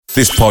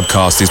This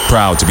podcast is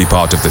proud to be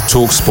part of the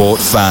TalkSport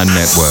Fan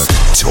Network.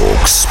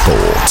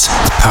 TalkSport.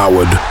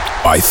 Powered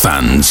by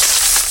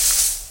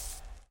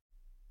fans.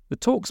 The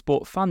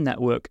TalkSport Fan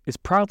Network is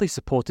proudly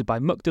supported by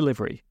Muck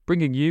Delivery,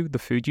 bringing you the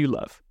food you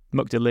love.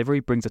 Muck Delivery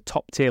brings a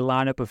top-tier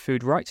lineup of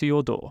food right to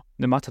your door.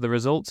 No matter the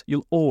result,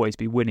 you'll always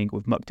be winning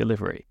with Muck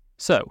Delivery.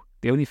 So,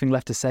 the only thing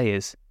left to say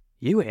is,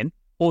 you in?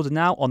 Order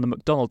now on the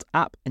McDonald's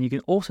app, and you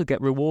can also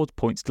get reward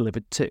points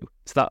delivered too.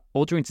 So that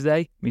ordering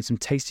today means some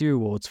tasty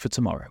rewards for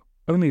tomorrow.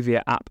 Only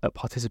via app at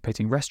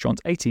participating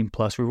restaurants. 18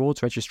 plus.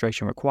 Rewards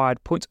registration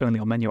required. Points only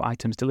on menu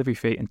items. Delivery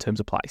fee and terms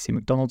apply. See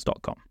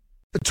mcdonalds.com.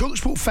 The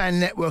TalkSport Fan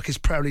Network is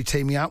proudly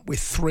teaming up with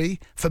 3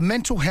 for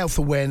Mental Health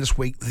Awareness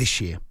Week this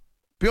year.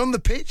 Beyond the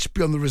pitch,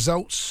 beyond the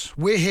results,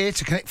 we're here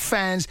to connect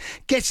fans,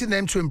 getting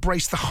them to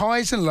embrace the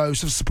highs and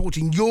lows of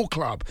supporting your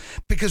club,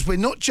 because we're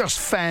not just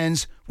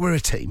fans, we're a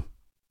team.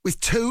 With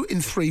 2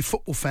 in 3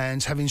 football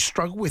fans having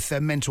struggled with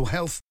their mental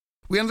health,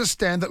 we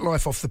understand that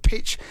life off the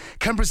pitch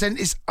can present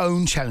its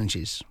own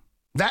challenges.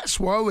 That's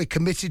why we're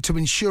committed to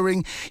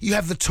ensuring you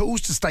have the tools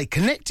to stay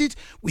connected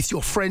with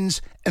your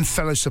friends and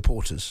fellow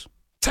supporters.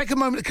 Take a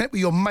moment to connect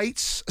with your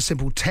mates. A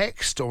simple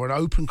text or an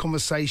open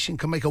conversation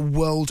can make a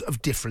world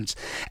of difference.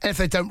 And if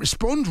they don't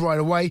respond right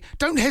away,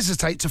 don't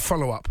hesitate to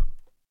follow up.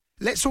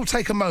 Let's all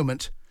take a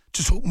moment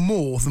to talk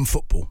more than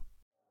football.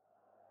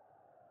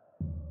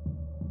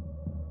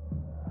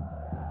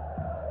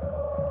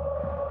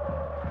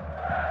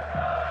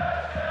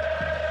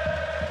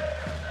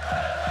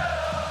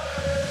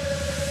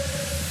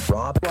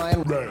 Rob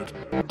Ryan Red.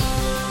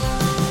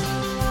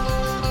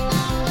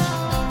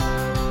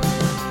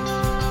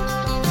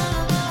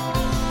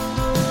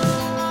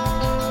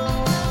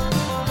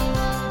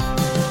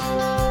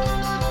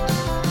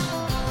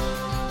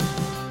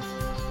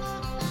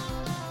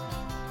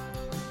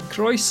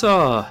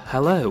 Croeso,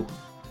 hello.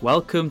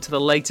 Welcome to the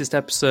latest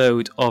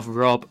episode of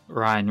Rob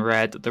Ryan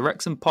Red, the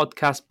Wrexham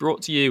podcast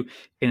brought to you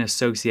in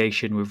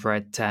association with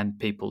Red 10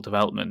 People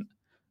Development.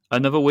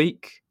 Another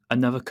week,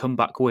 another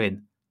comeback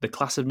win. The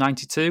class of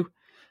 92,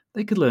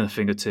 they could learn a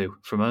thing or two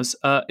from us.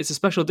 It's a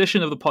special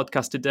edition of the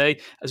podcast today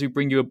as we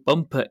bring you a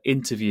bumper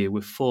interview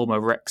with former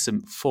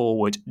Wrexham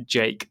forward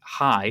Jake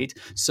Hyde.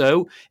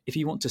 So if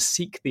you want to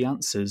seek the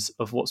answers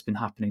of what's been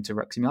happening to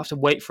Wrexham, you'll have to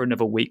wait for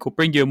another week. We'll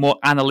bring you a more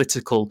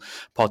analytical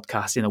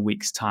podcast in a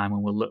week's time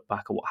and we'll look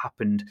back at what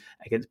happened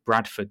against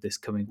Bradford this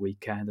coming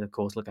weekend. And of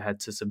course, look ahead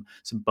to some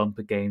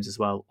bumper games as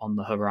well on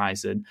the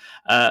horizon.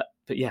 But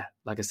yeah,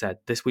 like I said,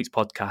 this week's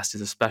podcast is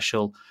a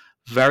special,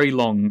 very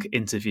long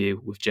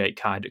interview with Jake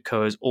Hyde. It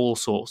covers all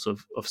sorts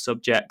of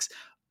subjects.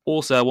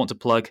 Also, I want to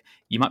plug,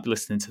 you might be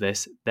listening to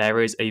this,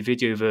 there is a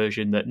video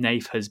version that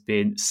Nath has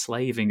been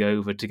slaving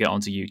over to get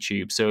onto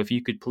YouTube. So if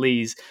you could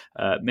please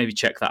maybe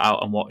check that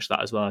out and watch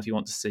that as well. If you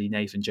want to see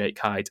Nath and Jake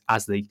Hyde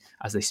as they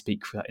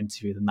speak for that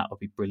interview, then that would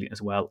be brilliant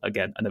as well.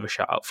 Again, another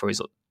shout out for us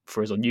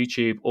on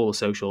YouTube, all the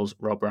socials,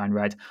 Rob Ryan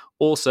Red.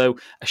 Also,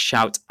 a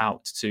shout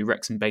out to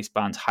Wrexham-based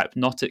band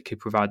Hypnotic, who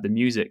provide the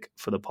music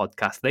for the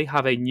podcast. They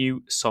have a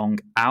new song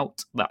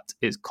out that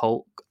is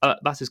called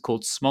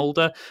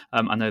Smolder.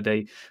 I know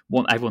they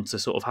want everyone to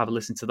sort of have a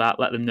listen to that.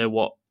 Let them know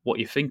what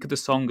you think of the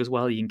song as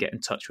well. You can get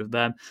in touch with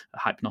them, a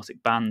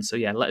Hypnotic band. So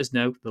yeah, let us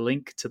know. The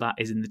link to that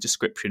is in the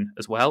description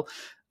as well.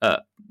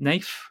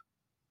 Nath,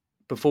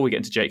 before we get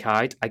into Jake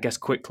Hyde, I guess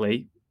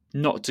quickly,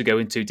 not to go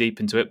in too deep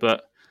into it,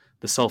 but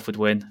the Salford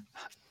win,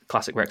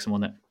 classic Wrexham,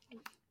 wasn't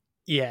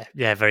it?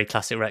 Yeah, very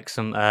classic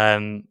Wrexham.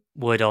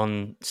 Word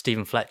on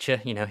Stephen Fletcher,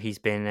 he's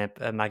been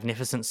a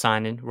magnificent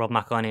signing. Rob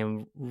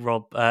McElhenney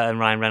and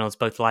Ryan Reynolds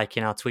both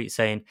liking our tweet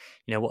saying,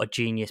 what a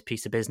genius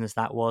piece of business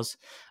that was.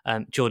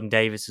 Jordan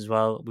Davis as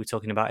well, we were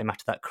talking about him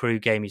after that Crew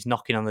game. He's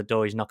knocking on the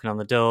door.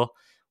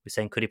 We're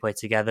saying, could he play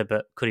together,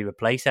 but could he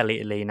replace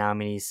Elliot Lee now? I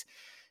mean, he's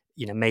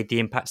made the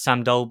impact.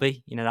 Sam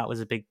Dolby, that was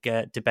a big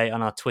debate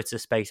on our Twitter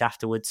space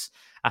afterwards,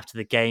 after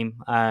the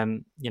game.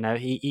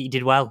 He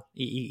did well.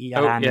 He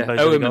had a hand in both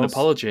of the him an goals.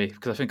 apology,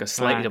 because I think I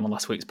slated him on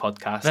last week's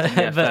podcast. And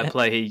yeah, fair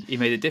play, he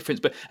made a difference.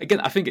 But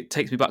again, I think it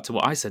takes me back to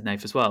what I said,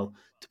 Nath, as well,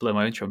 to blow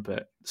my own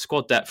trumpet.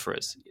 Squad depth for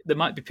us. There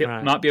might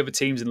be other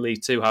teams in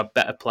League Two who have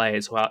better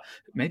players, who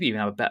maybe even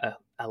have a better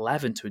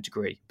 11 to a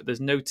degree, but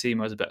there's no team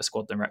who has a better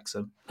squad than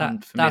Wrexham.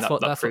 And for me,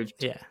 that proved...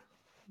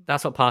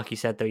 That's what Parky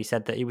said, though. He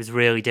said that it was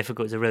really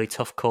difficult. It was a really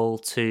tough call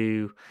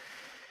to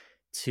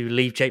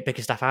leave Jake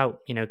Bickerstaff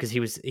out, because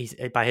he's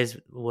by his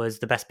was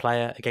the best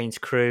player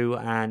against Crew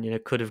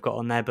and, could have got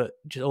on there. But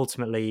just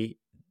ultimately,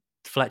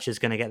 Fletcher's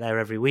going to get there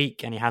every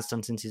week, and he has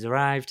done since he's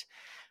arrived.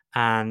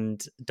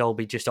 And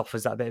Dolby just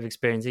offers that bit of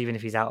experience, even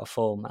if he's out of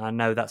form. And I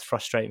know that's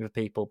frustrating for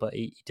people, but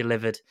he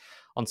delivered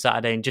on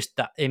Saturday. And just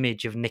that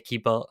image of Nicky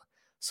Butt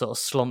sort of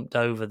slumped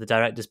over the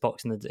director's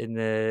box in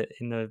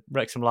the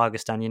Wrexham Lager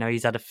stand.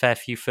 He's had a fair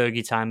few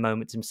Fergie time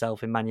moments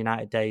himself in Man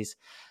United days,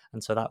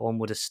 and so that one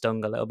would have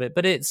stung a little bit.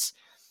 But it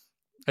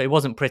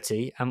wasn't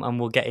pretty, and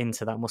we'll get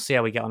into that. And we'll see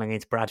how we get on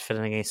against Bradford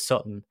and against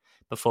Sutton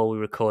before we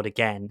record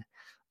again.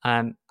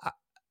 I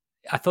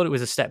thought it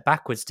was a step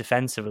backwards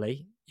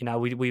defensively.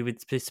 We were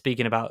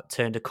speaking about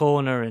turned a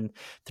corner and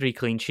 3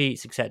 clean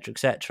sheets, etc.,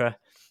 etc.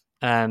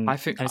 I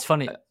think and it's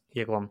funny.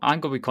 Yeah, go on. I'm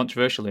going to be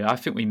controversial here. I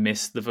think we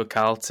miss the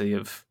vocality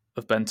of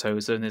Ben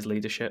Tozer and his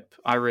leadership.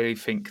 I really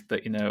think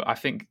that, I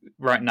think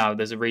right now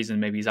there's a reason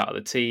maybe he's out of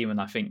the team.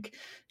 And I think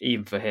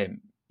even for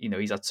him,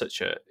 he's had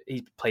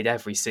he's played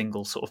every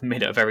single sort of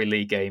minute of every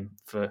league game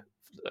for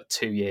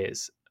 2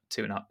 years,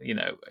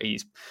 2.5.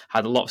 He's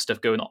had a lot of stuff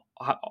going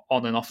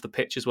on and off the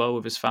pitch as well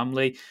with his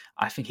family.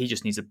 I think he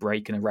just needs a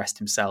break and a rest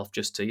himself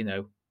just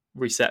to,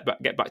 reset,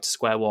 get back to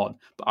square one.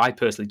 But I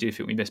personally do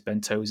think we miss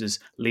Ben Tozer's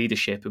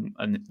leadership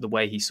and the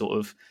way he sort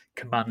of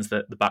commands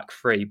the back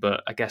three.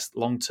 But I guess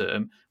long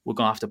term, we're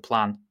going to have to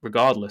plan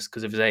regardless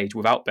because of his age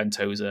without Ben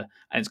Tozer.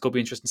 And it's going to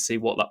be interesting to see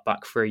what that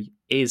back three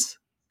is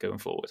going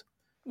forward.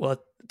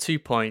 Well, 2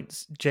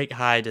 points. Jake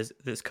Hyde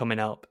that's coming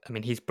up. I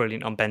mean, he's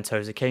brilliant on Ben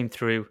Tozer. Came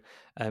through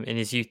in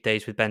his youth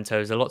days with Ben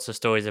Tozer. Lots of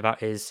stories about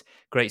his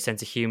great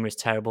sense of humour, his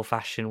terrible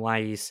fashion,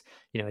 why he's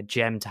a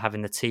gem to have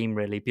in the team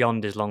really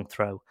beyond his long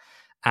throw.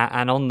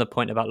 And on the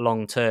point about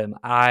long term,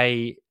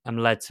 I am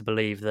led to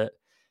believe that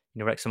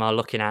Wrexham are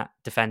looking at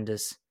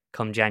defenders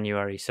come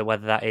January. So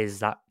whether that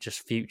is that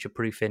just future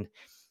proofing,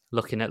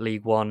 looking at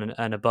League One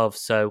and above.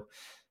 So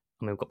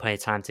I mean, we've got plenty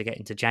of time to get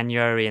into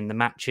January and the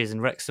matches.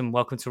 And Wrexham,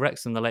 welcome to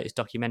Wrexham. The latest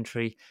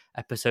documentary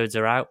episodes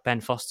are out.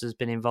 Ben Foster's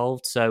been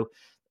involved, so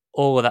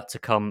all of that to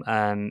come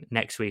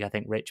next week, I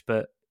think, Rich.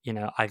 But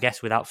I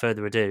guess without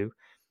further ado,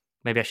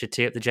 maybe I should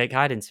tee up the Jake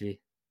Hyde interview.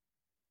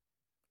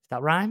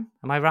 That rhyme?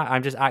 Am I right?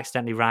 I'm just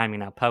accidentally rhyming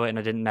now. Poet, and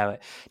I didn't know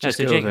it. No,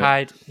 so Jake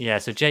Hyde. Yeah,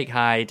 so Jake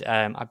Hyde.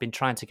 I've been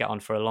trying to get on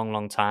for a long,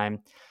 long time.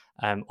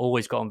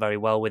 Always got on very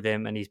well with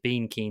him, and he's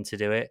been keen to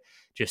do it.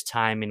 Just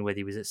timing with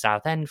he was at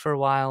Southend for a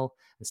while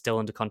and still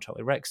under contract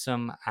with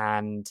Wrexham,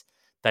 and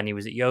then he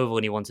was at Yeovil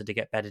and he wanted to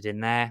get bedded in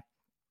there.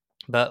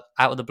 But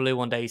out of the blue,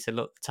 one day he said,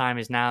 "Look, the time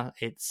is now.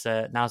 It's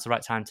now's the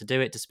right time to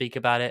do it, to speak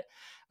about it."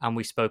 And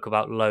we spoke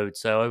about loads.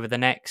 So over the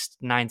next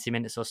 90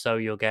 minutes or so,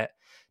 you'll get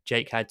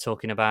Jake Hyde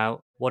talking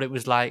about what it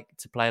was like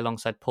to play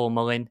alongside Paul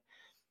Mullin,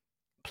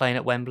 playing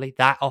at Wembley,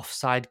 that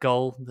offside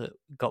goal that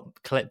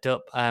got clipped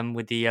up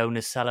with the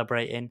owners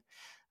celebrating.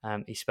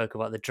 He spoke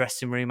about the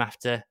dressing room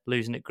after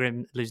losing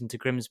to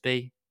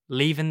Grimsby,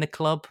 leaving the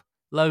club,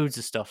 loads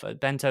of stuff.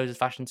 Ben Tozer's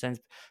fashion sense,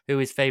 who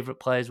his favourite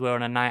players were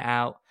on a night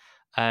out.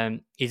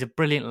 He's a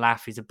brilliant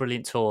laugh. He's a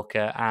brilliant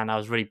talker, and I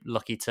was really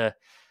lucky to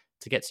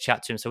get to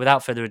chat to him. So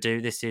without further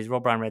ado, this is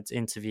Rob Ryan Red's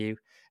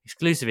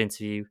exclusive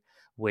interview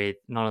with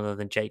none other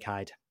than Jake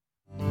Hyde.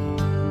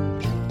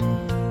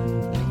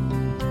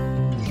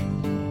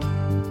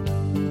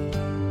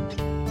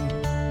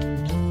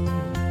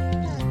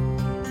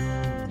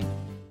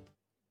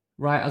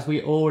 Right, as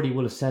we already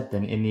will have said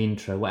then in the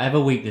intro, whatever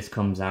week this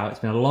comes out,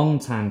 it's been a long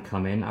time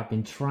coming. I've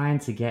been trying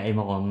to get him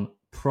on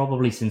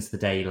probably since the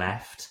day he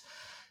left.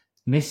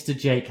 Mr.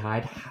 Jake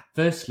Hyde,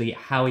 firstly,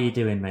 how are you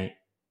doing, mate?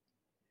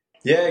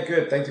 Yeah,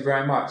 good. Thank you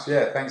very much.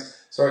 Yeah, thanks.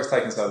 Sorry it's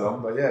taken so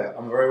long, but yeah,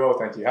 I'm very well,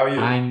 thank you. How are you?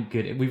 I'm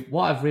good.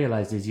 What I've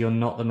realised is you're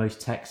not the most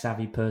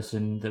tech-savvy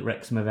person that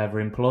Wrexham have ever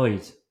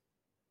employed.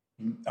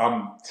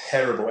 I'm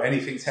terrible.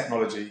 Anything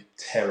technology,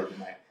 terrible,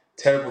 mate.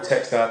 Terrible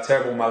texter,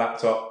 terrible on my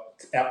laptop.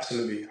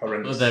 Absolutely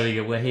horrendous. Well, there we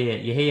go. We're here.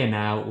 You're here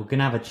now. We're going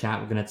to have a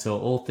chat. We're going to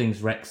talk all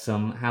things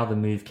Wrexham, how the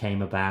move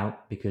came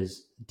about,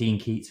 because Dean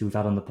Keats, who we've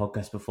had on the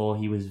podcast before,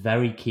 he was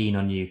very keen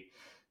on you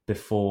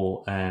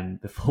before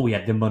we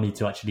had the money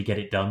to actually get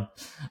it done.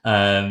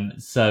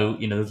 So,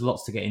 there's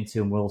lots to get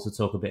into, and we'll also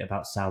talk a bit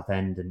about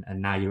Southend,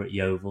 and now you're at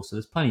Yeovil, so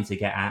there's plenty to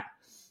get at.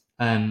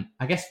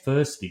 I guess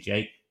firstly,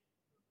 Jake,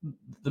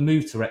 the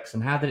move to Wrexham,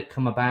 how did it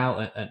come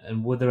about,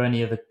 and were there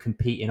any other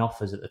competing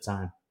offers at the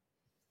time?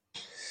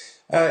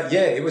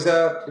 Yeah, it was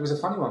a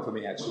funny one for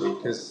me actually,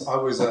 because I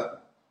was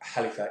at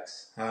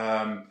Halifax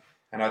and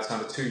I'd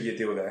signed a 2-year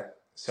deal there.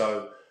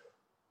 So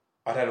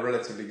I'd had a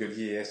relatively good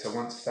year. So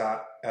once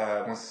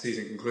the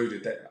season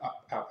concluded, at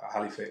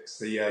Halifax,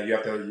 you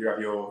have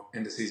your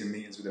end of season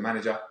meetings with the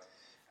manager.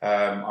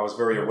 I was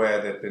very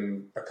aware there'd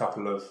been a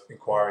couple of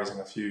inquiries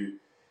and a few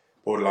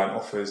borderline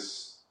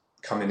offers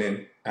coming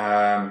in.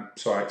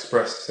 So I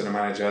expressed to the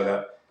manager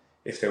that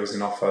if there was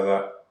an offer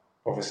that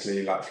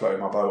obviously floated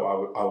my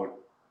boat, I would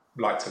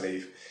like to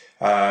leave.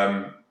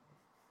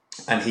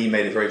 And he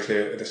made it very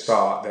clear at the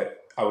start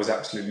that I was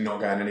absolutely not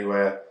going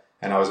anywhere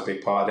and I was a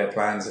big part of their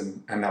plans,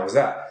 and that was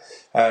that.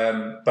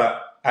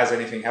 But as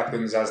anything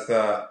happens, as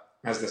the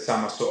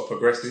summer sort of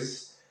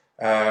progresses,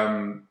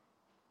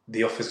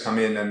 the offers come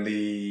in and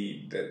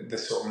the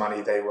sort of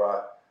money they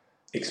were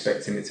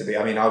expecting it to be.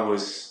 I mean, I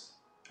was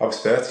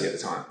 30 at the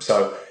time,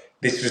 so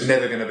this was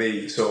never going to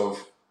be sort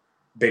of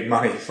big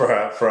money for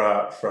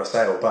a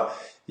sale. But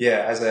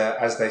yeah,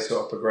 as they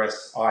sort of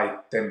progressed, I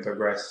then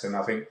progressed, and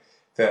I think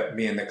that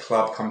me and the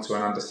club come to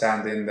an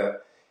understanding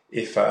that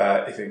if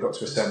it got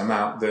to a certain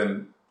amount,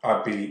 then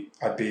I'd be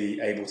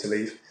able to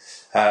leave.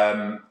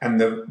 And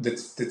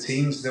the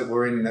teams that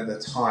were in at the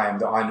time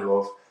that I knew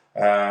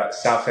of,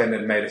 Southend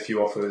had made a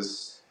few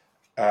offers.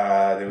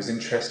 There was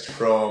interest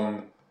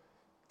from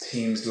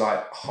teams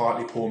like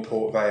Hartlepool and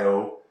Port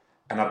Vale,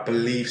 and I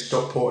believe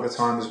Stockport at the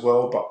time as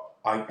well. But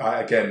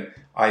I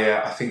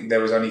think there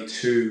was only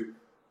two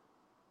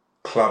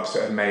clubs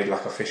that had made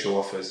like official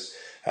offers.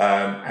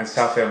 And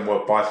Southend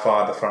were by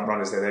far the front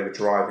runners there. They were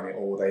driving it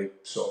all. They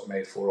sort of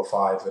made 4 or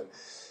 5,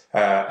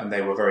 and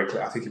they were very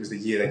clear. I think it was the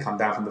year they come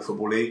down from the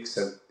Football League.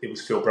 So it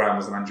was Phil Brown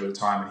was the manager at the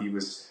time, and he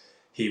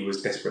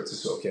was desperate to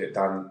sort of get it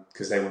done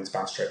because they wanted to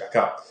bounce straight back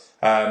up.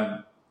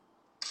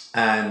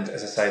 And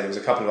as I say, there was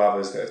a couple of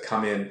others that had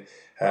come in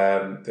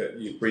that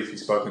you've briefly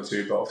spoken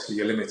to, but obviously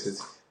you're limited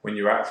when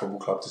you're at a football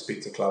club to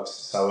speak to clubs.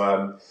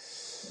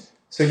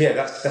 So yeah,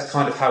 that's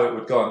kind of how it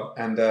would gone.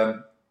 And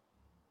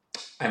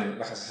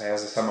like I say,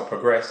 as the summer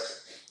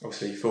progressed,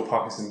 obviously Phil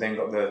Parkinson then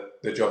got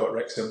the job at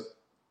Wrexham.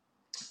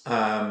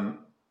 And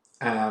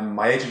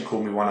my agent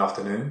called me one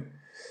afternoon,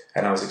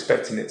 and I was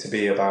expecting it to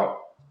be about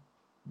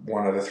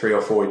one of the 3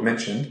 or 4 he'd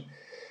mentioned,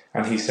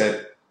 and he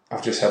said,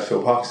 "I've just had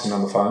Phil Parkinson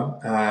on the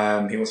phone.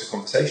 He wants a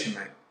conversation,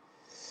 mate."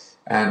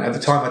 And at the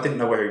time, I didn't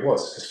know where he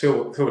was because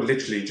Phil had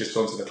literally just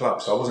gone to the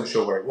club, so I wasn't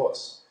sure where he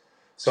was.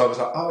 So I was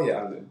like, "Oh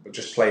yeah," I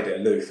just played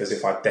it aloof as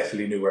if I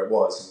definitely knew where it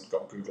was, and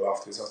got on Google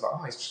afterwards. I was like,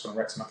 "Oh, he's just gone to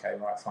Wrexham. Okay,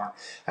 right, fine."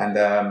 And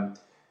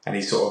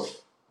he sort of,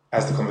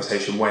 as the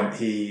conversation went,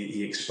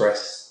 he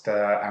expressed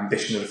the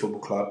ambition of the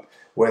football club,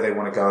 where they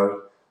want to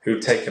go,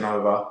 who'd taken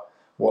over,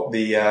 what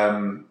the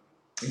and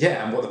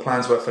what the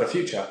plans were for the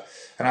future.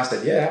 And I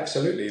said, "Yeah,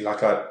 absolutely.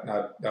 Like I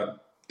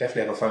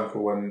definitely have a phone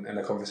call and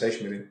a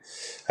conversation with him."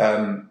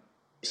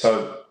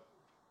 So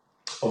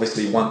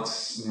obviously,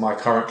 once my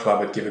current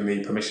club had given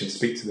me permission to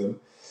speak to them,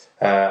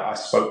 I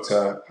spoke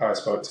to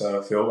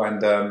Phil,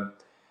 and to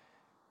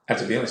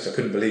be honest, I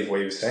couldn't believe what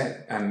he was saying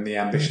and the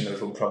ambition of the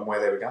football club and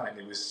where they were going.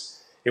 It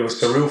was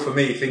surreal for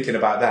me thinking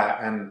about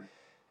that and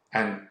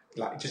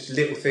like just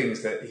little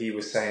things that he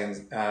was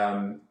saying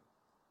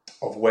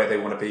of where they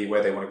want to be,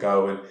 where they want to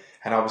go,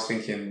 and I was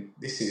thinking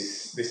this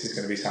is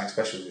going to be something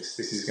special. This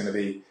is going to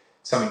be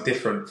something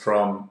different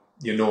from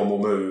your normal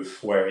move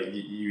where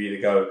you either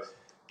go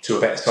to a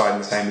better side in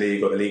the same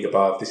league or the league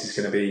above. This is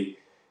going to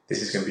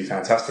be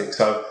fantastic.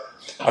 So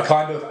I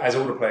kind of, as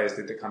all the players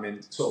did that come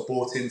in, sort of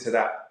bought into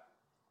that,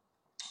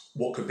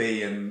 what could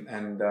be, and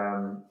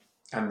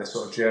the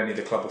sort of journey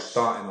the club was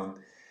starting on.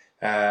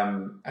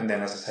 And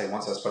then, as I say,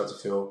 once I spoke to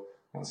Phil,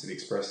 once he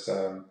expressed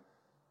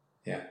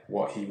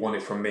what he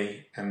wanted from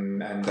me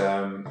and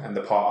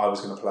the part I was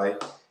going to play,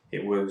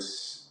 it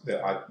was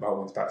that I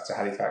went back to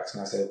Halifax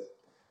and I said,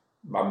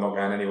 "I'm not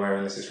going anywhere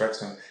unless it's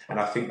Wrexham." And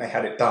I think they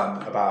had it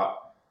done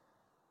about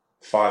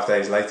 5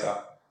 days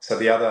later. So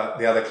the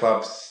other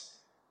clubs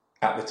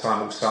at the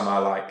time all summer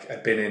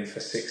had been in for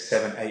 6,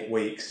 7, 8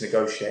 weeks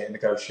negotiating,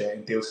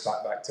 deals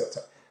slapped back to,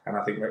 and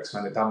I think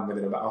Wrexham had it done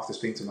within about, after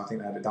speaking to them, I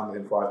think they had it done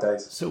within 5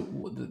 days. So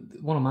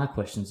one of my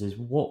questions is,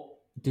 what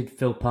did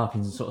Phil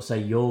Parkinson sort of say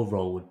your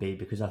role would be?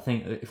 Because I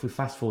think if we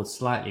fast forward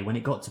slightly, when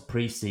it got to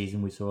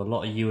pre-season, we saw a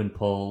lot of you and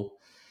Paul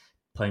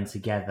playing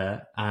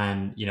together,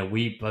 and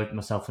we both,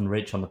 myself and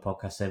Rich on the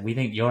podcast, said we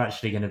think you're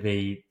actually going to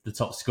be the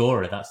top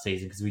scorer that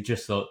season, because we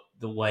just thought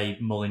the way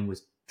Mullin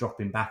was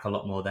dropping back a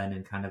lot more then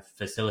and kind of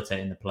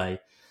facilitating the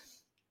play.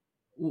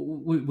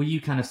 Were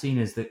you kind of seen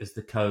as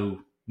the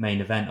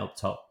co-main event up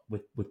top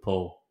with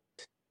Paul?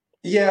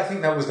 Yeah, I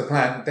think that was the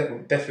plan.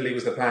 That definitely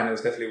was the plan. It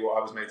was definitely what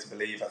I was made to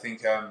believe. I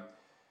think, as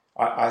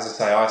I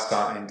say, I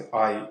signed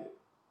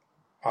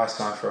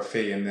for a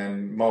fee, and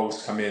then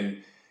Moles come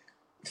in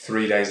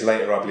 3 days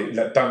later, I believe.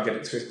 Don't get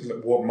it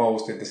twisted. What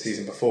Moles did the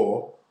season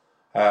before,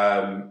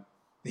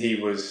 he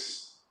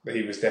was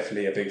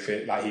definitely a big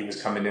fit. He was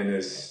coming in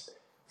as,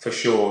 for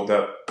sure,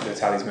 the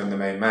talisman, the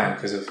main man,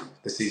 because of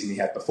the season he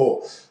had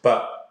before.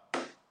 But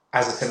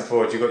as a centre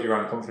forward, you've got your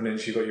own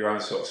confidence, you've got your own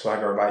sort of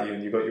swagger about you,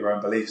 and you've got your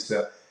own beliefs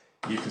that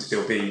you can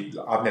still be.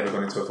 I've never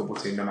gone into a football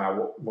team, no matter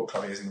what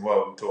club it is in the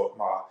world, and thought,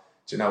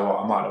 do you know what,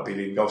 I might not be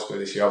leading goal scorer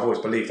this year. I've always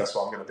believed that's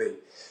what I'm going to be.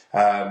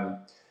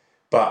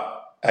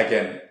 But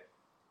again,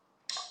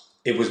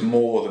 it was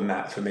more than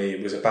that for me.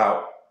 It was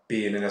about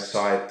being in a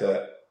side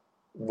that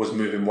was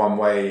moving one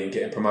way and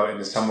getting promoted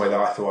in some way that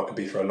I thought I could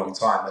be for a long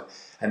time.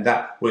 And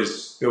that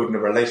was building a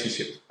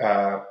relationship.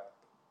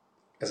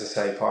 As I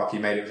say, Parky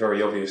made it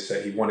very obvious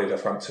that he wanted a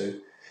front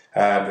two,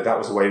 that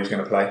was the way he was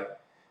going to play,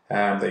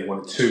 that he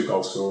wanted 2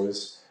 goal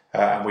scorers,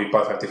 and we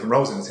both have different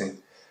roles in the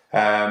team.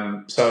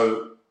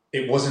 So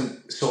it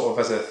wasn't sort of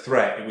as a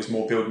threat, it was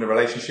more building a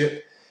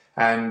relationship.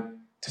 And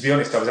to be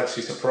honest, I was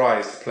actually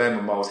surprised playing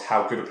with Miles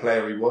how good a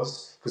player he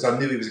was, because I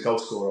knew he was a goal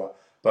scorer.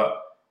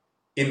 But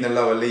in the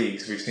lower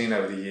leagues, we've seen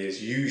over the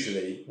years,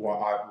 usually what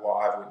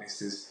I've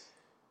witnessed is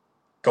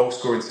goal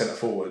scoring centre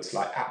forwards,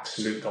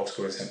 absolute goal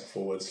scoring centre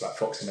forwards, like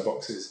Fox in the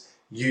boxes.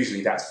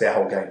 Usually that's their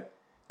whole game.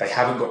 They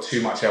haven't got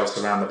too much else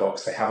around the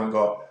box. They haven't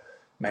got,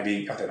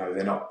 maybe, I don't know,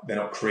 they're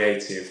not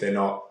creative, they're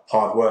not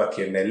hard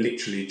working, they're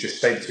literally just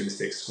stay between the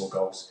sticks to score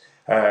goals,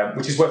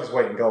 which is worth its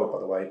weight in gold, by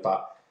the way.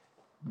 But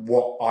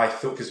what I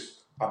thought,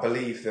 because I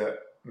believe that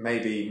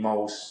maybe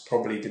Moles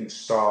probably didn't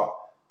start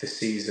the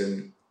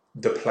season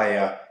the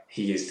player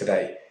he is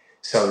today.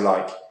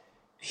 So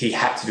he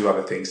had to do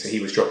other things. So he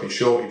was dropping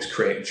short, he was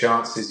creating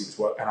chances,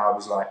 and I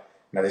was like,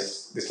 no,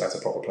 this lad's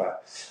a proper player.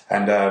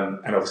 And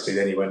obviously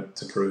then he went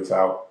to prove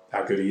how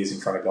good he is in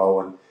front of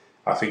goal,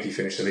 I think he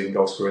finished the leading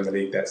goal scorer in the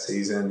league that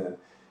season,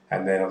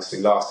 and then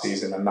obviously last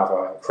season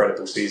another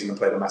incredible season and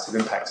played a massive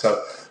impact.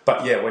 So,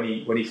 but yeah, when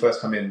he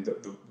first come in,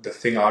 the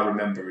thing I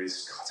remember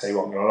is, I tell you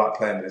what, I'm going to like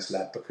playing with this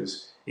lad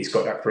because he's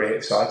got that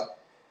creative side.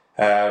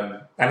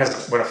 And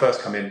when I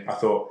first come in, I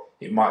thought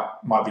it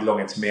might be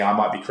longing to me. I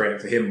might be creating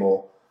for him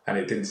more, and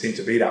it didn't seem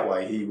to be that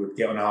way. He would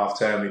get on a half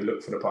turn, he'd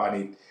look for the part,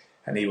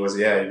 and he was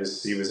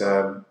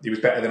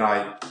better than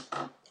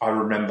I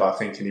remember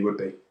thinking he would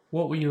be.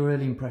 What were your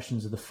early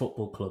impressions of the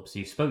football club? So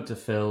you spoke to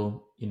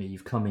Phil,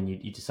 you've come in,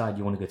 you decide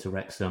you want to go to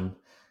Wrexham.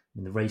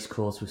 In the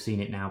racecourse, we've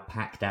seen it now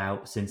packed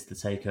out since the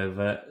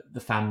takeover. The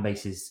fan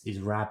base is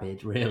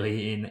rabid,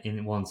 really,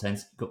 in one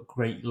sense. Got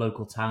great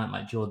local talent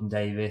like Jordan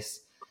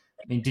Davis.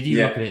 I mean, did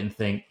you look at it and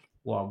think,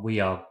 well, we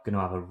are going to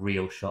have a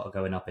real shot at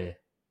going up here?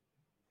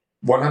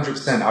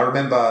 100%. I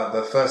remember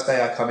the first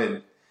day I come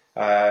in,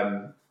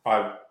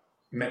 I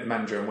met the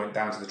manager and went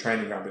down to the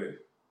training ground with him.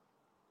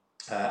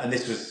 And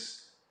this was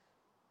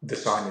the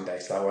signing day.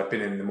 So I'd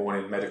been in the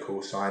morning,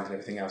 medical, signed and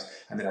everything else.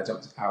 And then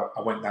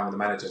I went down with the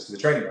manager to the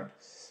training ground.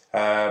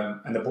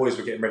 And the boys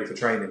were getting ready for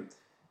training.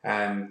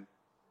 And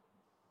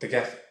the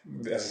gaffer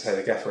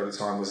at the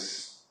time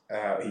was,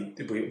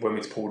 when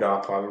we pulled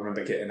up, I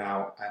remember getting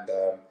out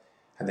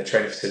and the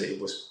training facility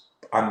was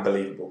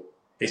unbelievable.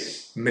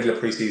 It's middle of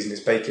pre-season,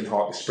 it's baking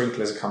hot, the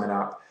sprinklers are coming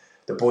up,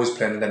 the boys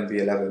playing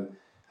 11v11.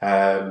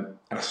 And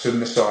I stood on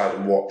the side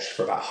and watched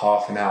for about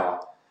half an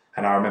hour.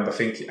 And I remember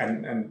thinking,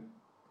 and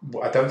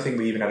I don't think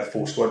we even had a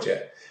full squad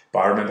yet, but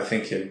I remember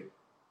thinking,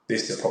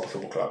 this is a proper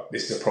football club.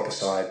 This is a proper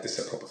side. This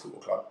is a proper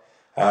football club.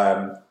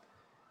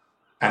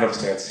 And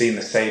obviously I'd seen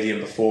the stadium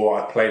before.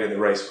 I'd played at the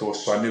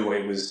racecourse, so I knew what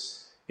it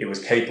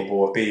was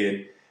capable of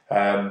being.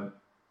 And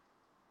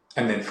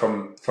then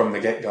from the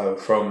get-go,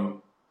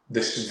 from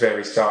the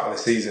very start of the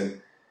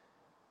season,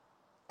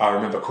 I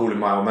remember calling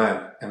my old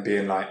man and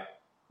being like,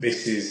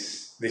 this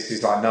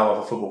is like no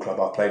other football club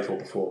I've played for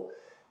before.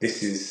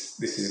 This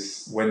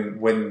is when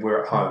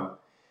we're at home,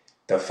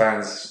 the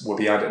fans will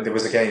be under. There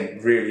was a game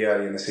really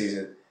early in the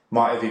season,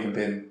 might have even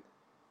been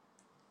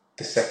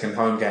the second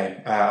home game,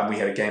 and we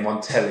had a game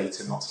on telly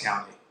to Notts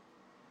County,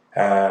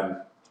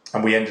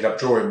 and we ended up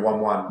drawing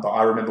 1-1. But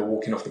I remember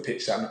walking off the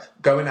pitch that night,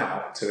 going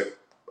out to it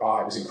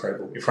was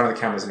incredible in front of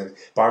the cameras and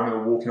everything. But I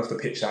remember walking off the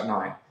pitch that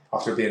night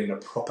after being in a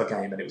proper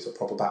game and it was a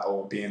proper battle,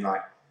 and being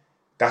like,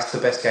 that's the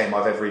best game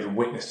I've ever even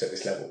witnessed at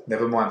this level.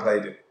 Never mind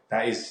played it.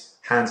 That is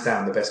hands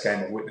down the best game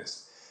I've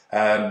witnessed.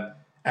 And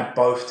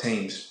both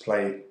teams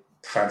played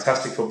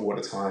fantastic football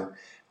at the time.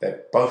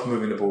 They're both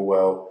moving the ball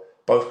well,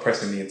 both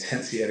pressing the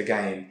intensity of the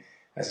game,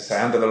 as I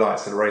say, under the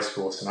lights of the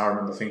racecourse. And I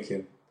remember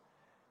thinking,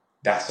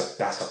 that's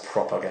a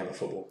proper game of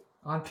football.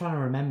 I'm trying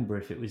to remember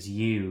if it was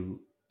you,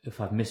 if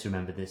I've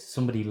misremembered this.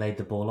 Somebody laid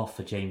the ball off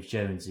for James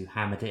Jones, who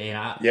hammered it in.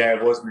 Yeah,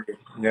 it was me.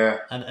 Yeah,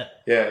 and,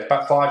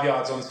 about 5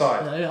 yards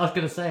onside. I was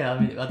going to say, I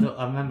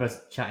remember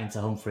chatting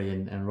to Humphrey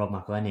and Rob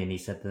McElhenney, and he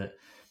said that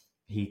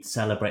he'd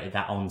celebrated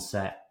that on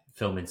set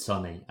filming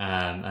Sonny,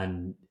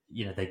 and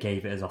they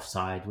gave it as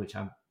offside, which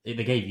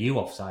they gave you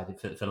offside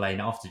for laying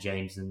it off to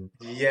James. And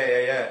yeah,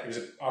 it was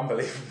an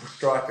unbelievable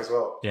strike as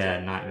well. Yeah,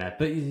 nightmare.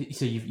 But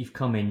so you've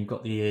come in, you've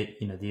got the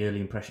the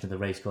early impression of the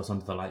racecourse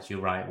under the lights. You're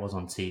right, it was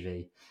on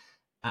TV.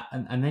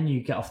 And then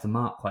you get off the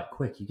mark quite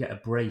quick. You get a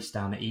brace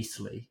down at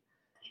Eastleigh.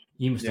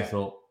 You must have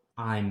thought,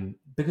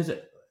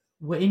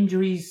 were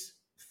injuries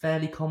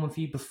fairly common for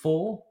you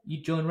before you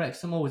joined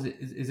Wrexham, or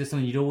is this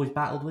something you'd always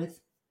battled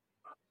with?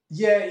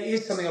 Yeah, it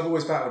is something I've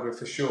always battled with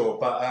for sure.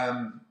 But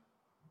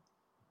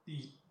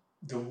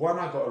the one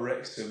I got at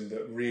Wrexham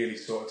that really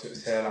sort of took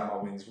the tail out of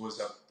my wings was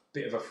a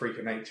bit of a freak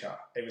of nature.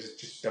 It was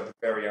just a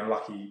very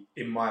unlucky,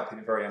 in my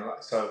opinion, very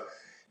unlucky. So,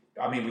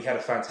 I mean, we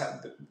had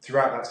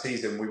throughout that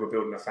season, we were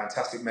building a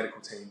fantastic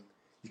medical team.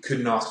 You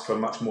couldn't ask for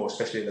much more,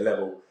 especially at the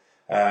level.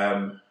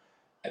 And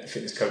the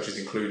fitness coaches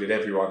included,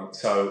 everyone.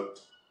 So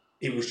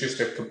it was just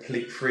a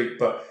complete freak.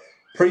 But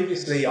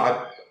previously,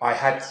 I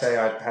had to say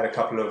I'd had a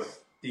couple of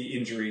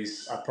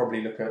injuries. I'd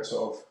probably look at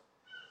sort of,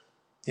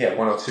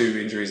 1 or 2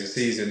 injuries a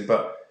season.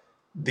 But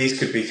these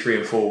could be 3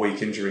 and 4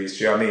 week injuries,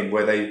 do you know what I mean?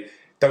 Where they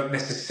don't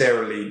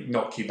necessarily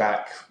knock you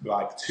back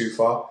like too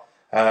far.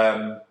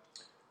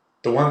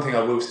 The one thing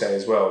I will say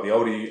as well, the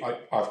older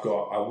I've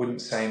got, I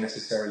wouldn't say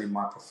necessarily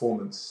my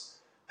performance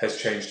has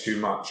changed too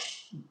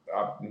much.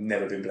 I've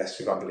never been blessed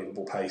with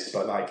unbelievable pace,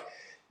 but I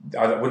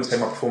wouldn't say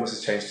my performance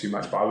has changed too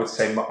much, but I would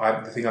say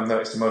the thing I've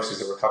noticed the most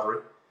is the recovery.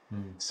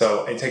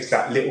 So it takes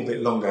that little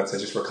bit longer to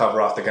just recover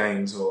after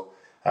games or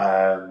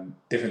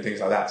different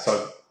things like that.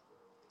 So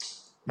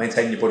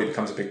maintaining your body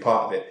becomes a big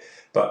part of it.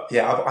 But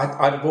yeah,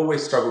 I've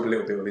always struggled a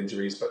little bit with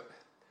injuries, but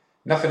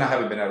nothing I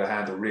haven't been able to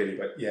handle really.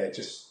 But yeah,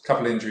 just a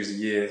couple of injuries a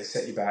year,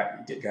 set you back,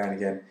 you get going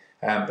again.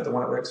 But the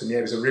one at Wrexham,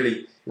 it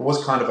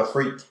was kind of a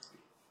freak.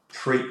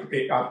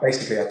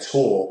 Basically, I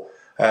tore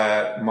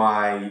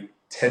my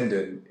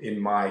tendon in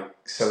my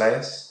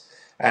soleus.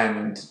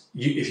 And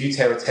if you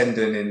tear a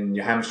tendon in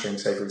your hamstring,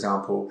 say for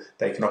example,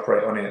 they can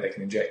operate on it, they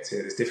can inject it,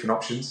 there's different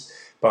options.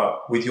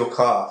 But with your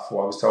calf,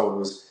 what I was told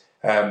was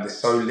there's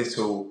so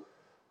little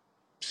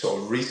sort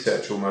of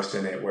research almost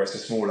in it, where it's a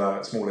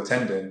smaller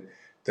tendon,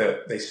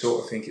 that they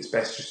sort of think it's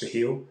best just to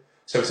heal.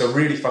 So it's a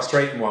really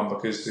frustrating one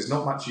because there's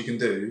not much you can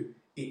do.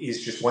 It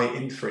is just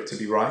waiting for it to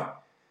be right.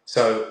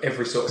 So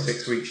every sort of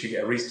 6 weeks you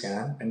get a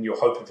rescan and you're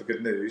hoping for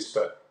good news,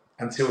 but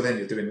until then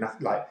you're doing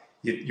nothing. Like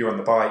you're on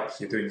the bike,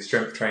 you're doing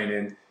strength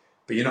training,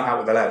 but you're not out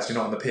with the lads, you're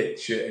not on the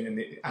pitch,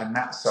 and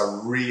that's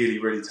a really,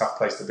 really tough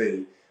place to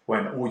be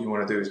when all you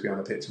want to do is be on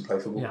the pitch and play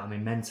football. Yeah, I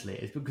mean, mentally,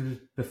 it's because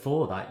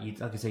before that,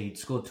 like I say, you'd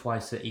scored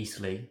twice at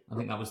Eastleigh. I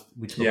think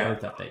we scored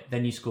both that day.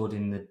 Then you scored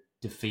in the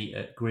defeat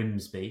at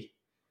Grimsby.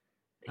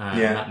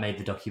 And that made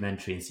the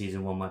documentary in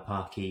season 1 where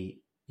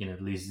Parky,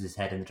 loses his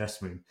head in the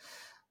dressing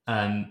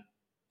room.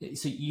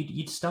 So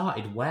you'd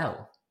started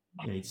well.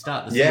 You'd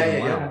start the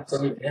season well.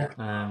 Absolutely.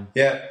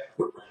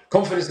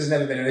 Confidence has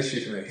never been an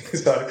issue for me.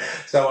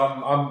 so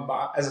I'm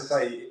as I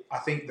say, I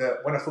think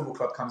that when a football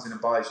club comes in and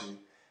buys you,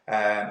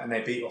 and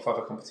they beat off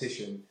other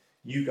competition,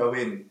 you go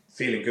in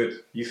feeling good.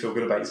 You feel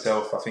good about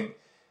yourself. I think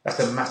that's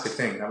a massive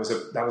thing. That was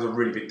a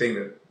really big thing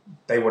that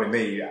they wanted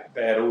me.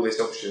 They had all these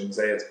options.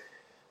 They had,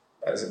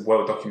 as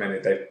well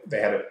documented,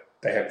 they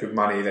had good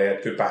money. They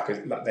had good backers.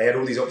 They had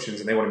all these options,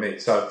 and they wanted me.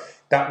 So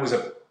that was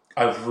a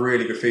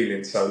really good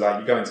feeling. So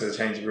you go into the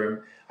changing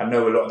room. I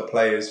know a lot of the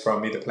players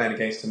from either playing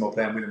against them or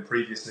playing with them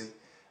previously,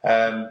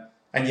 and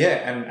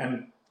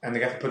the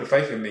gaffer put a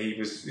faith in me.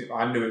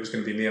 I knew it was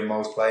going to be me and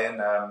Moles playing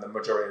the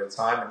majority of the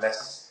time,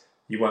 unless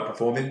you weren't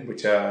performing,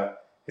 which is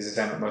the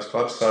same at most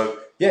clubs. So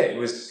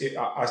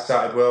I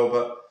started well,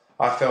 but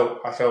I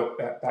felt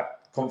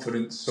that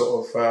confidence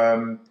sort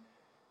of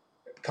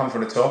come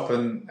from the top,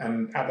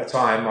 and at the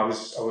time I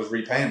was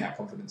repaying that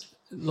confidence.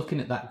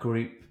 Looking at that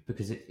group,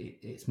 because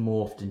it's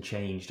morphed and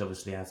changed,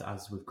 obviously,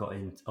 as we've got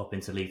up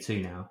into League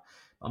 2 now.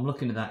 I'm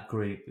looking at that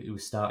group who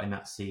was starting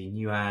that scene.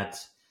 You had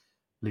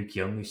Luke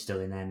Young, who's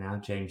still in there now,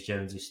 James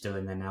Jones, who's still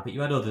in there now, but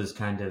you had others,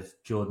 kind of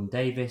Jordan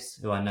Davis,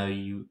 who I know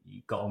you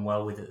got on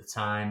well with at the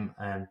time,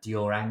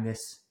 Dior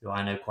Angus, who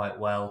I know quite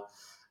well,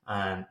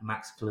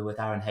 Max Cleworth,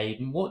 Aaron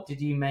Hayden. What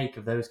did you make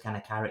of those kind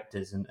of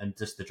characters and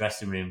just the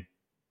dressing room?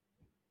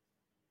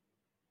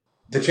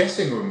 The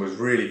dressing room was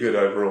really good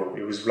overall.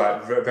 It was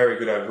very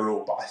good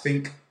overall, but I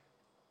think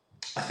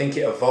it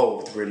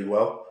evolved really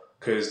well,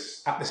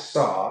 because at the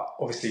start,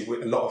 obviously,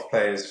 a lot of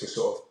players were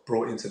sort of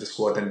brought into the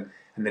squad, and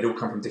they'd all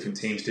come from different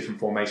teams, different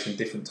formation,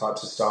 different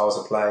types of styles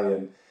of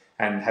play,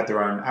 and had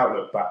their own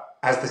outlook. But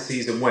as the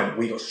season went,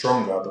 we got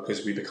stronger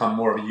because we become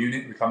more of a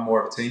unit, we become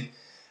more of a team.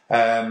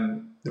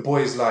 The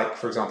boys, like,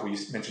 for example, you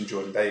mentioned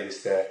Jordan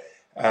Davis there,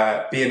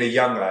 being a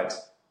young lad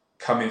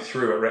coming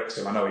through at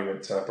Wrexham, I know he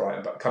went to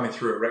Brighton, but coming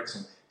through at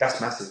Wrexham,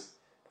 that's massive,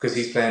 because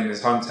he's playing in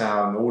his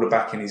hometown, all the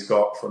backing he's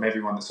got from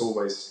everyone that's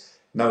always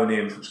known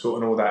him from school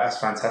and all that, that's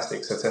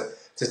fantastic. So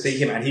to see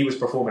him, and he was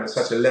performing at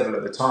such a level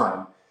at the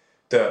time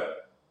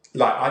that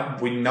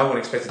no one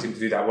expected him to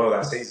do that well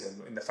that season,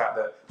 in the fact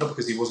that, not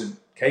because he wasn't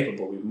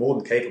capable, he was more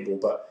than capable,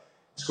 but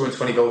scoring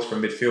 20 goals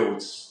from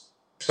midfield,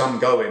 some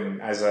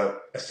going as a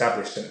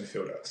established centre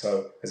midfielder.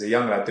 So as a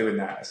young lad doing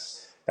that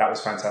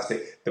was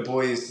fantastic. The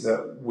boys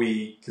that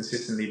we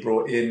consistently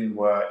brought in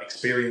were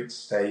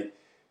experienced, they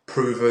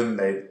proven,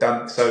 they'd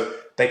done, so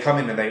they come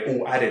in and they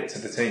all added to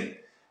the team.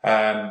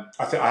 I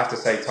have to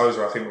say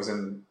Tozer, I think, was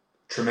a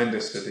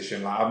tremendous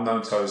addition. I've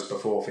known Toz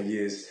before for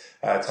years.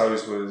 Me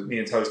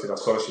and Toz did our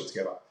scholarship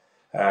together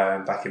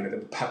back in the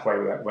back way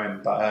that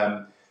went.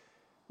 But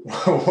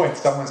when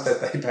someone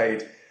said they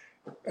paid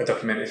a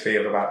documentary fee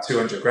of about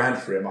 200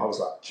 grand for him, I was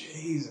like,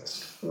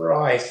 Jesus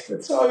Christ, for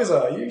Tozer,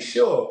 are you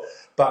sure?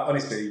 But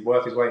honestly,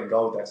 worth his weight in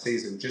gold that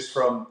season, just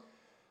from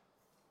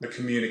the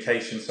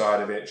communication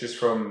side of it, just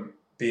from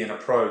being a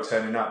pro,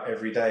 turning up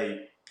every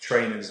day,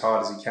 training as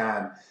hard as he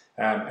can,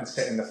 and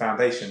setting the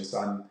foundations.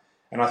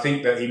 And I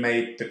think that he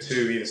made the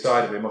two either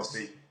side of him,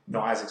 obviously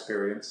not as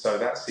experienced. So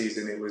that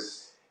season it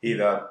was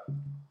either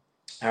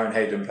Aaron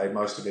Hayden played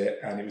most of it,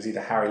 and it was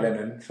either Harry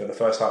Lennon for the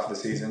first half of the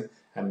season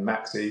and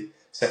Maxi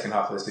second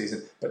half of the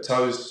season. But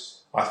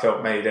Toz, I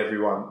felt, made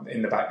everyone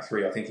in the back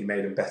three. I think he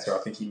made them better. I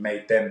think he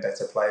made them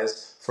better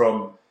players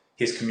from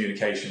his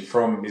communication,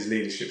 from his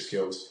leadership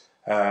skills.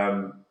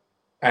 And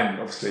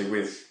obviously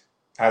with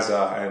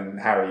Azza and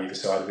Harry either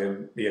side of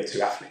him, they are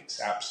two athletes,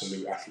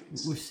 absolute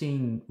athletes. We've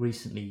seen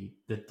recently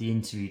the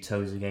interview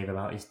Tozer gave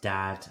about his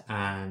dad,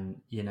 and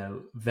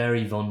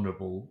very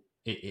vulnerable,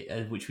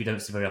 which we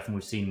don't see very often.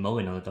 We've seen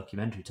Mullen on a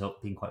documentary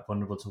being quite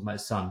vulnerable, talking about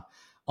his son.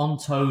 On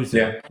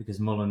Tozer, because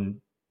Mullen,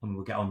 and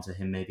we'll get onto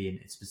him maybe in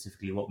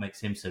specifically what makes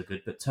him so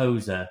good, but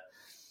Tozer,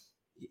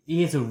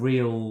 he is a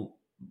real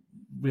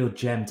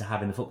gem to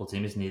have in the football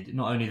team, isn't he?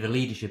 Not only the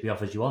leadership he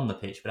offers you on the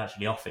pitch, but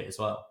actually off it as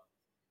well.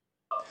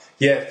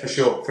 Yeah, for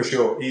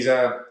sure. He's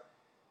a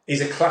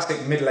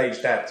classic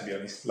middle-aged dad, to be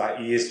honest.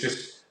 He is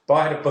just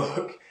buying a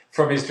book,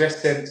 from his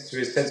dress sense to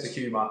his sense of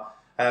humour.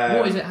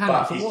 What is it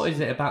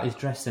about his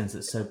dress sense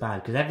that's so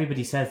bad? Because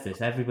everybody says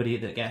this, everybody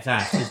that gets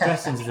asked, his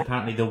dress sense is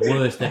apparently the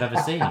worst they've ever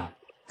seen.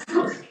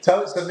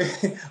 Toz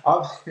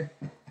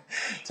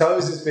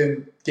has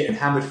been getting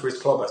hammered for his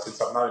clobber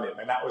since I've known him,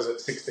 and that was at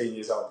 16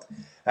 years old.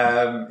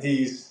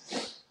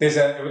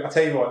 I'll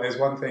tell you what, there's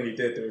one thing he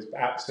did that was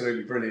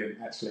absolutely brilliant,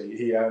 actually.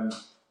 He,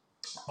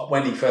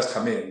 when he first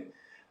come in,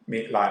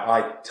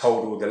 I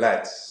told all the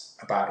lads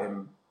about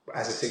him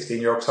as a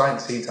 16-year-old, because I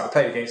hadn't seen him. I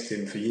played against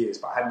him for years,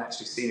 but I hadn't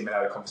actually seen him and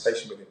had a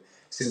conversation with him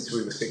since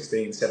we were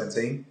 16,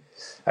 17.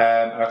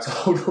 And I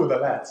told all the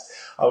lads,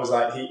 I was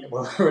like, when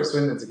we were at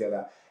Swindon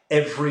together,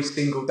 every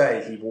single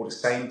day he wore the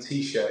same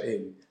T-shirt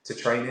in to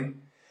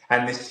training.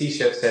 And this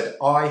T-shirt said,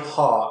 "I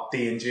heart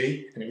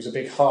D&G," and it was a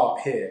big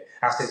heart here.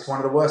 I said, it's one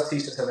of the worst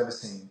T-shirts I've ever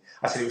seen.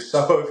 I said, it was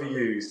so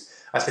overused.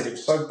 I said, it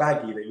was so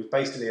baggy that it was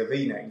basically a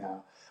V-neck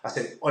now. I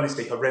said,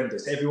 honestly,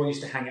 horrendous. Everyone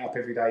used to hang it up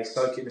every day,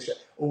 soak it in the shirt,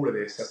 all of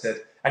this. I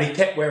said, and he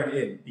kept wearing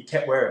it in. He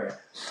kept wearing it.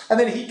 And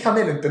then he come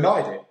in and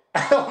denied it.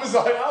 And I was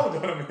like, hold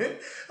on a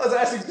minute. I was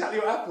like, that's exactly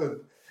what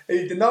happened. And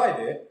he denied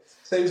it.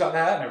 So he was like,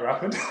 no, that never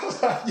happened. I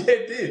was like, yeah,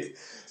 it did.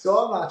 So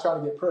I'm like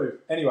trying to get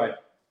proof. Anyway,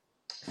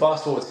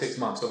 fast forward 6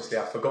 months, obviously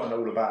I've forgotten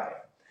all about it.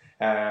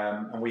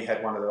 And we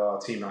had one of our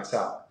team nights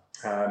out.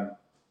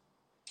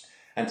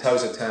 And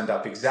Tozer turned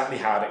up exactly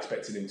how I'd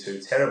expected him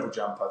to. Terrible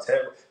jumper,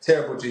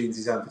 terrible jeans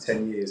he's owned for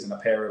 10 years, and a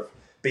pair of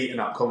beaten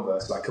up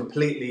Converse, like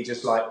completely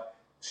just like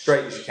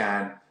straight as you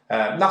can.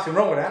 Nothing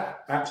wrong with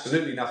that,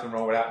 absolutely nothing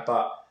wrong with that,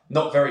 but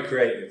not very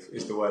creative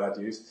is the word I'd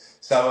use.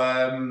 So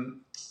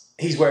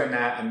he's wearing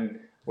that, and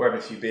we're having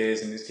a few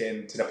beers, and it's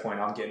getting to the point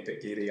I'm getting a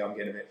bit giddy, I'm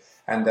getting a bit...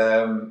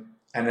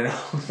 And then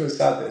all of a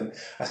sudden,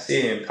 I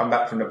see him come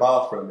back from the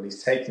bathroom, and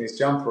he's taken his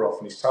jumper off,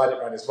 and he's tied it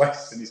around his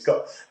waist, and he's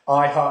got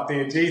I Heart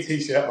D&G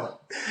T-shirt on.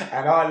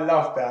 And I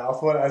loved that. I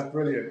thought that was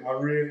brilliant. I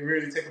really,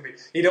 really tickled me.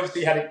 He'd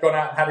obviously had it gone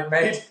out and had it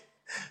made,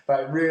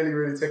 but it really,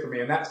 really tickled me.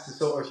 And that's the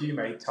sort of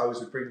humour Toes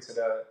would bring to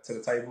the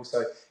table.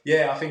 So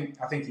yeah, I think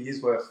he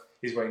is worth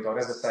his weight in gold.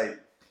 As I say,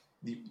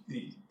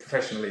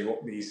 professionally,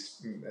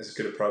 he's as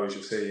good a pro as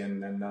you'll see,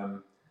 and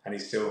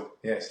he's still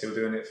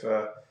doing it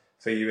for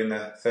you in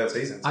the third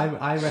season. So.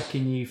 I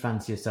reckon you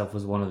fancy yourself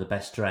as one of the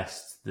best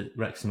dressed that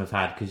Wrexham have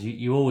had, because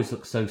you always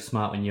look so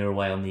smart when you're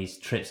away on these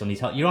trips,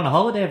 you're on a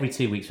holiday every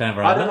 2 weeks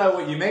whenever I don't know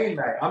what you mean,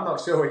 mate. I'm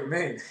not sure what you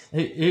mean.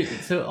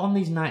 So on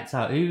these nights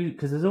out,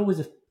 because there's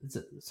always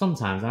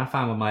sometimes, and I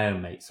found with my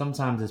own mates,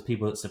 sometimes there's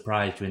people that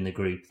surprise you in the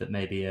group that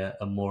maybe are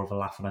more of a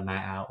laugh on a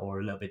night out or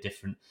a little bit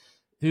different.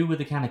 Who were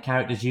the kind of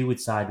characters you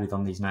would side with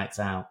on these nights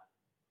out?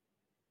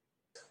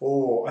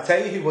 Oh, I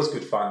tell you who was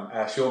good fun.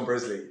 Sean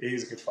Brisley. He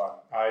was good fun.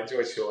 I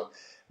enjoyed Sean.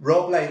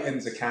 Rob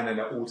Layton's a cannon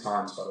at all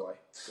times, by the way.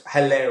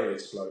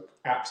 Hilarious bloke.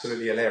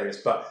 Absolutely hilarious.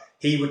 But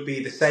he would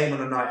be the same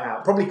on a night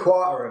out. Probably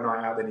quieter on a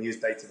night out than he is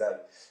day to day.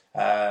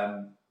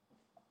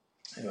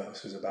 Who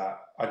else was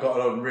about? I got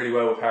along really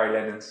well with Harry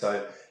Lennon,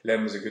 so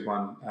Len was a good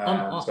one.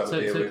 So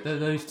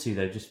those two,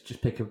 though,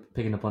 just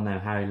picking up on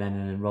them, Harry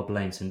Lennon and Rob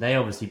Laneson, they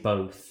obviously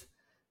both...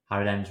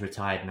 Harry Lennon's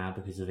retired now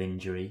because of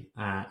injury,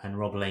 and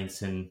Rob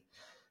Laneson...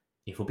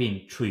 If we're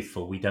being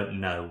truthful, we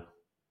don't know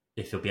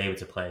if he'll be able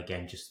to play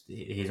again. Just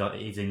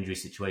his injury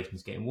situation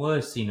is getting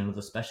worse. Seen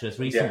another specialist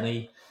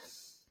recently.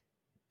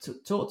 Yeah.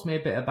 Talk to me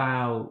a bit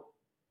about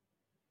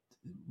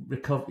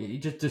recovery,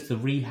 just the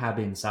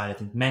rehabbing side, I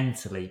think,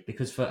 mentally.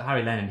 Because for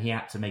Harry Lennon, he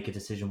had to make a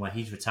decision where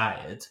he's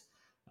retired,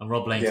 and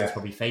Rob Laneson's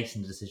probably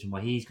facing the decision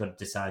where he's got to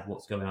decide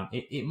what's going on.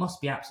 It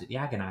must be absolutely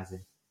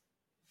agonising.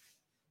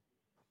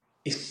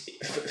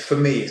 For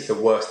me, it's the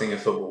worst thing in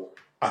football.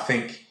 I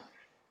think...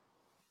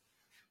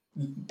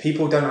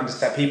 People don't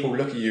understand. People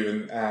look at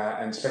you,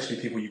 and especially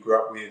people you grew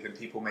up with, and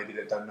people maybe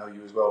that don't know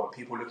you as well. But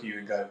people look at you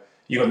and go,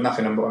 "You got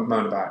nothing to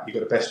moan about. You got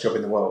the best job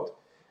in the world."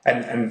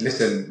 And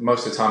listen,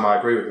 most of the time I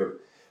agree with them.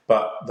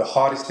 But the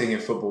hardest thing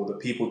in football that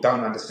people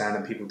don't understand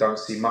and people don't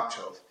see much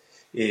of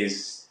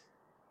is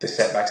the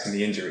setbacks and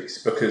the injuries,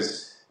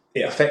 because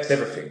it affects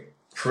everything.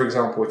 For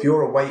example, if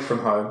you're away from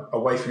home,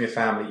 away from your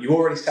family, you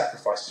already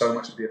sacrifice so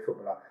much to be a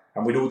footballer,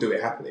 and we'd all do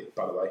it happily,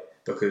 by the way,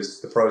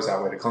 because the pros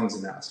outweigh the cons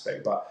in that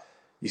aspect. But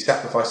you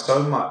sacrifice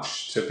so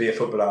much to be a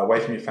footballer,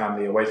 away from your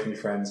family, away from your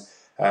friends,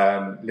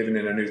 living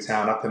in a new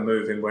town, up and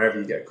moving, wherever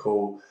you get a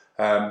call.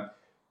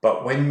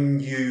 But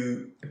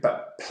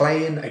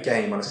playing a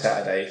game on a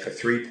Saturday for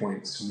 3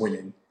 points and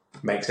winning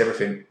makes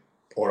everything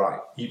all right.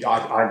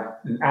 I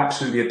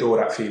absolutely adore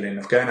that feeling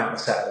of going out on a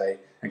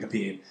Saturday and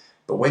competing.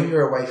 But when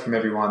you're away from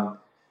everyone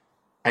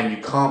and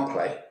you can't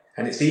play,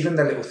 and it's even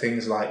the little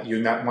things like you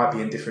might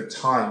be in different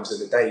times of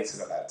the day to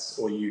the lads,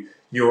 or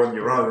you're on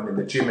your own in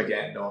the gym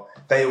again, or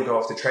they all go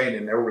off to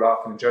training, they're all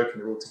laughing and joking,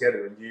 they're all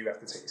together, and you have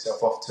to take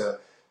yourself off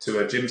to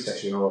a gym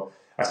session or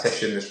a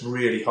session that's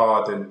really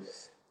hard and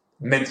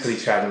mentally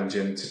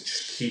challenging to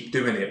just keep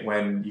doing it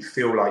when you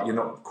feel like you're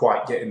not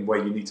quite getting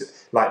where you need to.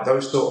 Like,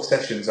 those sort of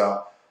sessions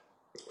are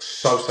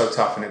so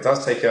tough, and it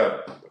does take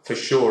for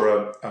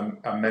sure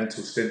a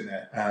mental stint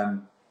there.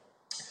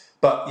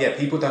 But yeah,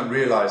 people don't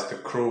realise the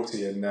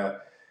cruelty and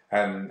that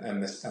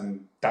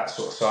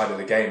sort of side of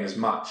the game as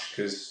much,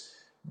 because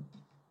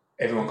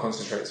everyone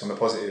concentrates on the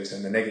positives,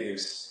 and the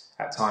negatives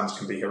at times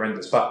can be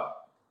horrendous. But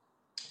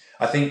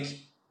I think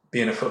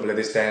being a footballer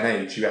this day and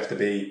age, you have to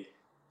be,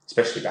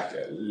 especially back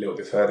a little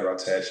bit further,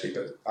 I'd say actually,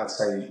 but I'd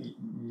say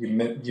you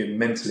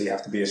mentally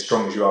have to be as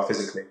strong as you are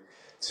physically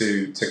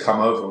to come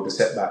over all the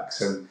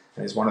setbacks. And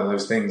it's one of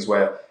those things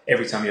where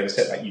every time you have a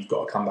setback, you've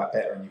got to come back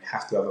better, and you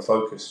have to have a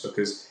focus,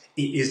 because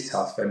it is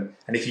tough. And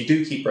if you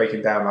do keep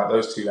breaking down like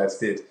those two lads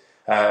did,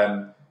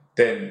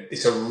 then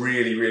it's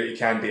it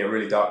can be a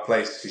really dark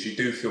place, because you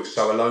do feel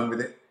so alone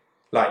with it.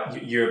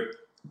 Like you're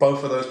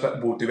both of those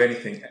will do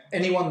anything.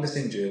 Anyone that's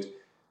injured,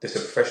 that's a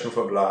professional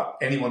footballer,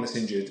 anyone that's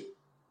injured,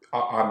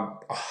 I'm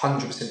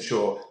 100%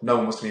 sure no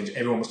one wants to be injured.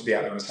 Everyone wants to be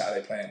out there on a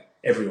Saturday playing.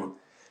 Everyone.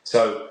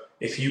 So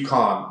if you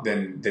can't,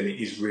 then it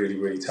is really,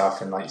 really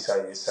tough. And like you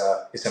say, it's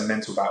a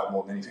mental battle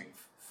more than anything.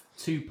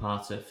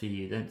 Two-parter for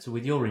you then. So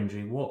with your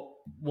injury, what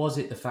was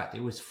it, the fact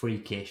it was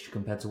freakish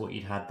compared to what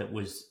you'd had, that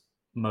was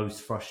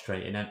most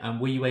frustrating? And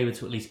were you able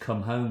to at least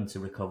come home to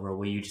recover, or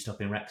were you just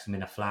up in Wrexham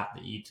in a flat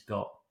that you'd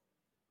got?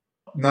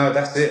 No,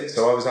 that's it.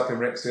 So I was up in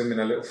Wrexham in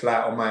a little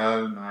flat on my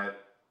own. I had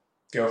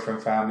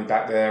girlfriend, family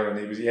back there, and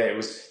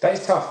that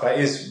is tough. That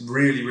is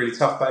really, really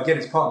tough. But again,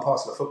 it's part and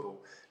parcel of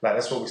football. Like,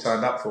 that's what we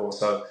signed up for.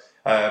 So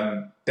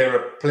there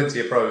are plenty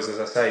of pros, as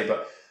I say,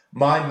 but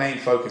my main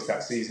focus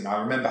that season,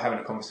 I remember having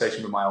a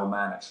conversation with my old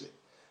man, actually.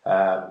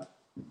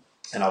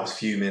 And I was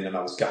fuming and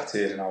I was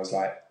gutted, and I was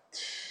like,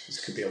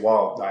 this could be a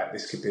while. Like,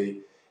 this could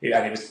be...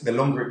 And it was, the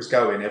longer it was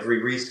going,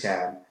 every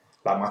rescan,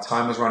 like, my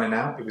time was running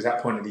out. It was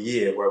that point of the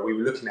year where we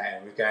were looking at it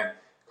and we were going,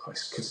 oh, it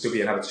could still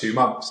be another 2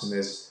 months, and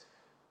there's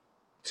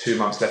 2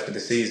 months left of the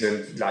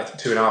season, like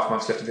 2.5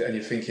 months left of it, and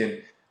you're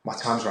thinking, my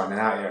time's running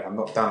out here and I'm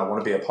not done. I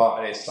want to be a part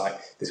of this. Like,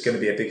 there's going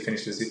to be a big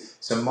finish to the season.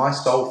 So my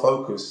sole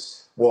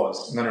focus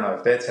was, no,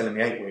 if they're telling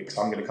me 8 weeks,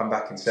 I'm going to come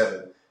back in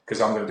 7,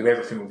 because I'm going to do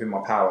everything within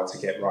my power to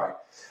get right.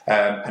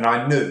 And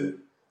I knew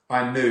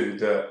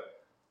that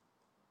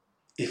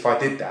if I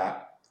did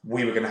that,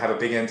 we were going to have a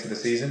big end to the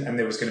season, and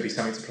there was going to be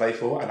something to play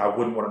for, and I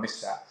wouldn't want to miss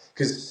that.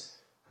 Because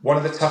one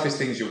of the toughest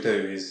things you'll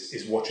do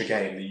is watch a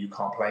game that you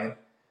can't play in.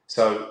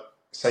 So,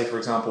 say, for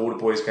example, all the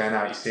boys going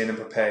out, you're seeing them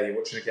prepare, you're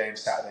watching a game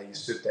Saturday, you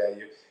stood there,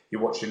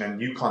 you're watching, and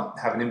you can't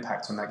have an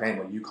impact on that game,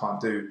 or you can't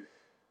do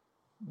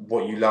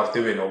what you love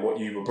doing or what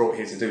you were brought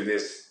here to do.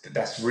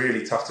 That's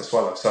really tough to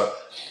swallow. So,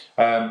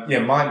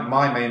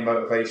 my main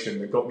motivation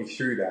that got me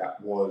through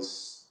that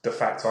was the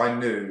fact I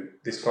knew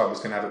this club was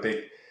going to have a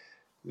big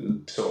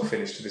sort of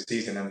finish to the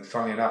season. And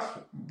funnily enough,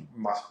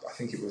 I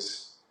think it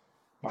was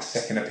my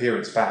second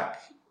appearance back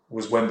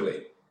was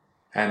Wembley.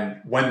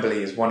 And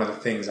Wembley is one of the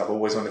things I've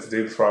always wanted to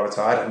do before I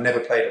retired. I'd never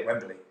played at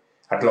Wembley.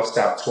 I'd lost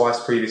out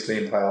twice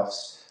previously in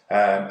playoffs.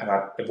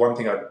 And one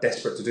thing I was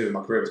desperate to do in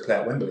my career was play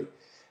at Wembley.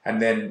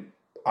 And then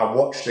I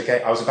watched the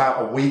game. I was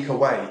about a week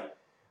away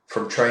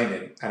from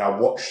training, and I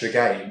watched the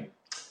game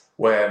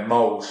where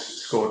Moles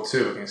scored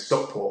 2 against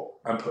Stockport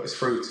and put us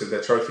through to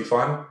the trophy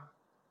final.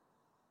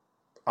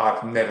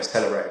 I've never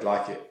celebrated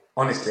like it.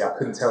 Honestly, I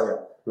couldn't tell you.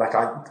 Like,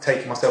 I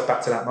take myself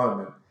back to that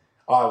moment.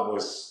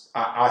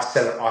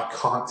 I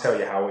can't tell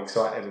you how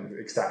excited and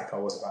ecstatic I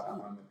was about that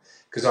moment,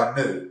 because I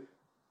knew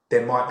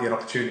there might be an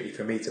opportunity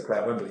for me to play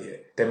at Wembley here.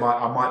 I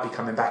might be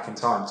coming back in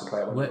time to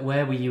play at Wembley.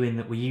 Where were you in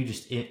that? Were you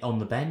just on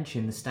the bench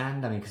in the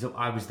stand? I mean, because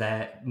I was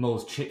there.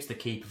 Moles chips the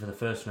keeper for the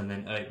first one,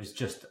 and then it was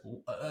just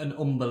an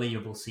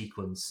unbelievable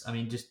sequence. I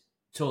mean, just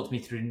talk to me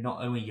through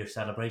not only your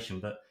celebration,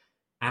 but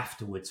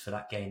afterwards for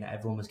that game that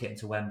everyone was getting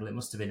to Wembley. It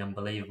must have been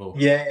unbelievable.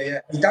 Yeah.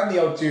 He done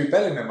the old Jude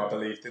Bellingham, I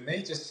believe, didn't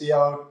he? Just the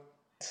old...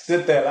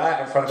 stood there like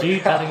that in front of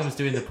Jude Bellingham was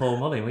doing the Paul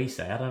Mullin, we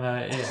say. I don't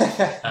know.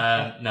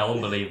 Yeah. No,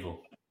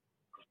 unbelievable.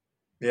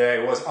 Yeah,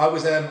 it was. I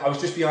was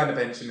just behind the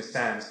bench in the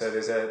stand. So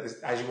there's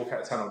as you walk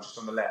out the tunnel, just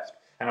on the left,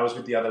 and I was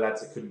with the other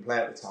lads that couldn't play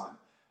at the time.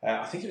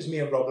 I think it was me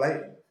and Rob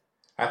Layton.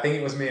 I think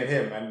it was me and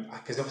him, and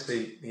because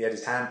obviously he had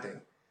his hand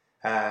thing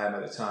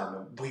at the time,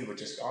 and we were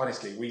just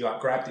honestly, we like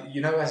grabbed it. You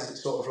know, as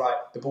it's sort of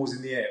like the ball's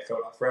in the air, it felt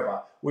like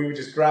forever. We were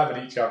just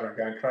grabbing each other and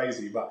going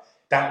crazy. But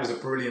that was a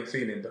brilliant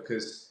feeling,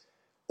 because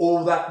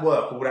all that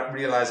work, all that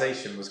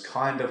realisation was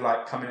kind of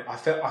like coming... I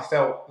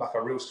felt like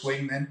a real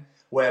swing then,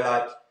 where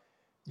like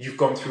you've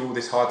gone through all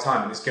this hard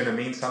time and it's going to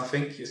mean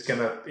something. This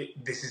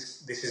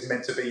is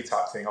meant to be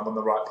type thing. I'm on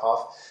the right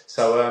path.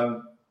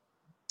 So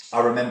I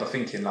remember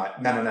thinking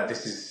like, no,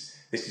 this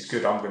is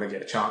good. I'm going to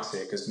get a chance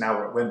here, because now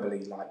we're at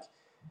Wembley. Like,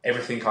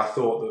 everything I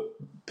thought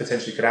that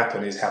potentially could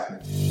happen is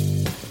happening.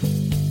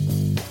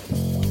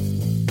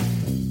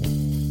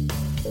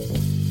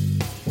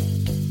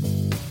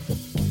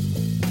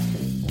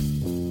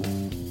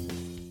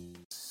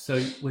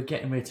 So we're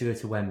getting ready to go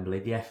to Wembley,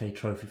 the FA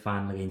Trophy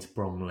final against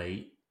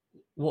Bromley.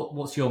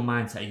 What's your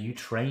mindset? Are you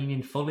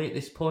training fully at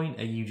this point?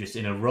 Are you just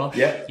in a rush?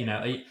 Yeah. You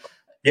know.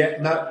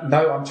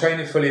 No. I'm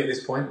training fully at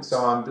this point.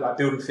 So I'm like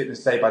building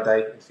fitness day by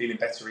day and feeling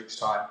better each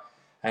time,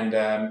 and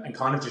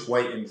kind of just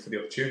waiting for the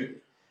opportunity.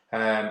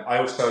 I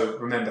also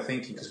remember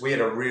thinking, because we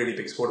had a really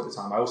big squad at the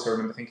time. I also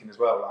remember thinking as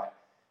well, like,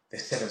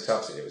 there's 7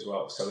 subs here as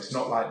well. So it's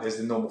not like there's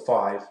the normal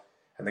 5,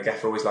 and the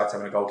gaffer always likes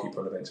having a goalkeeper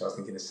on the bench. So I was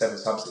thinking there's 7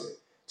 subs here.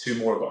 2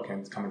 more have got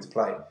to come into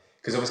play,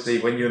 because obviously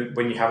when you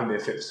haven't been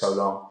fit for so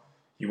long,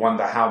 you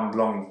wonder how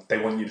long they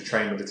want you to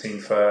train with the team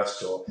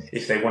first, or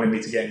if they wanted me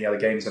to get any other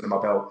games under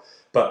my belt.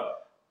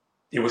 But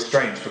it was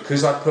strange,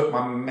 because I put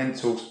my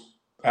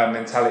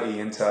mentality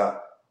into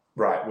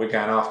right, we're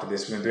going after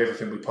this. We're going to do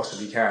everything we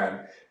possibly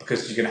can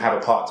because you're going to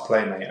have a part to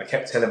play, mate. I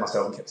kept telling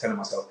myself,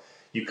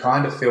 you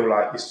kind of feel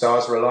like your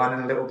stars are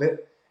aligning a little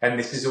bit, and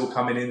this is all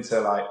coming into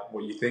like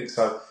what you think.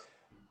 So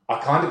I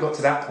kind of got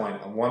to that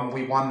point, and when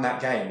we won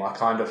that game, I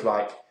kind of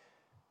like,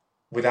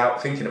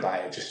 without thinking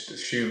about it, just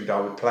assumed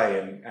I would play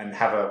and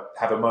have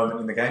a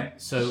moment in the game.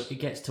 So it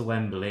gets to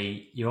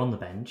Wembley, you're on the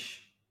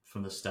bench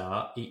from the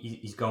start.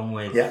 He's gone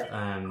with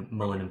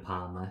Mullen and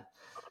Palmer.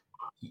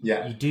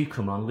 Yeah. You do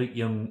come on. Luke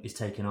Young is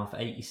taken off,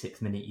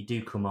 86th minute. You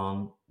do come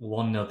on,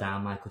 1-0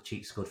 down. Michael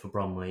Cheek scored for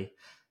Bromley.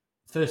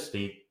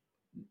 Firstly,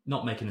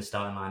 not making the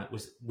starting lineup,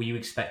 were you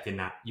expecting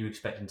that? You were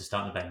expecting to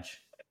start on the bench?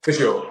 For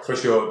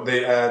sure.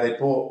 They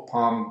brought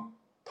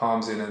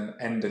Palms in at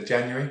the end of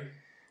January.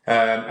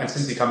 And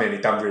since he come in,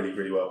 he's done really,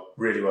 really well.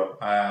 Really well.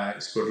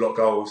 He scored a lot of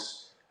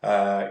goals,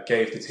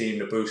 gave the team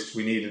the boost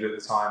we needed at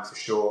the time, for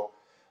sure.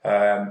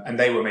 And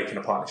they were making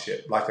a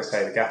partnership. Like I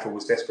say, the gaffer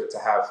was desperate to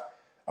have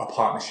a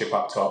partnership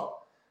up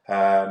top.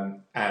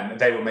 And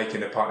they were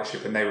making a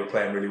partnership and they were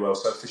playing really well.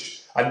 So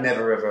I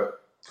never ever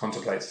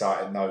contemplate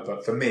starting, no.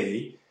 But for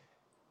me,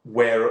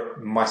 where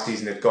my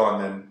season had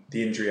gone and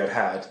the injury I'd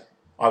had,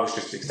 I was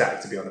just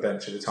ecstatic to be on the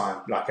bench at the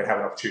time, like I'd have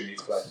an opportunity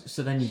to play.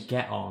 So then you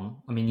get on.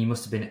 I mean, you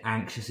must have been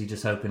anxiously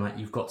just hoping, like,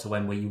 you've got to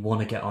Wembley, you want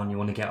to get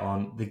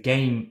on. The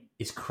game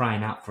is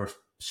crying out for a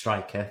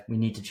striker. We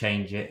need to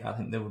change it. I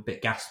think they were a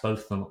bit gassed,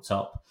 both of them up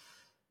top.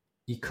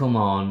 You come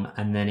on,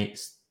 and then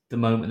it's the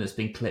moment that's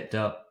been clipped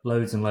up,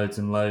 loads and loads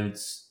and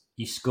loads.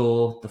 You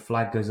score, the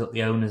flag goes up,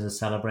 the owners are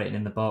celebrating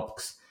in the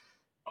box.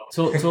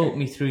 Talk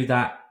me through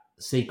that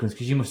sequence,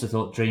 because you must have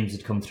thought dreams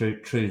had come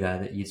true there,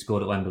 that you'd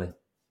scored at Wembley.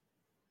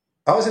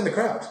 I was in the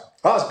crowd.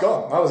 I was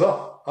gone. I was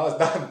off. I was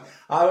done.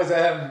 I was,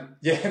 I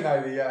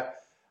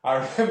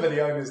remember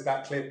the owners,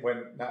 that clip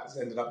when that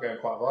ended up going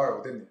quite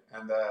viral, didn't it?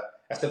 And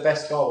that's the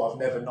best goal I've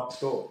never not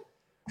scored.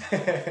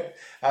 But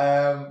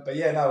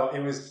yeah, no,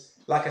 it was,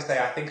 like I say,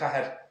 I think I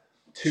had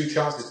 2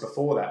 chances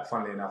before that,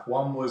 funnily enough.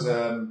 One was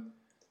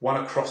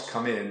one across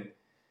come in.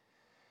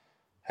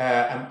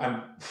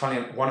 And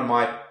funny, one of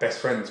my best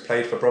friends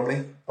played for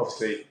Bromley.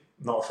 Obviously,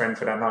 not a friend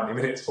for that 90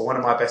 minutes, but one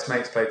of my best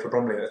mates played for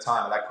Bromley at the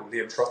time, a lad called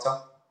Liam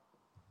Trotter.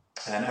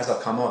 And as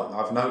I've come on,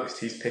 I've noticed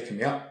he's picking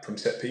me up from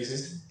set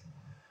pieces.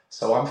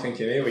 So I'm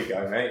thinking, here we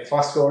go, mate. If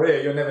I score here,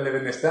 you're never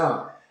living this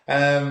down.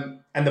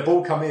 And the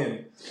ball come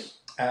in,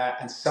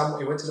 and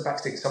it went to the back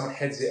stick, someone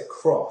heads it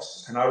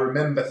across. And I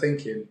remember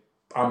thinking,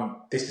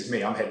 this is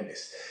me, I'm heading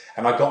this.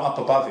 And I got up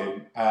above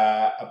him.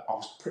 I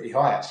was pretty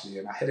high, actually,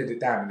 and I headed it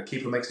down, and the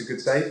keeper makes a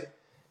good save,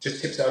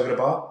 just tips it over the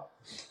bar.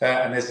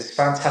 And there's this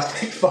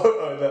fantastic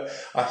photo that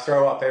I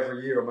throw up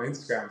every year on my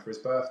Instagram for his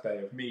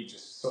birthday of me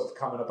just sort of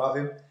coming above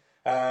him.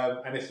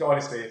 And if that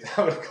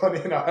would have gone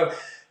in,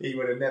 he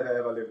would have never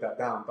ever lived that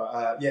down.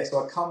 But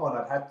so I'd come on,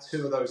 I'd had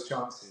 2 of those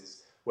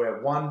chances where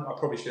one I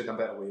probably should have done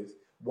better with,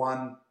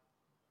 one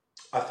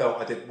I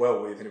felt I did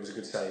well with and it was a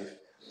good save.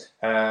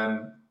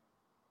 And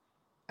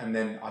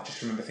then I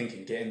just remember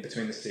thinking, get in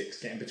between the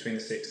sticks,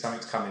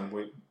 something's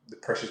coming, the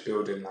pressure's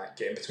building, like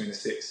get in between the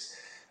sticks.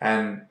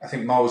 And I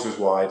think Miles was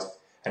wide,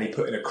 and he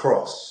put in a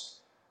cross.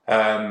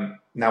 Now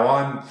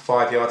I'm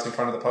 5 yards in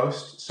front of the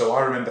post, so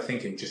I remember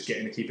thinking, just get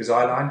in the keeper's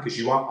eye line, because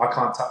I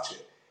can't touch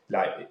it.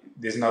 Like,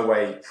 there's no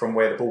way from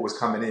where the ball was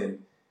coming in,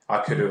 I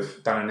could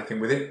have done anything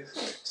with it.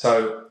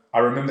 So I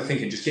remember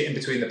thinking, just get in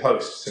between the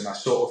posts, and I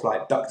sort of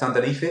like ducked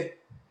underneath it,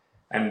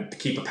 and the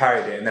keeper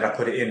parried it, and then I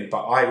put it in.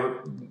 But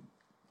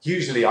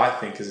usually I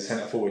think as a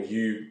centre forward,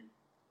 you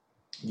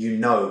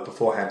know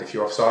beforehand if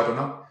you're offside or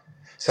not.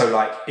 So,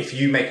 like, if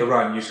you make a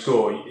run, you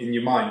score, in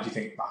your mind, you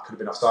think, I could have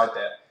been offside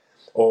there.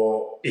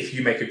 Or if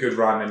you make a good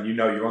run and you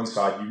know you're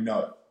onside, you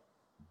know.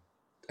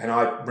 And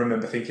I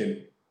remember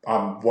thinking,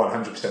 I'm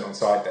 100%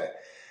 onside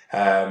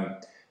there.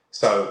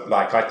 So,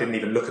 like, I didn't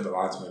even look at the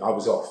linesman. I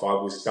was off. I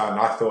was done.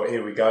 I thought,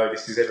 here we go.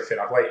 This is everything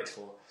I've waited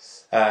for.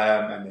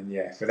 And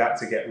then, for that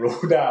to get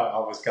ruled out, I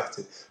was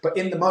gutted. But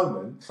in the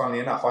moment, funnily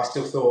enough, I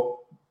still thought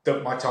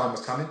that my time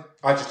was coming.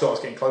 I just thought I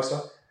was getting closer.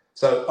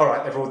 So, all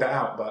right, they've ruled that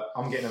out, but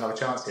I'm getting another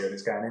chance here and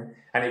it's going in.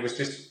 And it was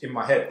just in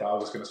my head that I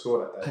was going to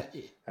score that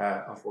day.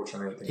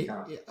 Unfortunately, it didn't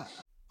count.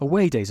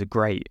 Away days are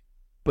great,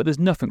 but there's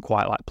nothing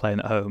quite like playing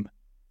at home.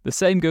 The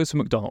same goes for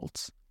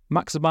McDonald's.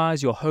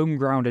 Maximise your home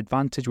ground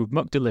advantage with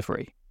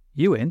McDelivery.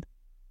 You in?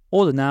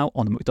 Order now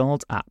on the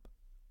McDonald's app.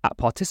 At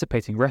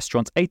participating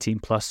restaurants, 18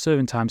 plus,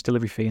 serving times,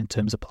 delivery fee and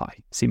terms apply.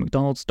 See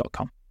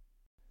mcdonalds.com.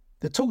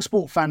 The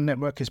TalkSport Fan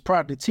Network is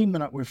proudly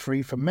teaming up with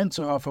Free for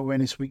Mental Health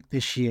Awareness Week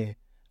this year.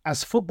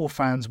 As football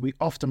fans, we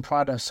often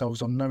pride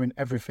ourselves on knowing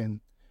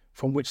everything,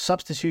 from which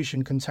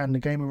substitution can turn the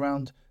game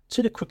around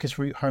to the quickest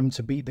route home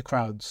to beat the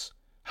crowds.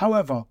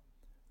 However,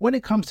 when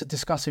it comes to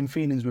discussing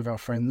feelings with our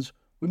friends,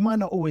 we might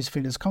not always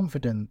feel as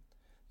confident.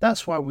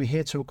 That's why we're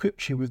here to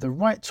equip you with the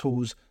right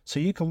tools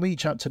so you can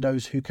reach out to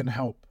those who can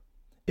help.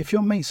 If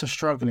your mates are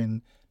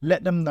struggling,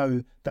 let them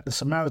know that the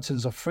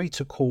Samaritans are free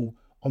to call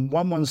on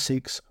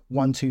 116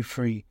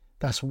 123.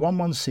 That's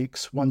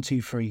 116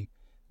 123.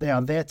 They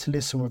are there to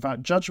listen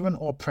without judgment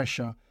or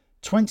pressure,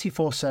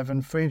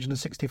 24/7,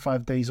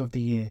 365 days of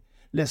the year.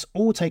 let's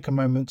all take a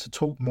moment to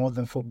talk more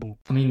than football.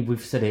 I mean,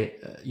 we've said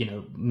it,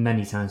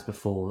 many times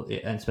before,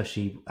 and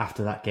especially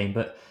after that game,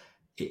 but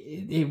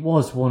it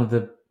was one of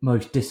the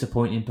most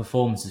disappointing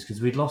performances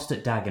because we'd lost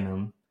at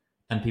Dagenham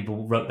and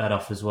people wrote that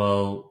off as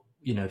well.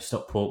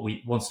 Stockport,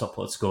 once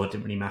Stockport had scored, it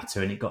didn't really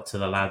matter, and it got to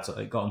the lads,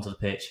 it got onto the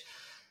pitch.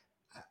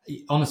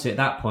 Honestly, at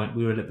that point,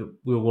 we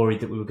were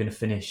worried that we were going to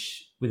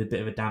finish with a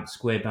bit of a damp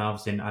squib. And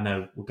obviously, I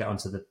know we'll get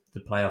onto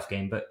the playoff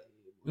game, but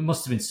it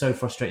must have been so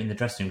frustrating in the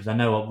dressing room because I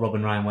know Rob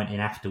and Ryan went in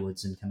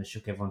afterwards and kind of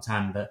shook everyone's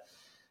hand. But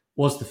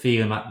was the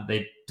feeling like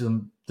that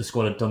the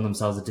squad had done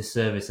themselves a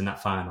disservice in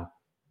that final?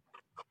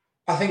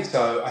 I think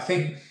so. I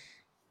think,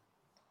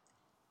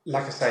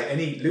 like I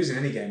say, losing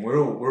any game, we're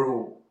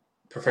all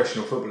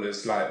professional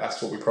footballers. Like,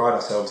 that's what we pride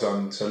ourselves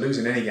on. So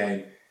losing any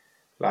game,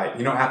 like,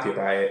 you're not happy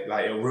about it.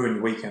 Like, it'll ruin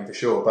your weekend for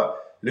sure. But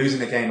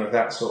losing a game of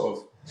that sort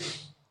of,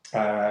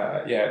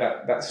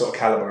 that sort of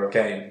calibre of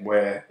game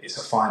where it's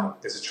a final,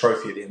 there's a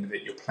trophy at the end of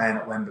it. You're playing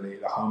at Wembley,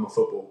 the home of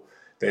football.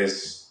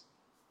 There's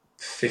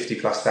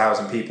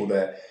 50,000+ people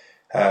there.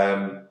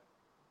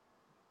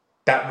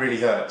 That really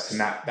hurts, and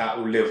that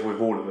will live with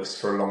all of us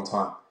for a long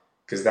time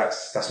because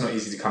that's not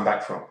easy to come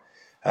back from.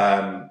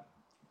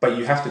 But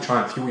you have to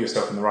try and fuel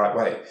yourself in the right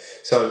way.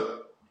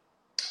 So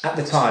at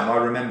the time, I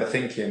remember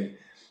thinking,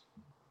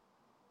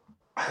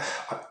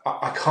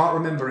 I can't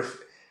remember if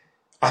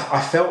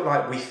I felt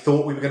like we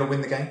thought we were going to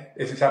win the game,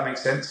 if that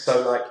makes sense.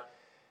 So like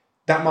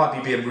that might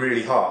be being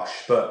really harsh,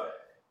 but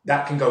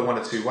that can go one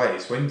or two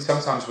ways.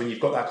 Sometimes when you've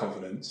got that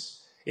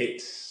confidence,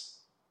 it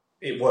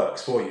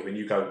works for you, and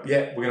you go,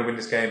 yeah, we're going to win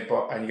this game,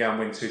 and you go and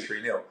win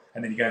 2-3-0,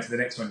 and then you go into the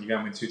next one, you go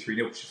and win 2-3-0, because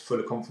you're full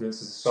of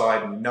confidence as a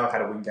side, and you know how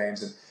to win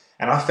games,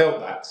 and I felt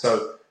that.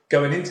 So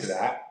going into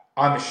that,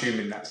 I'm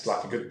assuming that's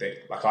like a good thing.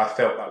 Like, I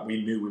felt like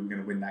we knew we were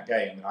going to win that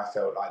game, and I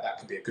felt like that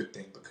could be a good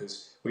thing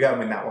because we go and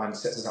win that one,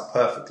 sets us up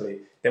perfectly.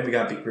 Then we go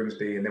and beat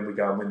Grimsby, and then we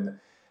go and win.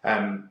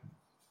 And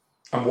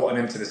what an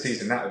end to the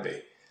season that would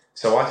be.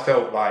 So I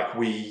felt like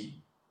we're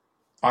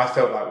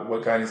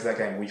going into that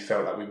game, we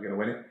felt like we were going to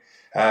win it.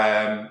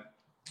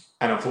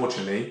 And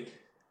unfortunately,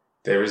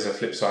 there is a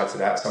flip side to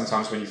that.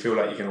 Sometimes when you feel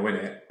like you're going to win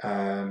it,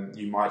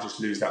 you might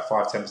just lose that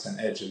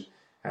 5-10% edge.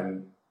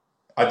 And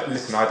I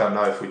don't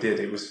know if we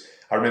did.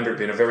 I remember it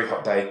being a very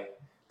hot day.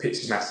 Pitch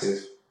is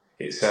massive.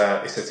 It's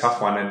a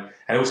tough one,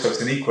 and also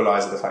it's an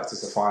equaliser. The fact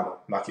it's a final.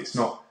 Like, it's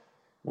not.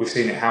 We've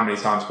seen it how many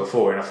times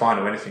before in a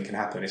final. Anything can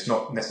happen. It's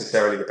not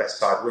necessarily the best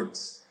side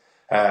wins.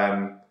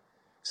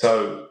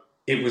 So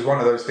it was one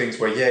of those things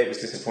where, yeah, it was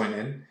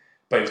disappointing.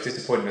 But it was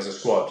disappointing as a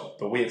squad.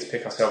 But we had to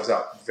pick ourselves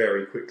up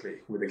very quickly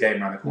with the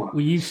game around the corner.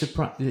 Were you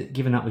surprised,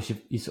 given that was your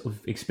sort of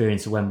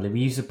experience at Wembley, were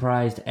you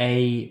surprised,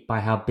 A, by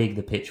how big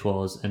the pitch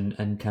was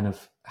and kind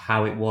of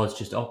how it was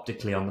just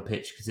optically on the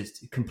pitch? Because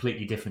it's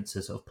completely different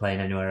to sort of playing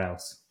anywhere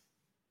else.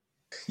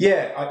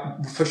 Yeah,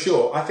 for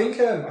sure. I think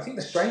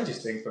the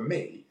strangest thing for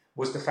me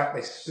was the fact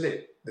they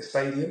split the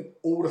stadium,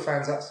 all the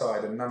fans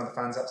outside and none of the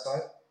fans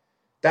outside.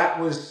 That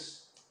was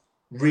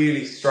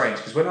really strange,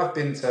 because when I've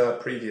been to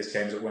previous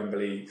games at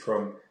Wembley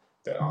from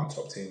that aren't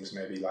top teams,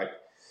 maybe like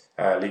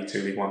League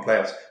 2, League 1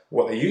 playoffs,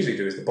 what they usually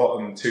do is the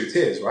bottom two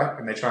tiers, right?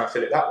 And they try and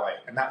fill it that way.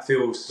 And that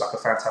feels like a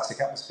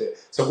fantastic atmosphere.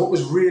 So what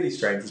was really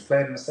strange was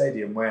playing in a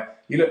stadium where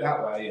you look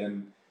that way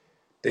and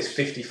there's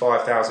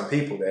 55,000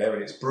 people there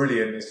and it's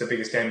brilliant, it's the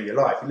biggest game of your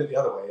life. You look the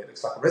other way, it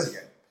looks like a resi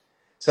game.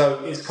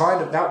 So it's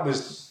kind of, that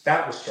was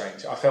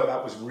strange. I felt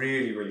that was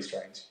really, really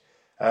strange.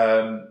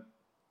 But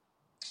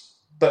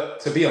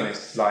to be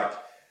honest, like,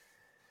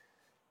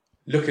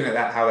 looking at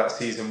that, how that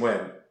season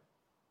went,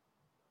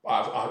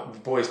 the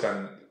boys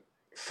done.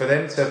 For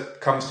them to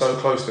come so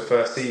close the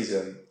first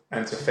season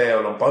and to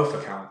fail on both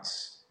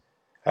accounts,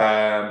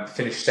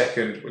 finish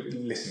second.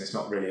 Listen, it's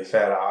not really a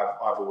fair.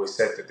 I've always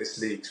said that this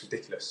league's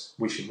ridiculous.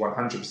 We should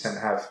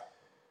 100% have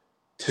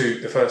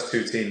the first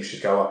two teams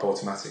should go up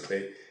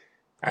automatically,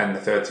 and the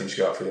third team should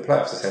go up through the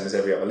playoffs, the same as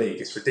every other league.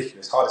 It's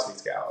ridiculous, hardest league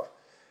to get out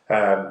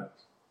of.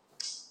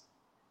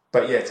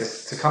 But yeah,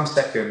 to come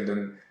second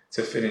and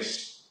to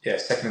finish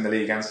second in the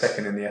league and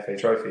second in the FA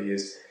Trophy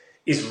is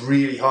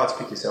really hard to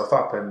pick yourself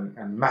up,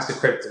 and massive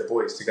credit to the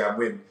boys to go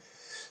and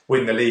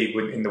win the league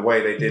in the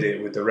way they did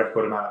it with the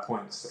record amount of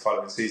points the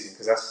following season,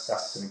 because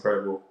that's an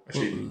incredible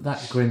achievement.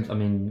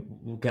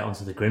 We'll get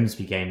onto the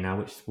Grimsby game now,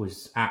 which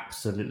was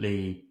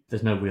absolutely,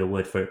 there's no real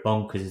word for it,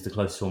 bonkers is the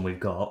closest one we've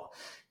got.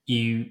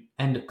 You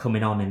end up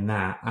coming on in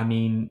that. I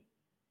mean,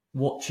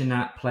 watching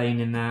that,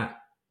 playing in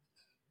that,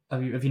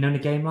 have you known a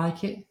game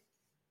like it?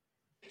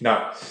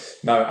 No,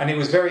 and it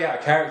was very out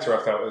of character,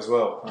 I felt, as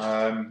well.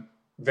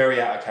 Very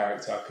out of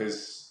character,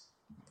 because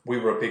we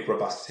were a big,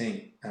 robust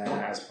team,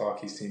 as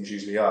Parky's teams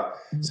usually are.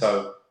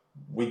 So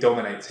we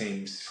dominate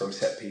teams from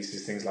set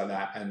pieces, things like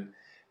that.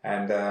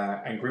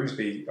 And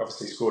Grimsby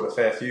obviously scored a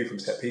fair few from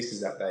set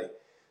pieces that day.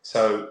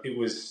 So it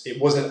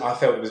wasn't. I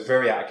felt it was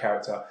very out of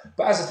character.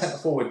 But as a centre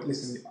forward,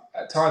 listen,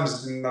 at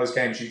times in those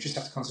games, you just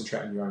have to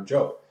concentrate on your own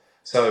job.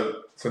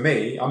 So for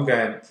me, I'm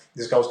going,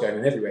 there's goals going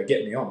in everywhere,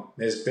 get me on.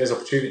 There's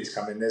opportunities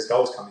coming, there's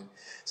goals coming.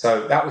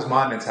 So that was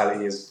my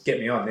mentality, is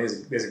get me on,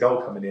 there's a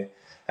goal coming here.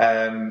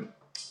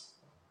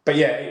 but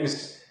yeah, it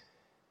was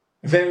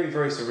very,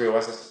 very surreal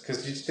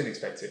because you just didn't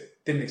expect it.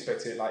 Didn't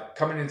expect it. Like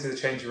coming into the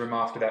changing room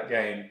after that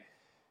game,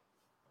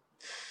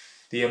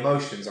 the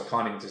emotions I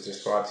can't even just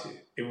describe to you.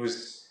 It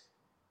was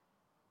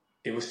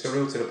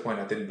surreal to the point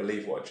I didn't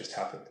believe what had just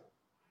happened,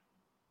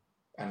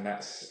 and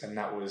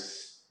that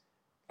was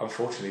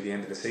unfortunately the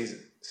end of the season.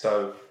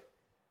 So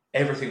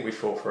everything we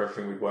fought for,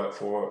 everything we'd worked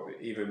for,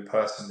 even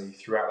personally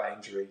throughout that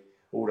injury,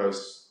 all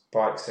those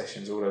bike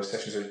sessions, all those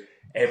sessions,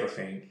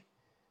 everything,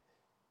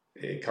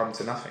 it come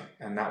to nothing,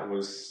 and that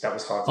was hard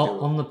to deal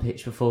with. On the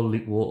pitch before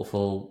Luke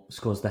Waterfall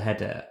scores the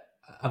header,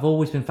 I've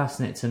always been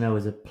fascinated to know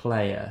as a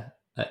player,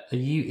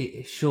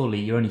 surely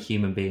you're only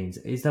human beings.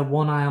 Is there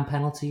one eye on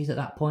penalties at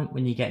that point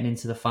when you're getting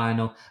into the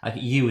final? Like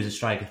you as a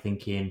striker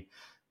thinking,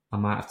 I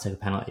might have to take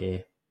a penalty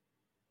here.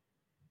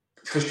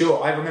 For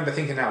sure, I remember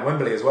thinking that at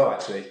Wembley as well,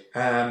 actually,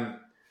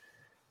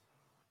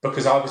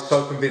 because I was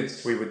so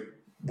convinced we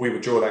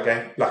would draw that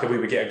game, like we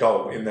would get a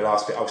goal in the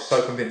last bit. I was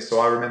so convinced.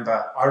 So I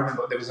remember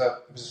there was a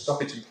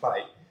stoppage in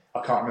play. I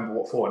can't remember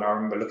what for, and I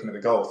remember looking at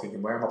the goal,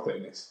 thinking, "Where am I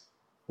putting this?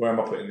 Where am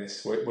I putting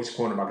this? Which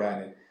corner am I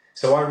going in?"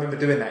 So I remember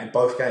doing that in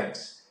both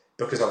games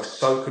because I was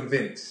so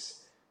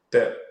convinced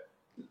that.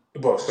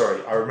 Well,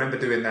 sorry, I remember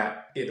doing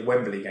that in the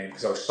Wembley game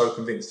because I was so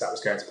convinced that was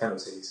going to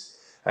penalties.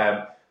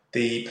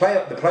 The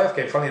playoff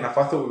game, funnily enough,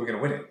 I thought we were going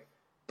to win it.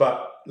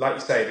 But like you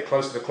say, the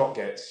closer the clock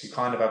gets, you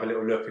kind of have a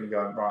little look and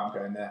go, right, I'm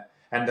going there.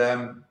 And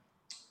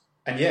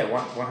yeah,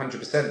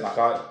 100%.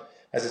 Like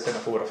as a centre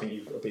forward, I think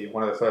you've got to be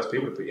one of the first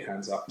people to put your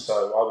hands up.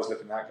 So I was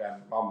looking at that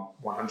going, I'm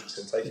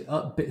 100% taking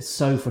it. It's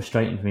so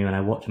frustrating for me when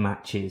I watch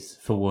matches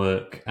for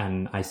work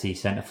and I see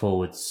centre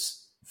forwards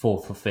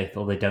fourth or fifth,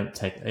 or they don't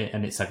take it,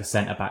 and it's like a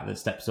centre back that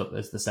steps up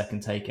as the second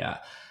taker.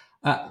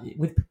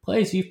 With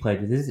players you've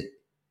played with,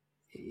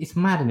 it's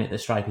mad, isn't it, that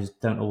strikers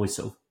don't always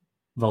sort of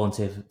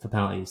volunteer for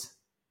penalties?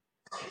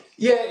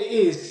 Yeah, it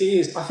is. It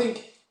is. I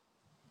think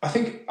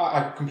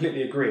I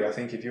completely agree. I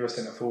think if you're a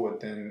centre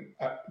forward, then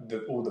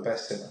all the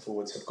best centre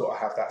forwards have got to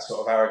have that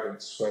sort of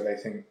arrogance where they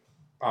think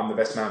I'm the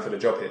best man for the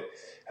job here.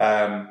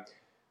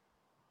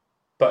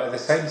 But at the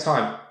same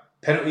time,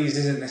 penalties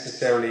isn't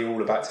necessarily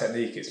all about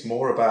technique. It's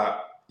more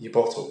about your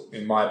bottle,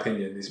 in my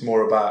opinion. It's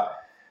more about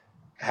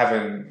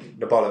having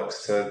the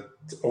bollocks to.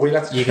 Are we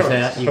allowed to? You can say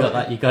that. You got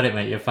that. You got it,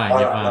 mate. You're fine.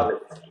 You're fine.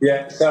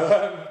 Yeah.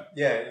 So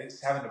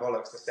it's having the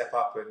bollocks to step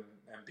up and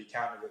be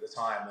counted at the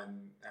time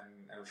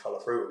and follow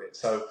through with it.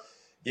 So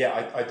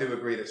yeah, I do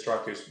agree that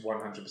strikers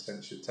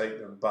 100% should take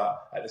them.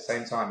 But at the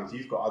same time, if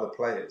you've got other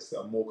players that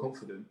are more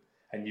confident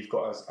and you've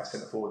got a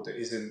centre forward that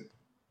isn't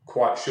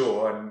quite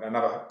sure, and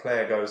another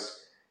player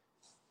goes,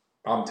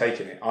 "I'm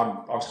taking it.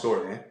 I'm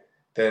scoring it,"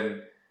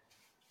 then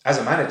as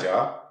a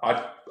manager,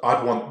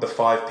 I'd want the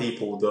 5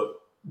 people that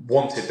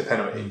wanted the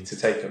penalty to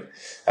take them.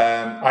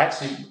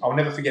 I'll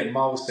never forget.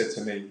 Miles said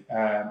to me,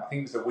 I think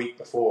it was the week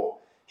before.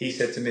 He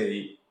said to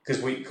me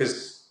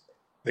because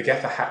the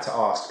gaffer had to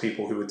ask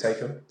people who would take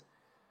them.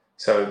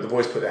 So the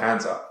boys put their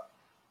hands up,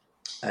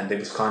 and it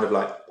was kind of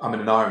like I'm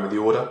in an iron with the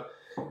order.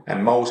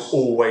 And Miles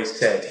always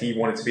said he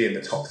wanted to be in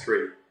the top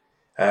 3,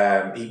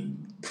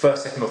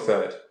 first, second, or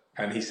third.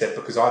 And he said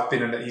because I've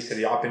been in a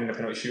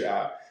penalty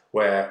shootout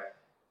where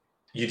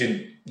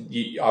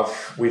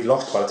we've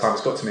lost by the time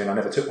it's got to me, and I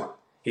never took one.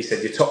 He said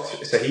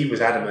so he was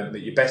adamant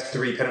that your best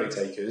 3 penalty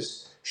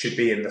takers should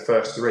be in the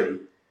first 3,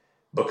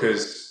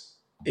 because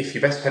if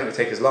your best penalty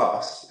taker's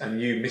last and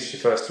you miss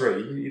your first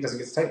 3, he doesn't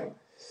get to take one.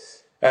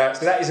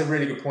 So that is a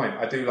really good point.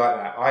 I do like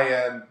that.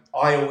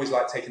 I always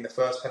like taking the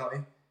first penalty,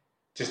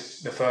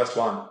 just the first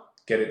one,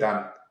 get it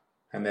done,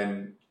 and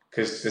then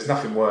because there's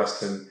nothing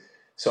worse than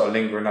sort of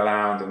lingering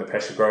around and the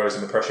pressure grows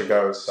and the pressure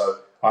goes. So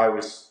I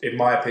was, in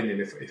my opinion,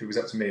 if it was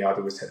up to me, I'd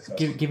always take the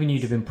first. Given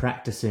you'd have been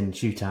practicing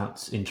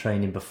shootouts in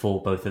training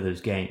before both of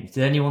those games,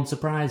 did anyone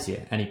surprise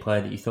you? Any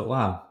player that you thought,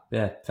 wow,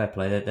 yeah, fair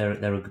play,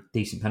 they're a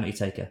decent penalty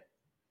taker?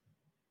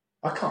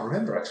 I can't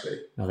remember, actually.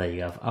 Oh, there you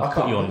go. I'll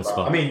put you on the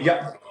spot. I mean,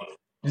 yeah.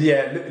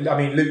 I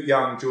mean, Luke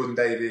Young, Jordan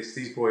Davis,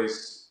 these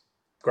boys,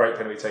 great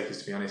penalty takers,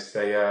 to be honest. So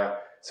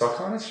I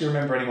can't actually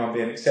remember anyone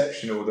being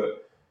exceptional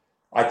that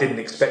I didn't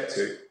expect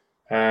to.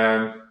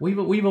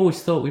 We've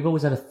always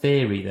had a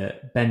theory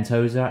that Ben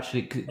Tozer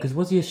actually, because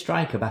was he a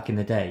striker back in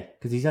the day?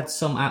 Because he's had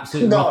some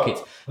absolute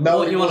rockets. No,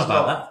 what are you on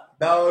about that?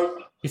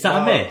 No, is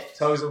that a myth?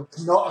 Tozer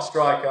was not a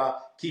striker.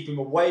 Keep him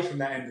away from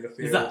that end of the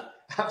field. Is that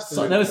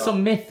absolutely? There was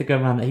some myth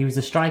going around that he was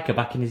a striker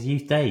back in his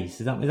youth days.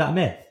 Is that a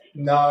myth?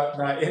 No.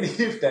 In the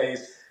youth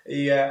days,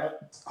 he.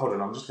 Hold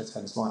on, I'm just going to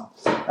turn the smile.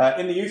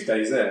 In the youth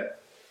days,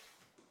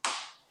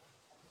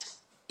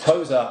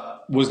 Tozer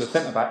was a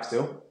centre back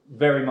still.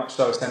 Very much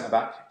so a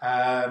centre-back.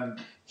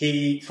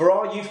 For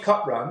our youth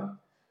cup run,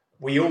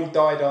 we all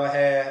dyed our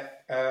hair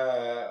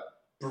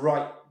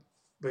bright.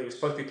 It was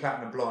supposed to be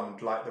platinum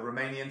blonde, like the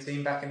Romanian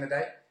team back in the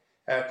day,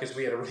 because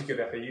we had a really good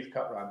FA youth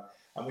cup run,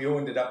 and we all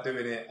ended up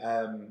doing it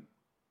at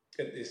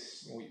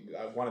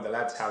one of the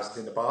lads' houses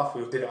in the Bath.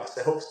 We all did it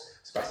ourselves.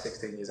 I was about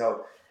 16 years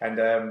old, and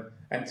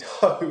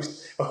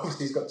Toes,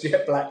 obviously he's got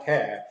jet black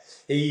hair.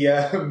 He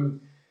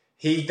done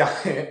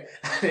it,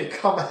 and it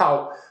come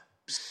out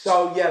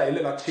so yellow. It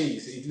looked like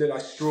cheese. It looked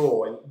like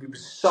straw. It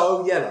was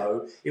so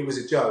yellow, it was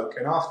a joke.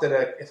 And after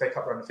the FA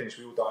Cup run finished,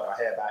 we all dyed our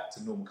hair back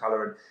to normal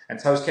colour. And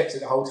Toes kept it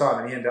the whole time.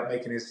 And he ended up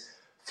making his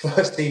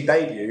first team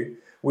debut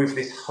with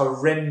this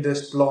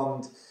horrendous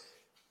blonde.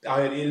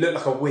 It looked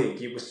like a wig.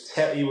 He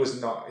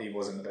wasn't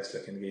the best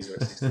looking geezer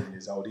at 16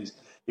 years old.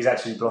 He's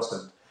actually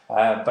blossomed.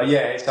 But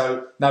yeah,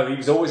 so no, he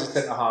was always a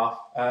centre half.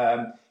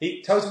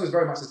 Toes was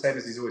very much the same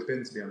as he's always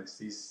been, to be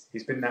honest.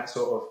 He's been that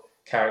sort of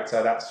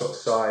character, that sort of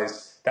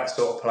size, that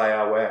sort of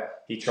player where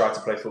he tried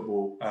to play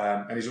football,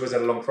 and he's always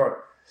had a long throw.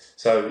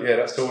 So yeah,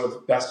 that's sort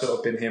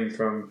of been him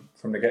from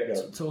the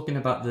get-go. Talking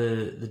about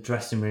the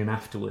dressing room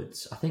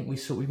afterwards, I think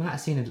we might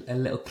have seen a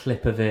little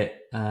clip of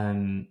it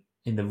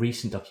in the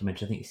recent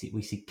documentary. I think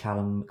we see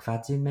Callum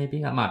McFadden,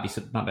 maybe that might be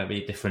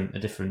a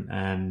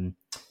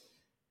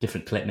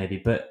different clip maybe.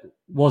 But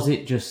was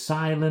it just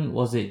silent?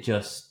 Was it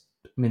just?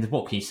 I mean,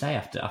 what can you say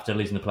after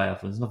losing the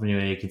playoff? There's nothing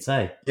really you can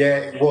say. Yeah,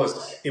 it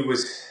was.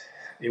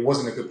 It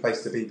wasn't a good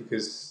place to be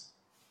because,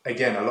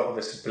 again, a lot of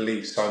us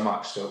believed so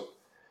much. So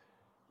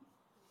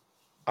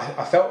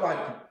I felt like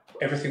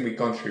everything we'd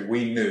gone through,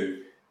 we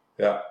knew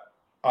that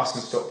us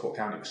and Stockport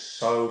County were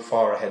so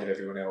far ahead of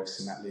everyone else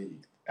in that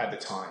league at the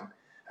time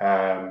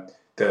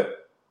that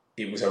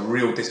it was a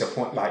real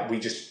disappointment. Like, we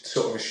just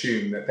sort of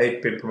assumed that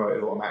they'd been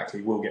promoted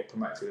automatically, we'll get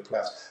promoted through the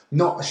playoffs.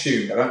 Not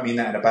assumed, I don't mean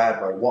that in a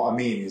bad way. What I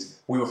mean is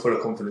we were full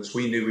of confidence.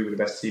 We knew we were the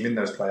best team in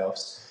those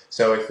playoffs.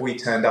 So if we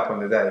turned up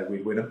on the day,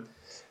 we'd win them.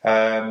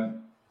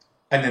 And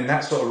then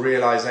that sort of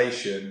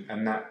realisation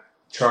and that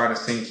trying to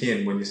sink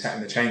in when you're sat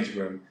in the changing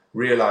room,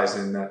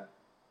 realising that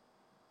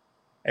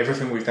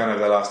everything we've done over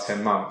the last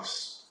 10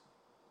 months,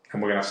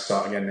 and we're going to have to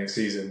start again next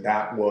season,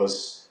 that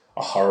was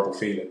a horrible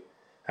feeling.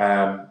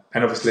 And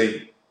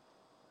obviously,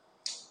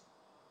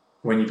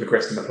 when you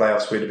progressed in the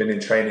playoffs, we'd have been in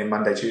training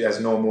Monday, Tuesday as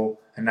normal,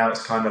 and now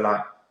it's kind of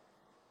like,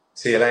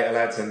 see you later,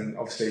 lads. And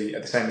obviously,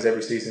 at the same as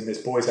every season, there's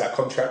boys out of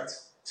contract,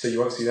 so you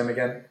won't see them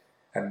again.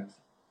 And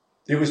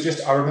it was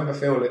just, I remember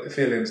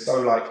feeling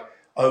so like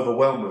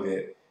overwhelmed with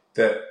it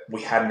that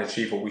we hadn't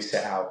achieved what we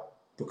set out.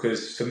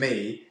 Because for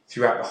me,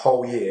 throughout the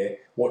whole year,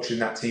 watching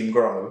that team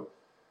grow,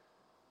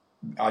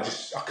 I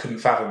couldn't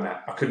fathom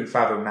that. I couldn't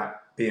fathom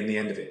that being the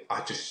end of it.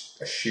 I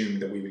just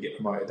assumed that we would get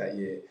promoted that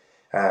year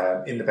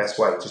in the best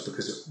way, just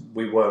because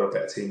we were a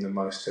better team than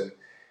most,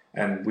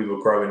 and we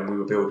were growing and we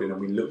were building and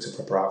we looked a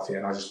proper outfit.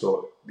 And I just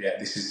thought, yeah,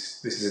 this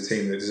is a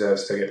team that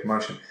deserves to get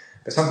promotion.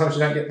 But sometimes you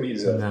don't get what you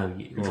deserve. No,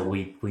 well,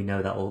 we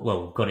know that.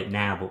 Well, we've got it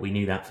now, but we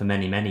knew that for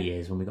many, many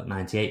years when we got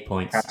 98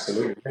 points.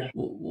 Absolutely. Yeah.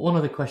 One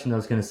other question I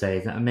was going to say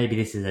is that maybe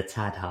this is a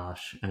tad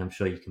harsh, and I'm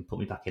sure you can put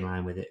me back in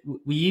line with it.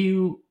 Were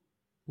you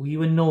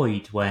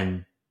annoyed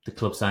when the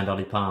club signed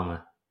Ollie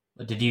Palmer?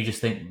 Or did you just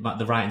think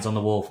the writing's on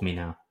the wall for me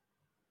now?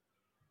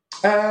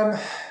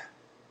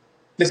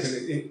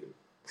 Listen,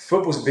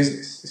 football's a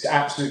business. It's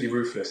absolutely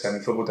ruthless,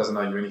 and football doesn't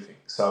owe you anything.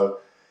 So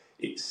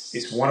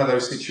it's one of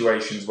those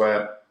situations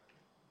where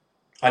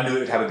I knew it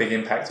would have a big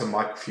impact on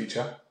my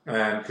future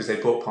because they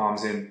brought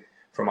Palms in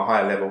from a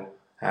higher level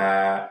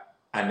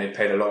and they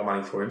paid a lot of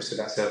money for him. So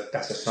that's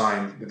a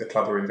sign that the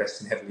club are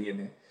investing heavily in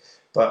it.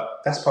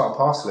 But that's part and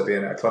parcel of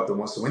being at a club that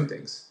wants to win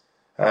things.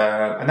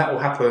 And that will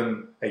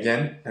happen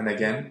again and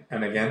again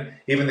and again.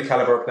 Even the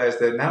calibre of players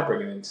they're now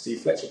bringing in, Steve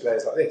Fletcher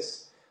players like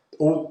this.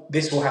 All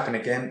this will happen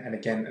again and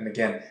again and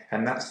again.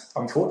 And that's,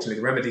 unfortunately,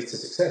 the remedy to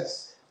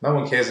success. No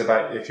one cares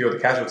about if you're the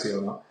casualty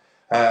or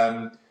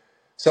not.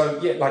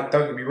 So, yeah, like,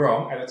 don't get me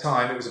wrong, at the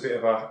time, it was a bit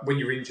of a, when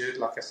you're injured,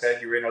 like I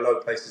said, you're in a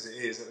low place as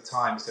it is, at the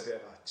time, it's a bit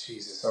of a,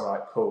 Jesus, all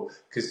right, cool.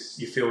 Because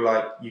you feel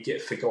like you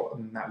get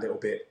forgotten that little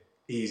bit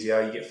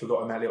easier, you get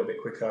forgotten that little bit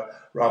quicker,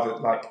 rather,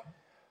 like,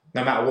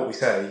 no matter what we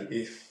say,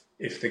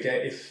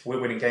 if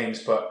we're winning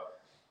games, but,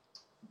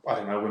 I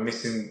don't know, we're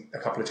missing a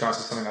couple of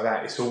chances, something like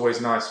that, it's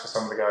always nice for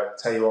someone to go,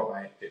 tell you what,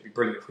 mate, it'd be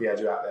brilliant if we had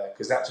you out there,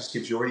 because that just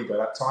gives your ego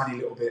that tiny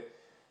little bit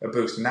of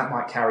boost, and that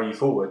might carry you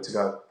forward to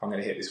go, I'm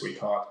going to hit this week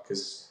hard,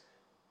 because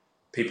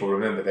people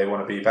remember they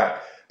want to be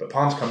back. But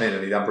Palm's come in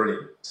and he done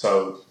brilliant.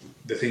 So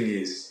the thing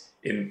is,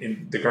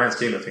 in the grand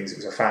scheme of things, it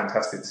was a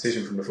fantastic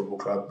decision from the football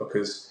club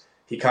because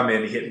he come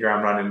in, he hit the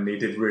ground running, and he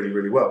did really,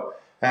 really well.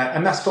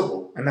 And that's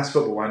football.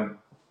 And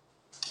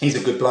he's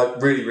a good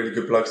bloke, really, really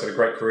good bloke. He's had a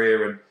great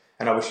career,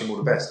 and I wish him all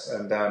the best.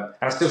 And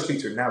I still speak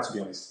to him now, to be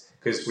honest,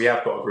 because we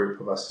have got a group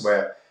of us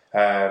where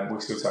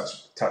we still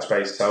touch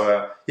base.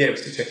 So yeah, we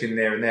still check in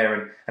there and there.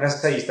 And as I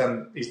say,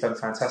 he's done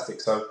fantastic.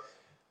 So.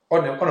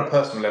 On a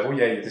personal level,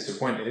 yeah, you're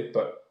disappointed,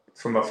 but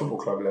from a football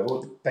club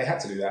level, they had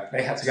to do that.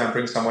 They had to go and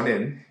bring someone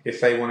in if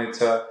they wanted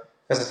to.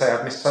 As I say,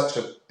 I've missed such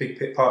a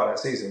big part of that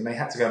season. They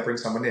had to go and bring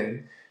someone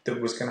in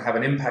that was going to have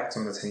an impact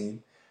on the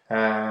team,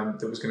 that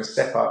was going to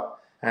step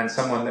up, and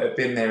someone that had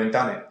been there and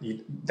done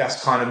it.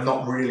 That's kind of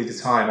not really the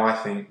time, I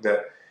think,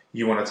 that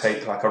you want to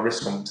take like a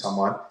risk on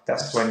someone.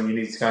 That's when you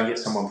need to go and get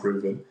someone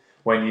proven,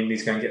 when you need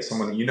to go and get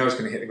someone that you know is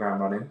going to hit the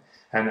ground running.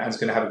 and it's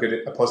going to have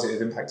a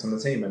positive impact on the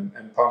team.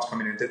 And Palms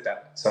come in and did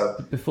that.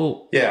 So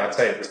Before I'd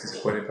say it was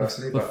disappointing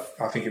personally, but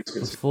I think it was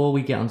good. Before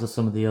we get onto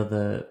some of the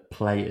other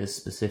players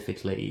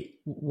specifically,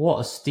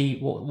 what's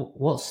Steve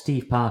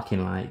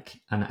Parkin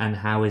like, and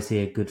how is he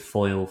a good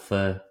foil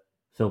for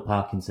Phil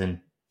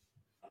Parkinson?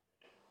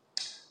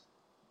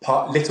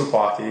 Little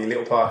Parky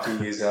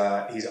is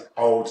he's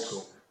old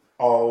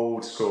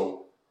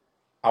school.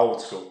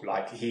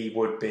 Like he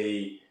would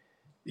be,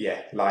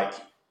 like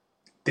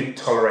didn't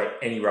tolerate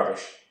any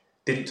rubbish,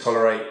 didn't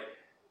tolerate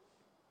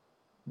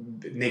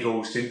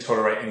niggles, didn't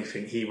tolerate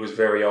anything. He was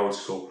very old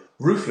school,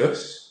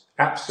 ruthless,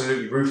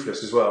 absolutely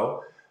ruthless as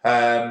well.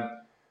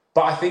 But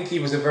I think he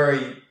was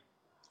a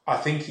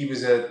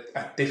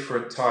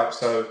different type.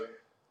 So.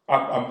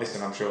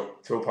 I'm sure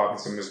Phil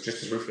Parkinson was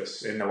just as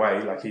ruthless in a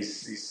way. Like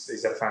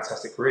he's had a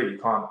fantastic career. You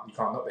can't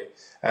not be.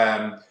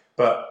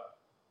 But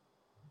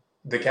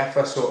the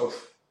gaffer sort of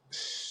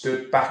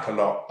stood back a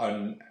lot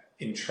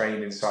in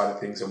training side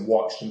of things and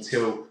watched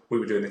until we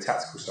were doing the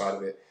tactical side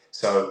of it.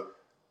 So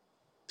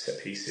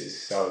set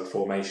pieces, so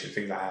formation,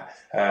 things like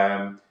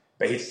that.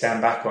 But he'd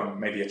stand back on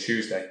maybe a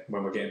Tuesday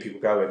when we're getting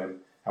people going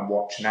and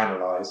watch and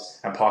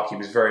analyse. And Parky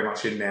was very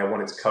much in there,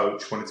 wanted to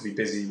coach, wanted to be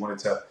busy,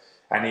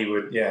 and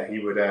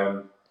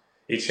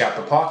he'd shout.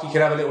 But Parky could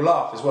have a little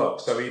laugh as well.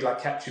 So he'd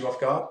like catch you off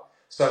guard.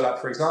 So like,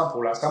 for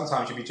example, like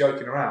sometimes you'd be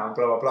joking around,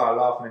 blah, blah, blah,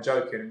 laughing and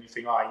joking, and you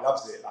think, he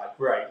loves it. Like,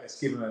 great, let's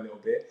give him a little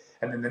bit.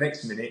 And then the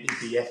next minute, he'd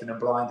be effing and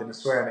blinding and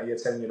swearing at you,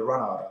 telling you to run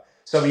harder.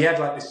 So he had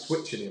like this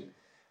switch in him.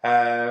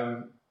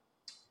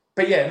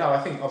 But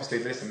I think obviously,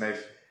 listen,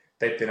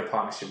 they've been a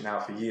partnership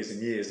now for years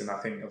and years. And I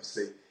think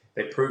obviously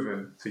they've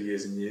proven for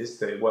years and years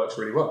that it works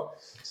really well.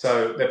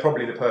 So they're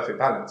probably the perfect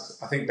balance.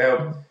 I think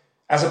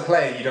as a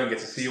player, you don't get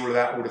to see all of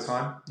that all the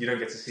time. You don't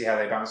get to see how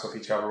they bounce off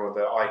each other or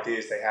the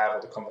ideas they have or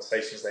the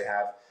conversations they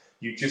have.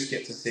 You just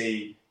get to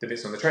see the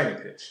bits on the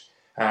training pitch.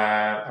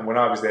 And when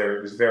I was there,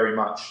 it was very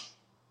much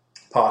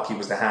Parky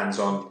was the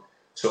hands-on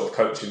sort of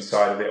coaching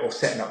side of it, or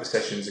setting up the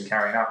sessions and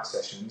carrying out the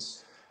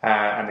sessions.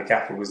 And the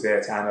gaffer was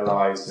there to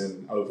analyse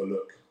and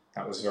overlook.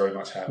 That was very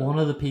much how. One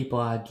of the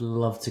people I'd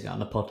love to get on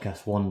the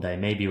podcast one day,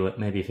 maybe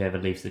if he ever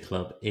leaves the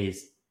club,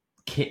 is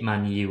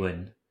Kitman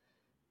Ewan.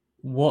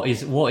 What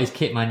is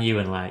Kitman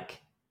Ewan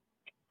like?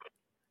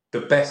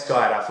 The best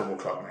guy at our football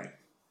club, mate.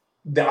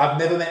 I've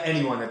never met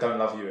anyone that don't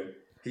love Ewan.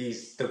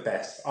 He's the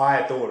best. I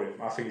adore him.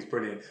 I think he's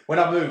brilliant. When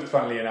I moved,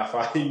 funnily enough,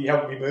 he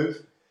helped me move.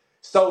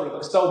 Stole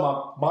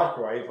my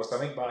microwave or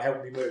something, but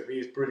helped me move. He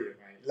is brilliant,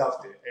 mate.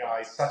 Loved it.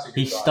 He's such a good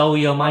guy. He stole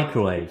your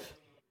microwave?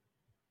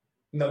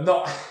 No,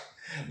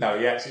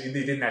 he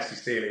didn't actually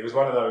steal it. It was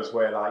one of those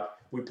where like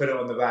we put it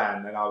on the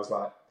van and I was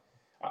like,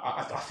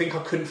 I think I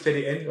couldn't fit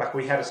it in. Like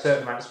we had a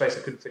certain amount of space, I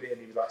couldn't fit it in.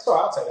 He was like, "It's all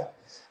right, I'll take that."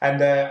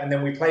 And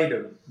then we played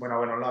him when I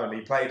went on loan.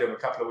 He played him a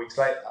couple of weeks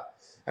later,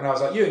 and I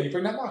was like, "You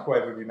bring that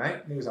microwave with you,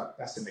 mate?" And he was like,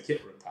 "That's in the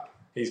kit room, pal.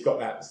 He's got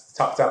that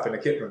tucked up in the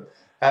kit room."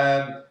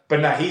 But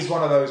no, he's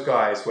one of those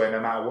guys where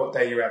no matter what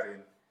day you're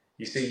having,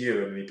 you see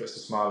you and he puts a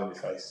smile on your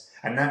face,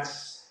 and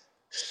that's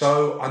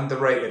so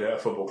underrated at a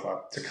football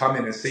club to come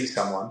in and see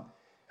someone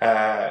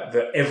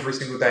that every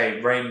single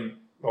day, rain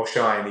or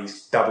shine,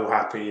 he's double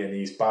happy and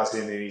he's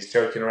buzzing and he's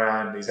joking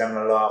around and he's having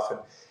a laugh,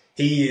 and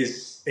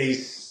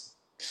he's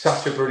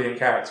such a brilliant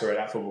character at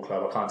that football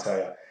club, I can't tell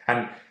you.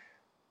 And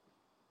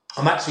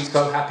I'm actually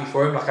so happy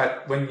for him.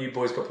 Like when you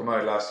boys got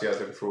promoted last year, I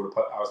was looking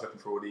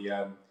for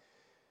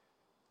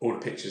all the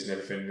pictures and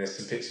everything. There's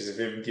some pictures of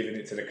him giving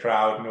it to the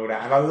crowd and all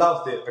that, and I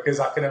loved it because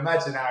I can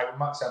imagine how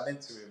much that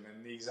meant to him.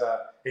 And he's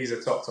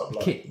a top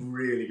bloke,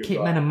 really good.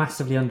 Kitmen are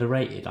massively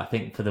underrated, I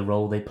think, for the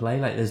role they play.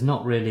 Like there's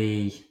not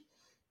really.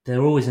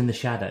 They're always in the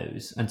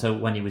shadows, and so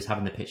when he was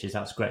having the pitches,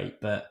 that's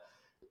great. But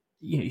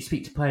you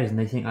speak to players and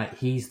they think like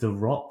he's the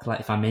rock.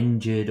 Like if I'm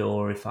injured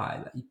or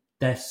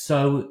they're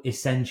so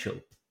essential.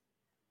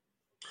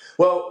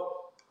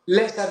 Well,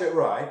 let's have it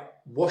right.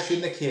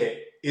 Washing the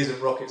kit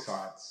isn't rocket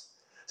science.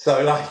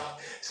 So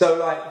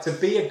to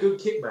be a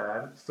good kit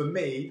man, for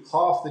me,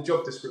 half the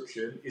job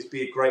description is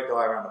be a great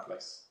guy around the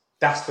place.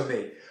 That's for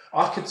me.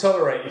 I could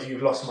tolerate if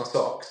you've lost my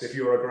socks if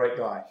you're a great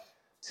guy.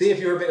 See if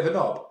you're a bit of a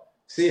knob.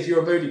 See if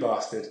you're a moody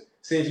bastard.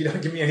 See if you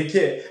don't give me any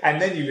kit,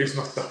 and then you lose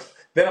my stuff.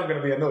 Then I'm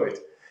going to be annoyed.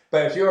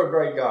 But if you're a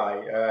great guy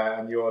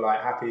and you're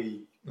like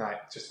happy,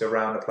 like just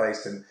around the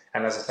place, and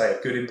as I say,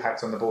 a good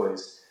impact on the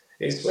boys,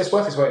 it's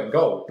worth its weight in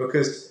gold,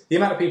 because the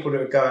amount of people that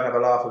would go and have a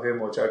laugh with him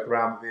or joke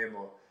around with him,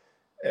 or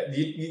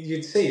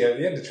you'd see at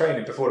the end of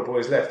training before the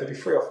boys left, there'd be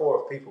 3 or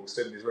 4 people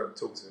stood in his room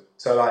talking to him.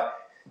 So like,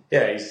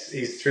 yeah,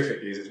 he's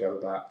terrific users to have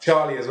about.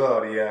 Charlie as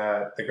well,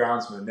 the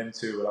groundsman, them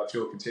two were like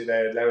talking to.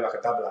 They were like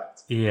a double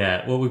act.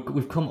 Yeah, well,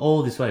 we've come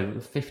all this way.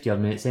 We're 50 odd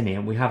minutes in here,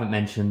 and we haven't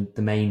mentioned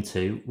the main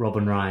two, Rob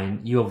and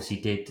Ryan. You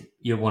obviously did.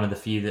 You're one of the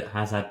few that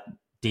has had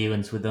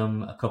dealings with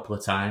them a couple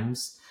of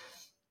times.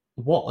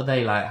 What were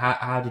they like?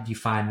 How did you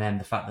find them?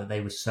 The fact that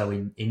they were so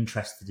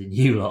interested in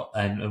you lot,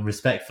 and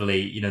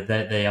respectfully,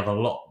 they have a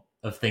lot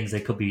of things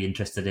they could be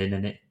interested in,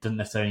 and it doesn't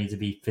necessarily need to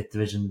be 5th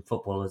division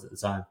footballers at the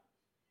time.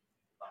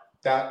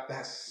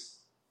 That's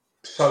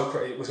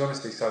It was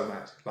honestly so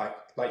mad. Like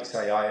you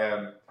say,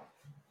 I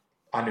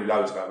knew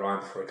loads about Ryan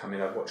before he came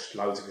in. I'd watched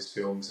loads of his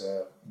films.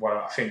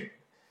 I think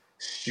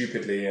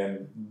stupidly,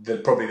 and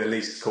probably the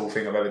least cool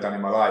thing I've ever done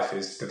in my life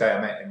is the day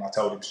I met him, I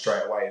told him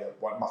straight away that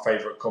one of my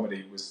favourite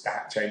comedy was The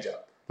Hat Change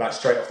Up. Like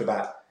straight off the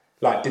bat.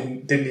 Like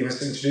didn't even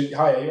introduce,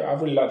 hi, I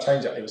really like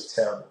Change Up. It was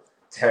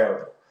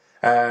terrible.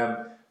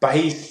 But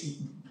he's,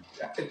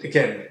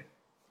 again,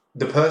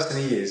 the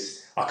person he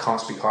is, I can't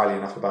speak highly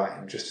enough about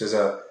him. Just as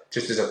a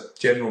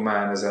general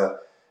man, as a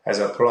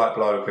polite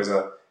bloke,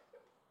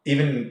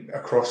 even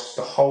across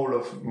the whole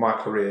of my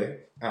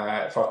career,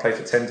 if I've played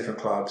for 10 different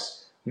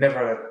clubs, never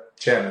had a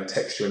chairman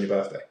text you on your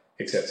birthday,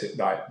 except it.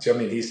 Like, do you know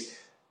what I mean? He's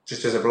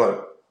just as a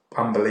bloke,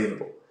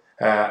 unbelievable.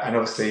 And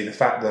obviously the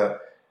fact that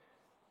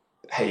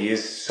he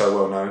is so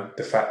well known,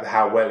 the fact that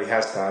how well he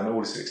has done,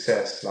 all the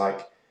success,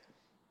 like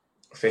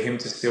for him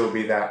to still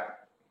be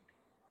that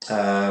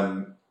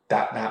that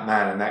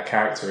man and that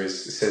character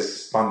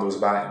says bundles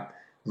about him.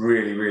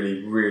 Really,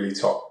 really, really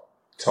top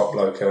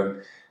bloke.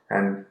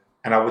 And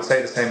I would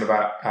say the same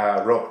about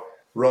Rob.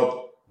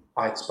 Rob,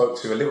 I spoke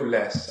to a little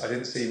less. I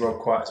didn't see Rob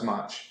quite as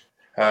much.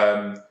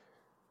 But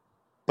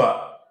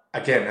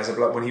again, as a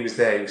bloke, when he was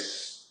there, he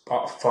was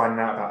finding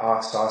out about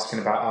us, asking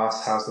about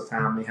us, how's the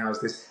family,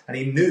 how's this, and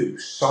he knew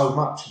so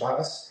much about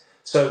us.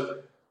 So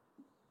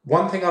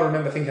one thing I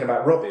remember thinking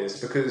about Rob is,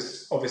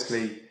 because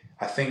obviously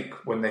I think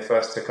when they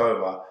first took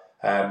over,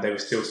 they were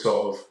still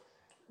sort of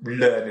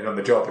learning on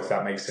the job, if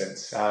that makes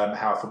sense,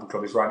 how a football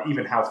club is run,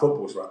 even how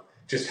football's run,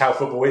 just how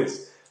football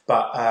is.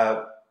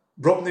 But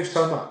Rob knew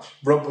so much.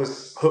 Rob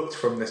was hooked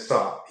from the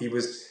start. He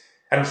was,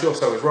 and I'm sure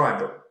so was Ryan,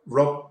 but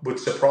Rob would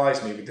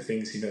surprise me with the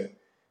things he knew.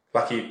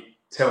 Like he'd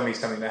tell me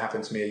something that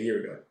happened to me a year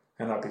ago,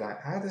 and I'd be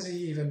like, how does he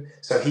even...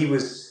 So it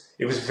was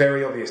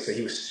very obvious that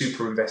he was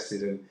super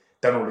invested and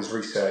done all his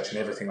research and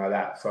everything like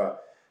that for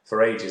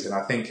ages. And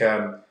I think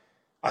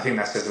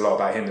that says a lot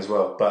about him as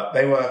well. But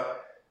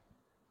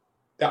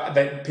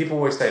people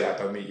always say, like,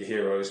 don't meet your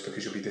heroes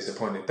because you'll be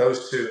disappointed.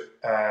 Those two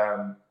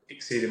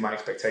exceeded my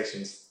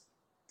expectations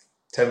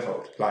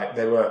tenfold. Like,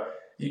 they were...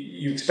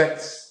 You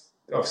expect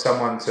of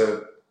someone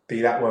to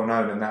be that well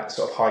known and that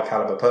sort of high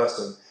caliber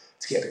person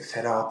to get a bit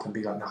fed up and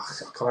be like, no, I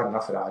can't have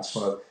enough of that. I just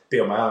want to be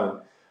on my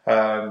own.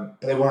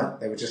 But they weren't.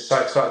 They were just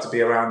so excited to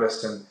be around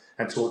us and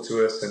talk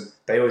to us, and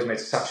they always made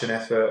such an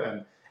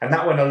effort, and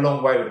that went a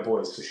long way with the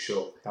boys, for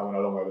sure. That went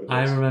a long way with the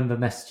boys. I remember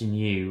messaging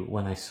you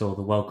when I saw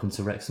the Welcome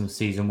to Wrexham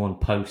Season 1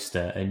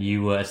 poster, and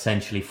you were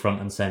essentially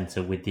front and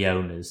centre with the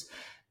owners.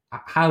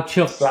 How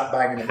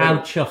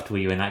chuffed were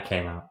you when that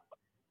came out?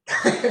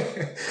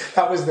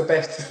 That was the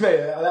best.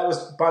 That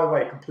was, by the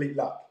way, complete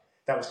luck.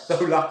 That was so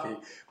lucky,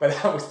 but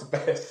that was the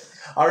best.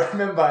 I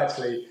remember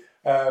actually,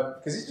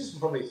 because this was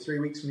probably 3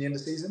 weeks from the end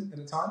of the season at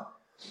the time,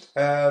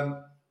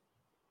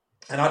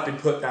 and I'd been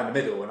put down the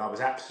middle, and I was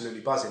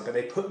absolutely buzzing. But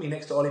they put me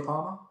next to Ollie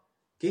Palmer.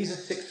 He's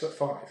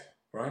 6'5",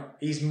 right?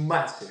 He's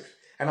massive,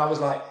 and I was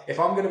like, if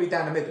I'm going to be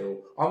down the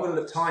middle, I'm going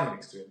to look tiny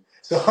next to him.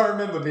 So I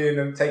remember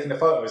taking the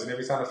photos, and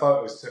every time the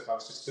photo was took, I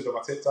was just stood on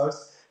my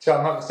tiptoes, trying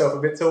to make myself a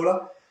bit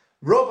taller.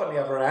 Rob, on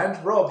the other hand,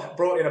 Rob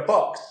brought in a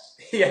box.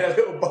 He had a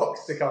little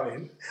box to come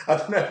in. I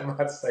don't know if I'm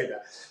allowed to say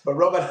that, but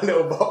Rob had a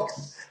little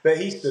box that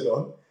he stood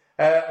on,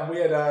 and we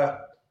had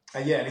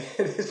and he had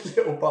this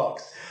little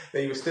box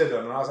that he was stood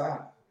on, and I was like,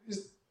 you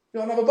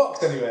don't have a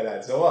box anywhere,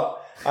 lads, or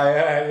what?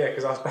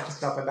 Because I was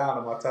bouncing up and down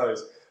on my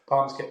toes.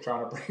 Palms kept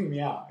trying to bring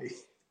me out. He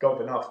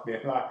gobbing off,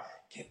 being like,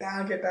 get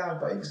down,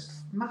 but he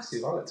was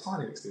massive. I looked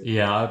tiny next to him.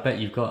 Yeah, I bet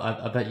you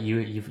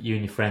and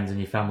your friends and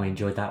your family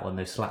enjoyed that one,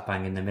 those slap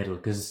bang in the middle,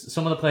 because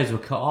some of the players were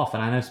cut off,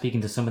 and I know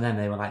speaking to some of them,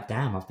 they were like,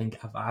 damn, I think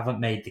I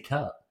haven't made the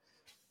cut.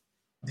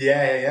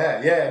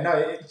 Yeah.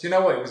 No, do you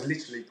know what? It was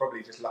literally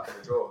probably just luck of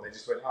the draw. They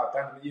just went,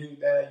 damn, you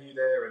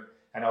there,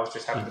 and I was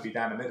just happy to be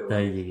down the middle.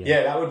 There you go.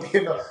 Yeah, that would be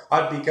enough.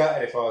 I'd be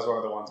gutted if I was one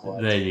of the ones.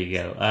 There you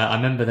go. I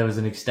remember there was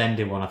an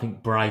extended one. I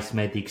think Bryce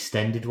made the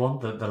extended one,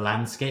 the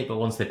landscape, but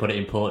once they put it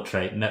in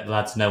portrait, the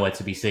lad's nowhere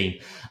to be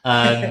seen.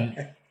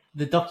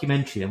 The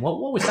documentary, then, what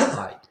was that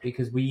like?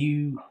 Because were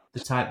you the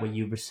type, were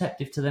you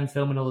receptive to them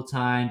filming all the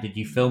time? Did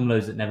you film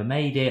those that never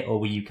made it? Or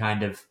were you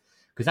kind of...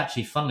 Because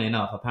actually, funnily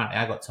enough, apparently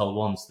I got told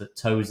once that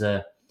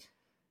Tozer,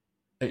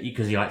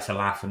 because he likes to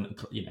laugh and,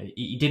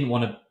 he didn't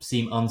want to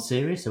seem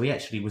unserious, so he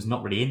actually was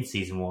not really in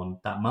season 1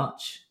 that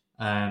much,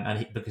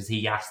 because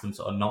he asked them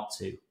sort of not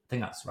to. I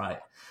think that's right.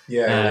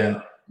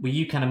 Yeah. Were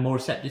you kind of more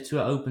receptive to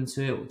it, open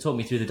to it? Talk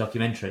me through the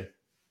documentary.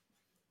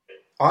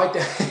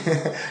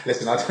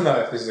 Listen, I don't know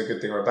if this is a good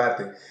thing or a bad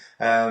thing,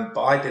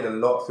 but I did a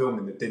lot of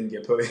filming that didn't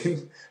get put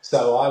in.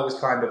 So I was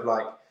kind of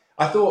like,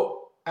 I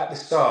thought at the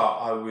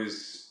start I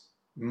was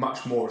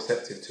much more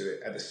receptive to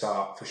it at the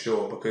start, for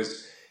sure,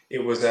 because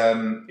it was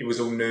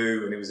all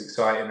new and it was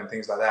exciting and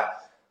things like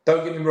that.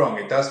 Don't get me wrong,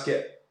 it does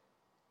get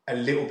a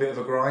little bit of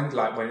a grind,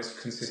 like when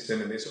it's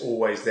consistent and it's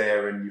always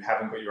there and you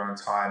haven't got your own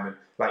time, and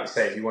like you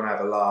say, if you want to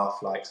have a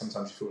laugh, like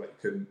sometimes you feel like you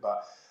couldn't.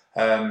 But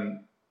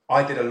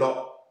I did a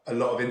lot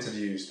of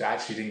interviews that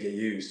actually didn't get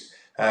used,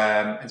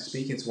 and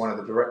speaking to one of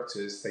the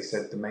directors, they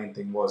said the main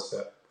thing was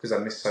that because I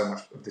missed so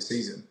much of the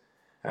season.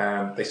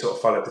 They sort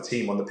of followed the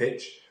team on the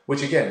pitch,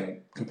 which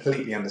again,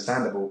 completely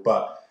understandable.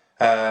 But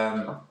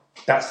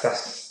that's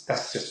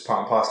just part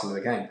and parcel of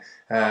the game.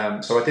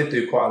 So I did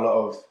do quite a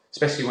lot of,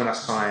 especially when I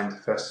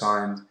first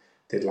signed,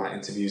 did like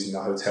interviews in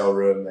the hotel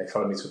room. They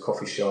followed me to a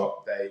coffee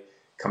shop. They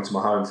come to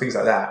my home, things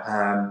like that.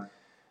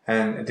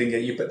 And didn't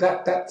get you. But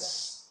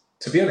that's,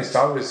 to be honest,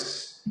 I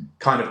was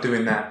kind of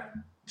doing that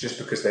just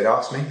because they'd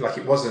asked me. Like,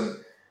 it wasn't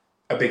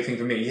a big thing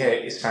for me. Yeah,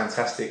 it's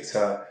fantastic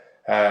to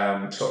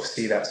sort of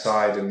see that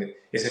side, and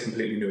it's a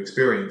completely new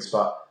experience.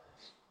 But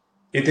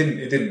it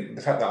didn't.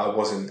 The fact that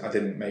I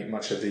didn't make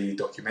much of the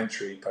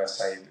documentary per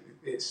se.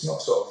 It's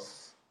not sort of.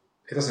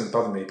 It doesn't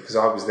bother me because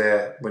I was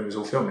there when it was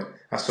all filming.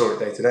 I saw it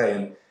day to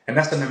day, and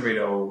that's a memory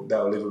that'll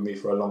live with me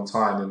for a long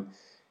time. And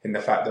in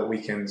the fact that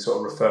we can sort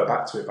of refer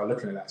back to it by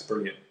looking at that, it's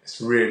brilliant.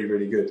 It's really,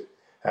 really good.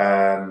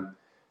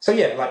 So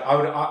yeah,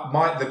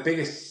 like the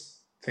biggest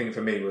thing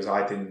for me was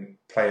I didn't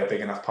play a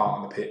big enough part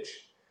on the pitch.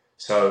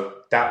 So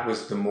that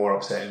was the more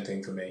upsetting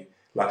thing for me.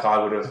 Like, I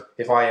would have,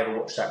 if I ever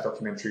watched that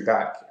documentary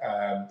back,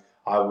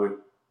 I would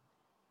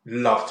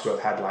love to have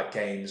had like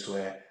games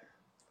where,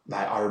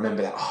 like, I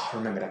remember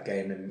that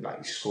game, and like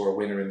you score a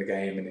winner in the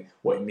game and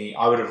what it means.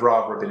 I would have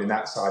rather been in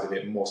that side of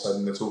it more so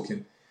than the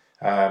talking.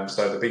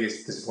 So the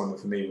biggest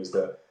disappointment for me was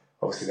that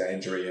obviously that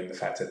injury and the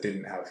fact I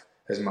didn't have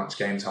as much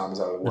game time as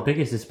I would want. The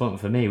biggest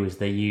disappointment for me was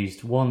they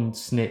used one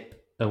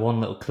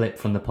little clip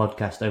from the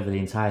podcast over the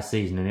entire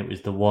season, and it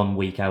was the 1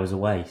 week I was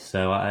away.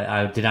 So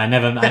I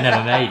never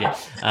made it.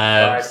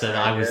 Right, so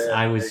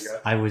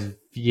I was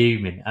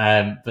fuming.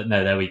 But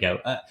no, there we go.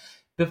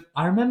 But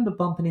I remember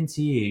bumping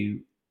into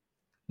you.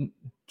 We're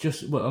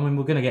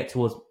going to get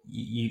towards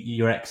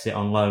your exit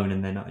on loan,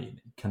 and then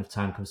kind of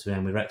time comes to an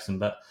end with Wrexham.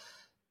 But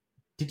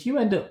did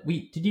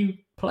you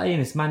play in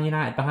this Man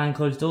United behind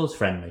closed doors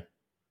friendly?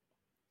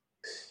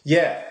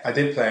 Yeah, I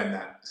did play in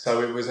that.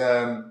 So it was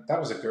that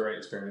was a great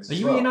experience. Are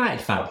you a United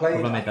fan? Or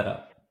have I made that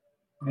up?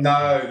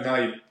 No,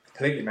 you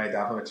completely made that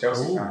up. I'm a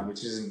Chelsea fan,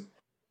 which isn't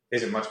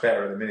much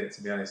better at the minute,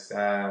 to be honest.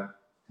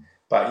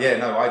 But yeah,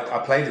 no, I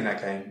played in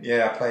that game.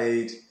 Yeah, I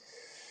played.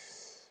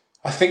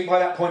 I think by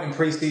that point in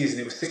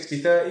pre-season, it was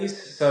 60-30s.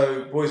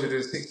 So boys were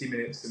doing 60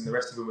 minutes and the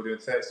rest of them were doing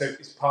 30. So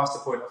it's past the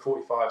point of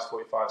 45s. So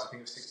I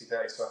think it was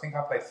 60-30. So I think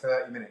I played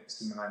 30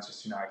 minutes in the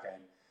Manchester United game.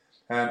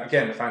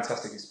 Again, a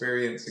fantastic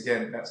experience.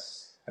 Again,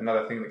 that's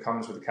another thing that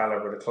comes with the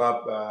calibre of the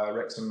club.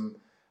 Wrexham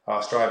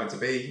are striving to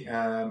be.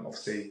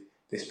 Obviously,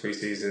 this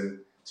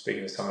pre-season,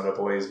 speaking of some of the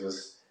boys,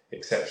 was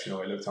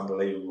exceptional. It looked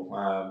unbelievable.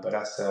 But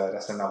that's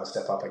another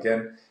step up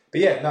again. But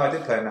yeah, no, I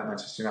did play in that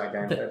Manchester United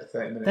game for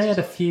 30 minutes. They had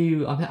a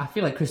few. I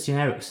feel like Christian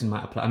Eriksen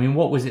might have played. I mean,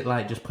 what was it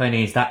like just playing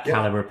against that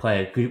calibre of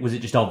player? Was it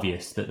just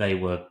obvious that they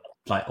were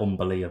like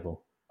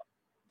unbelievable?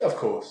 Of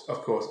course.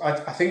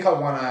 I think I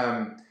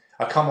won.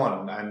 I come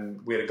on and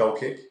we had a goal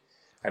kick,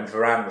 and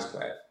Varane was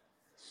playing,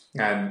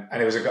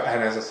 and it was a guy.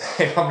 And as I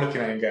say, I'm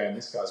looking at him going,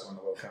 "This guy's won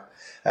the World Cup,"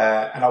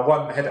 and I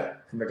won the header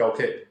from the goal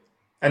kick,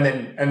 and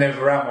then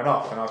Varane went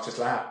off, and I was just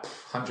like,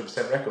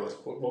 100% record.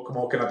 What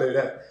more can I do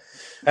there?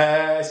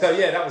 So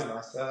yeah, that was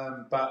nice.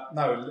 But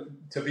no,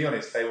 to be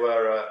honest, they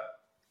were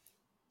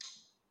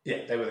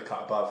the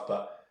cut above,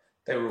 but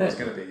they were always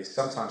going to be.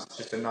 Sometimes it's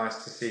just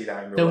nice to see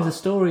that in real life. There was a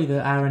story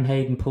that Aaron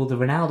Hayden pulled the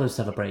Ronaldo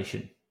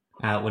celebration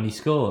out when he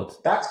scored.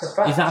 That's a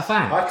fact. Is that a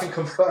fact? I can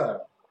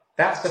confirm.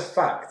 That's a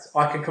fact.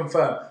 I can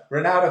confirm.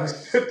 Ronaldo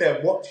stood there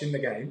watching the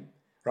game,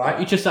 right?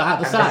 You just at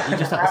the side. You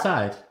just at the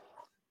side.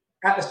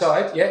 At the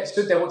side, yeah.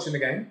 Stood there watching the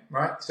game,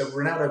 right? So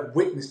Ronaldo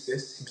witnessed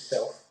this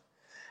himself,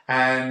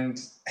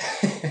 and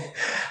as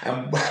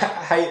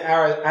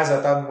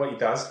I done what he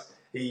does,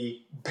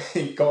 he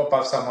got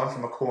above someone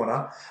from a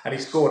corner, and he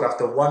scored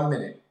after 1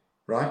 minute,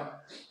 right?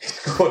 He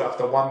scored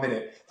after 1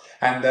 minute,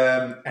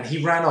 and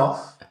he ran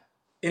off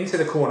into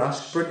the corner,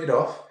 sprinted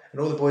off, and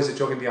all the boys are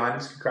jogging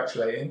behind him,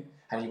 congratulating.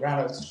 And he ran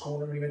over to the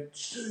corner and he went,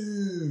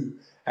 "Sue!"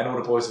 And all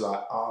the boys were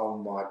like, "Oh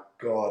my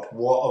God,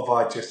 what have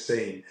I just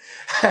seen?"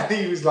 And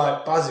he was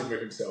like buzzing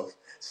with himself,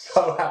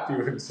 so happy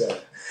with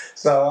himself.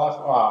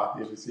 So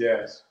it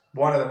was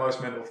one of the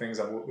most mental things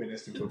I've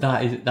witnessed in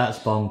football. That's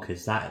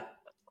bonkers.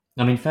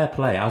 I mean, fair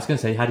play. I was going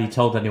to say, had he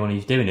told anyone he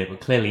was doing it, but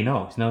clearly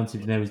not. No one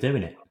seemed to know he was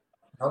doing it.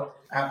 No,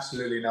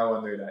 absolutely no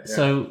one knew that. Yeah.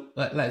 So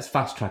let's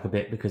fast track a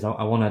bit because I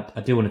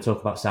do want to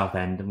talk about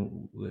Southend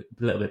and we're a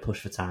little bit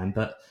pushed for time.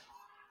 But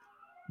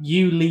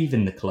you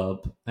leaving the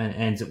club and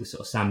ends up with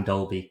sort of Sam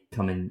Dolby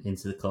coming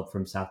into the club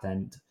from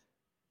Southend.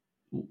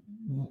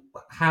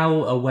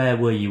 How aware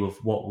were you of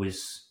what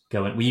was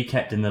going? Were you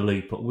kept in the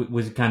loop?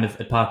 Was kind of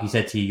Parky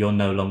said to you, "You're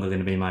no longer going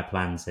to be in my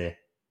plans here"?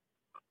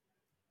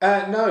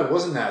 No, it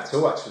wasn't that at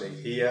all. Actually,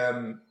 he.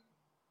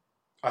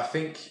 I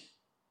think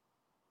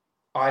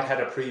I'd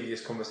had a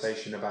previous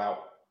conversation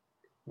about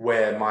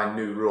where my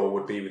new role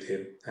would be with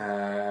him.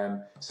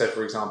 So,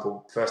 for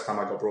example, first time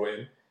I got brought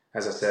in,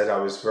 as I said, I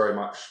was very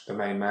much the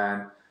main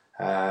man,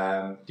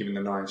 given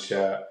the 9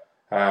 shirt,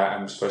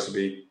 and was supposed to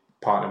be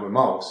partnered with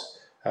Miles.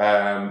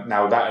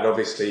 Now that had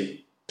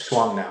obviously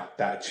swung now,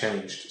 that had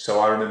changed. So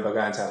I remember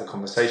going to have a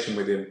conversation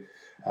with him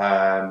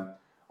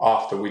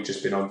after we'd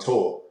just been on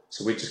tour.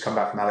 So we'd just come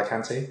back from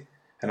Alicante,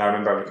 and I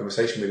remember having a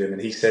conversation with him,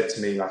 and he said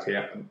to me, like,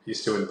 yeah, you're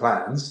still in the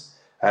plans,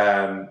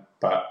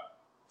 but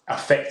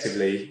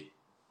effectively,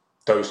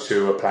 those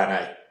two are plan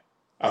A,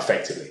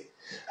 effectively.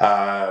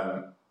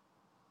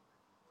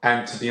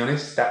 And to be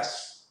honest,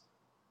 that's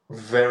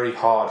very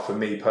hard for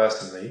me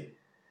personally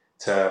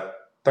to,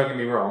 don't get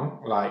me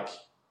wrong, like,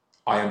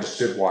 I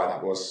understood why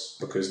that was,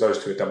 because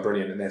those two had done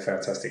brilliant and they're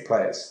fantastic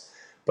players.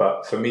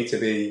 But for me to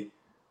be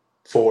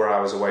 4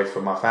 hours away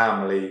from my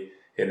family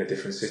in a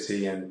different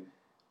city and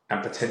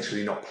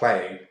potentially not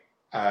playing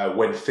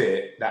when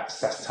fit,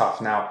 that's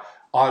tough. Now,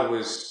 I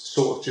was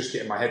sort of just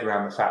getting my head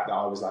around the fact that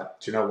I was like,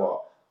 do you know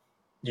what?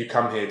 You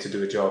come here to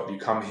do a job. You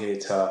come here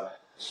to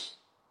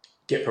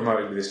get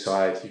promoted with this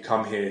side. You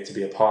come here to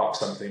be a part of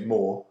something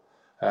more.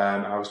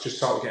 And I was just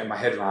sort of getting my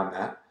head around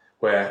that,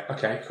 where,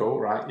 okay, cool,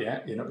 right,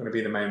 yeah, you're not going to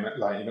be the main,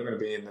 like, you're not going to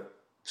be in the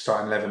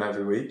starting 11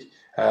 every week.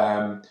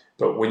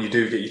 But when you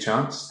do get your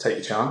chance, take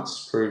your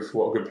chance, prove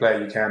what a good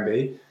player you can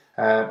be.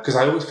 Because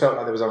I always felt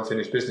like there was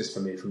unfinished business for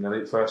me from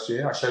the first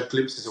year. I showed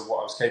glimpses of what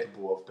I was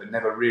capable of, but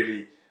never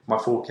really my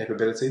full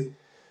capability.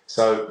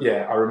 So,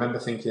 yeah, I remember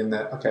thinking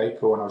that, okay,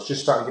 cool, and I was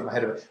just starting to get my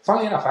head of it.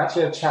 Funnily enough, I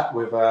actually had a chat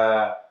with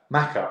Liam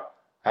McAlinden,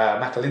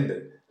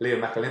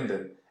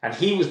 and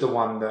he was the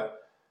one that,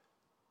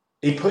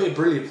 he put it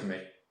brilliant for me.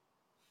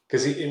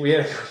 Because we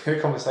had a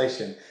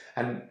conversation,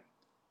 and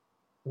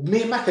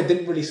me and Macca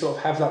didn't really sort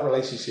of have that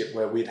relationship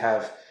where we'd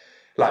have,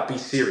 like, have a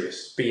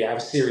serious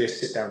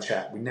sit-down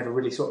chat. We never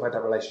really sort of had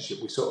that relationship.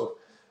 We sort of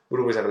would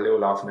always have a little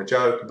laugh and a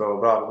joke and blah,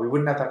 blah, blah, but we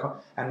wouldn't have that.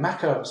 And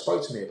Macca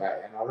spoke to me about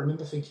it, and I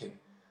remember thinking,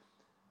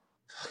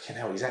 fucking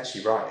hell, he's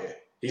actually right here.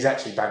 He's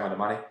actually bang on the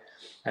money.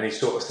 And he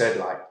sort of said,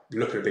 like,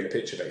 look at a bigger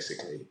picture,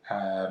 basically.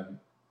 And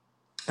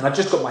I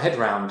just got my head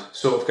around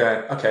sort of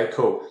going, okay,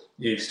 cool.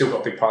 You've still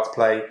got a big part to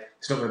play.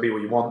 It's not going to be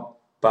what you want,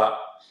 but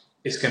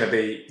it's going to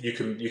be, you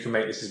can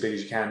make this as big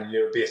as you can, and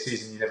it'll be a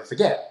season you never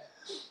forget.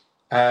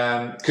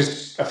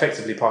 Because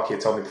effectively, Parky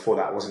had told me before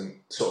that I wasn't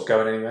sort of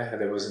going anywhere,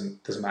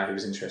 and doesn't matter who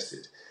was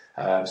interested.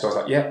 So I was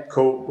like, yeah,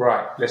 cool,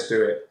 right, let's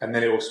do it. And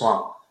then it all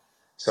swung.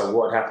 So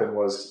what had happened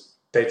was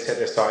they'd set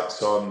their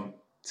sights on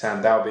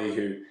Sam Dalby,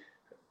 who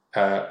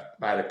had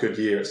a good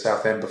year at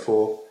Southend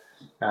before.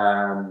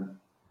 And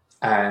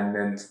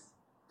then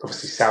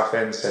obviously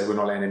Southend said we're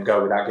not letting him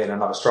go without getting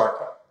another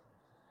striker.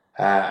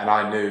 And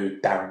I knew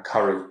Darren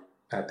Curry.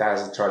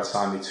 Daz had tried to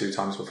sign me 2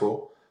 times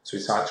before. So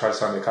he tried to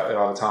sign me a couple of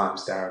other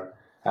times, Darren.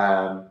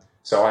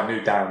 So I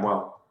knew Darren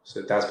well.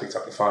 So Daz picked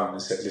up the phone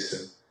and said,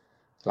 listen,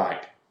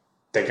 like,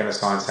 they're going to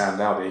sign Sam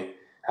Dalby,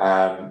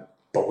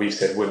 but we've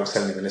said we're not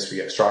selling him unless we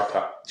get a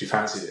striker. Do you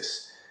fancy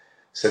this?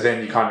 So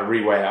then you kind of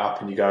reweigh it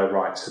up and you go,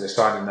 right, so they're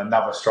signing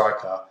another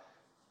striker,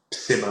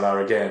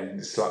 similar again.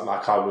 It's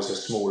like I was a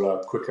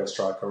smaller, quicker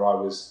striker. I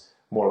was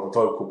more of a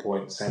vocal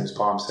point, same as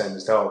Palm, same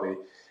as Dalby.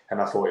 And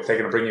I thought, if they're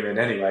going to bring him in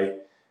anyway,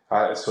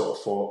 I sort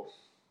of thought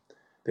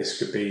this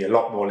could be a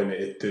lot more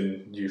limited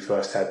than you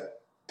first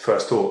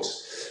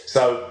thoughts.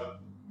 So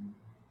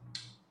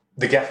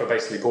the gaffer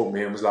basically pulled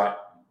me and was like,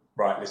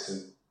 right,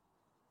 listen,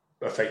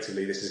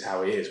 effectively this is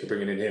how he is. We're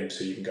bringing in him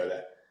so you can go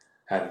there.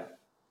 And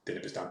then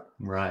it was done.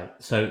 Right.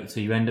 So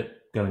you end up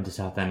going to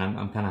Southend.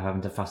 I'm kind of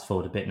having to fast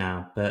forward a bit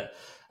now, but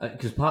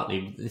because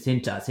partly it's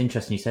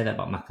interesting you say that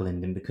about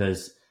McAlinden,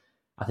 because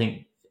I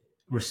think,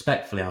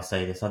 respectfully, I'll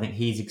say this, I think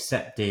he's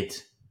accepted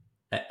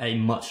a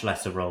much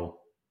lesser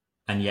role,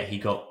 and yet he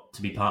got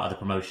to be part of the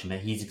promotion. That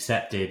he's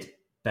accepted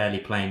barely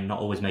playing, not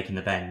always making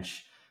the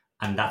bench,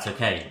 and that's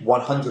okay.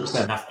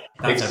 100%. That's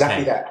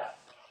exactly okay. That.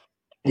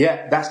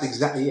 Yeah, that's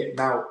exactly it.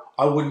 Now,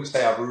 I wouldn't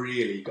say I've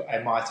really got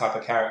my type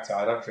of character.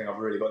 I don't think I've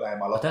really got that in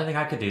my life. I don't think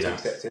I could do that.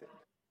 Accept it.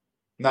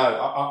 No,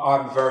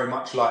 I'm very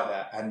much like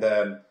that, and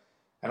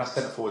I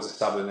centre forwards are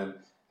stubborn,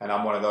 and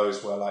I'm one of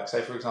those where, like,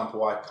 say for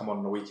example, I come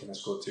on the weekend and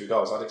scored 2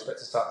 goals, I'd expect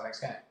to start the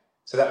next game.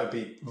 So that would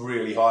be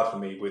really hard for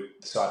me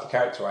with the type of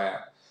character I am.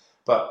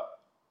 But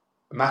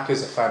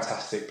Macca's a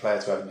fantastic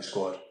player to have in your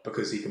squad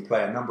because he can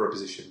play a number of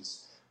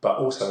positions, but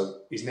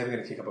also he's never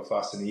going to kick up a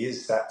fuss, and he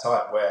is that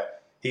type where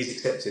he's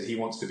accepted he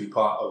wants to be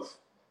part of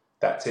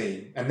that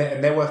team. And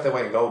they're worth their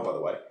weight in gold, by the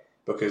way,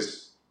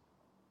 because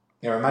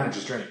they're a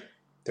manager's dream.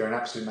 They're an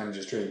absolute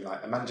manager's dream.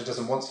 Like, a manager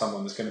doesn't want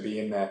someone that's going to be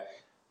in there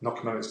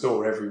knocking on its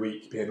door every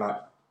week being like,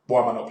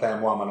 why am I not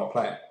playing? Why am I not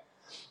playing?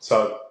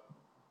 So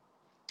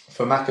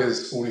for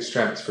Macca's, all his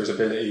strengths, for his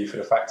ability, for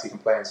the fact he can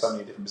play in so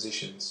many different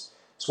positions,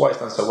 it's why he's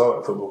done so well at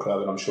the football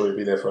club, and I'm sure he'll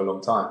be there for a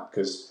long time,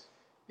 because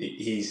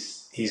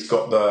he's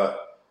the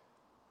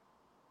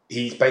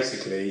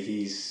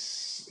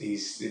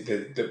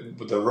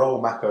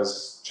role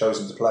Macca's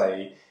chosen to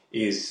play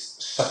is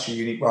such a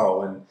unique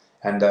role, and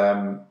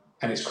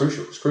it's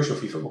crucial. It's crucial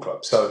for your football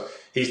club. So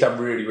he's done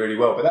really, really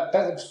well. But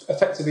that's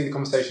effectively the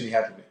conversation he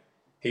had with me.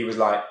 He was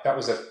like, that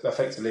was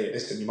effectively it.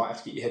 Listen, you might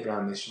have to get your head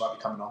around this. You might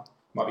be coming on.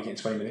 You might be getting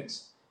 20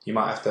 minutes. You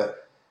might have to...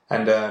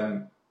 And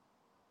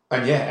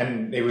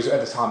it was,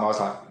 at the time, I was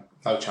like,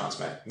 no chance,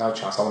 mate. No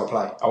chance. I want to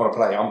play.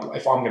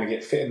 If I'm going to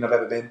get fitter than I've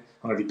ever been,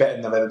 I'm going to be better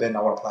than I've ever been,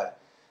 I want to play.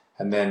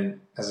 And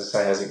then, as I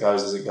say, as it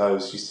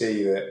goes, you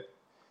see that,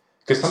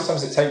 because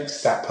sometimes it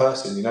takes that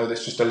person,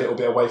 that's just a little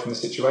bit away from the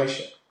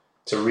situation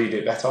to read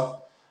it better.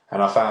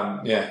 And I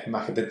found,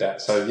 Maka did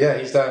that. So,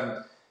 he's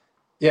done.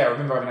 I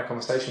remember having a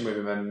conversation with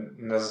him,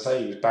 and as I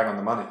say, he was bang on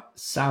the money.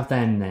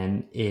 Southend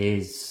then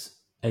is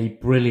a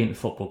brilliant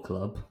football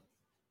club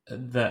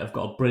that have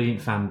got a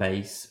brilliant fan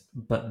base,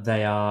 but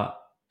they are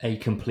a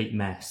complete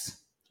mess.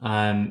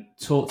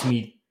 Talk to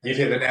me. You've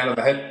hit the nail on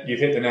the head.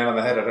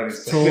 I don't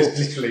know.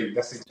 Literally,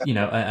 that's exactly.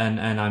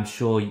 And I'm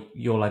sure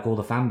you're like all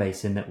the fan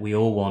base in that we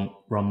all want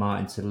Ron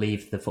Martin to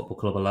leave the football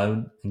club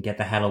alone and get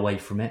the hell away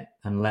from it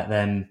and let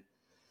them,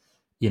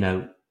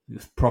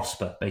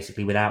 prosper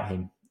basically without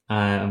him.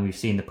 And we've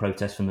seen the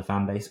protest from the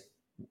fan base.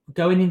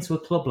 Going into a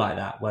club like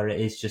that, where it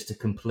is just a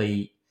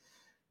complete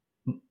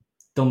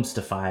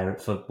dumpster fire,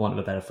 for want of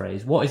a better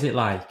phrase, what is it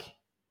like?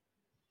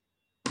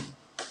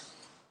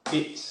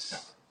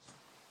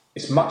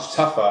 It's much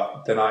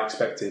tougher than I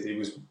expected. It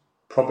was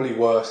probably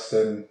worse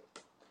than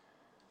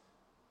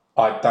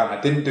I'd done.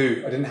 I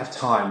didn't have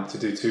time to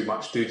do too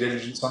much due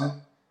diligence on it.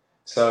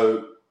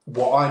 So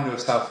what I knew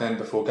of Southend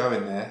before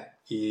going there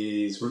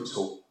is Roots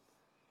Hall.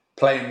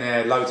 Playing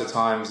there loads of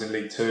times in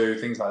League Two,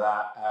 things like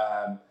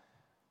that.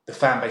 The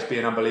fan base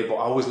being unbelievable.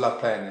 I always loved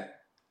playing there.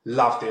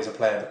 Loved it as a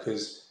player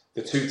because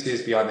the 2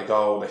 tiers behind the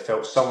goal, they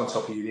felt so on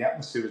top of you. The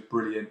atmosphere was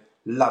brilliant.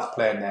 Loved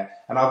playing there.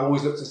 And I've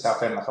always looked at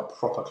Southend like a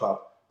proper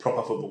club,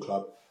 proper football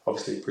club.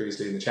 Obviously,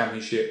 previously in the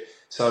Championship.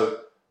 So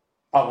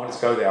I wanted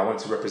to go there. I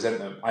wanted to represent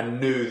them. I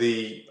knew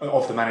the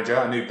manager.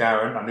 I knew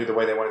Darren. I knew the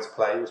way they wanted to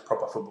play. It was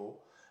proper football.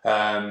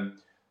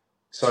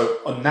 So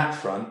on that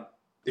front,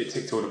 it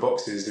ticked all the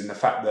boxes in the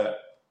fact that,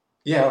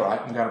 all right,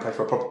 I'm going to play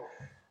for a proper...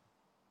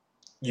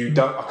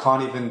 I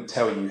can't even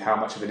tell you how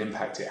much of an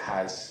impact it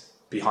has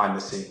behind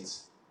the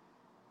scenes.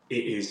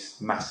 It is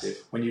massive.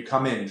 When you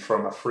come in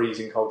from a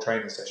freezing cold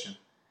training session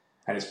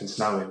and it's been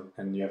snowing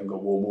and you haven't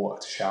got warm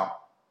water to shower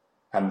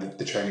and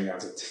the training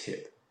ground's a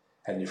tip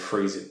and you're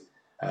freezing.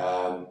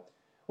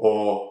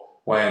 Or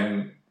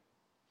when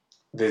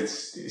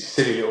there's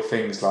silly little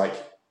things like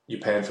you're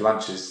paying for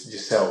lunches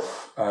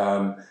yourself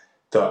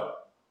that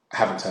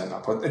haven't turned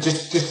up.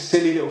 Just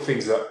silly little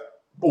things that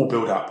all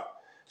build up.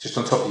 Just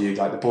on top of you,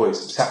 like the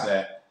boys sat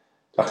there.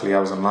 Luckily I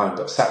was on loan,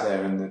 but sat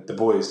there and the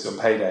boys on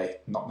payday,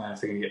 not knowing if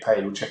they're going to get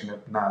paid, all checking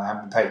up, no, they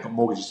haven't been paid, got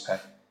mortgages to pay,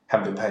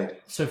 haven't been paid.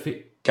 So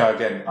go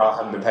again, I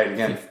haven't been paid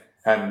again.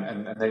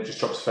 And then it just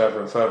drops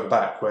further and further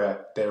back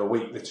where they're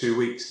 2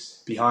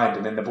 weeks behind,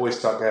 and then the boys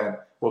start going,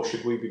 well,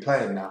 should we be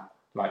playing now?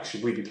 Like,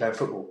 should we be playing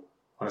football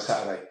on a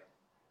Saturday?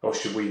 Or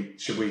should we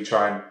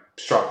try and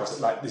strike us?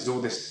 Like, there's all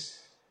this...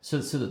 So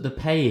the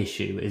pay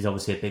issue is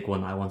obviously a big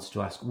one that I wanted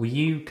to ask. Were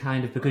you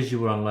kind of, because you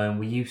were on loan,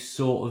 were you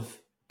sort of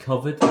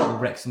covered,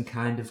 like Wrexham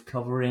kind of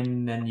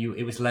covering, and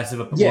it was less of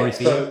a worry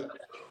for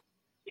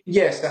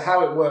you? So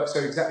how it works, so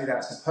exactly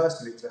that. So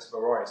personally, it was less of a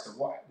worry. So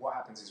what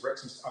happens is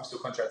Wrexham, I'm still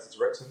contracted to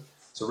Wrexham,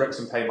 so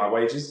Wrexham pay my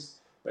wages,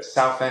 but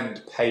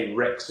Southend pay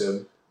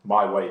Wrexham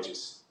my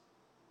wages,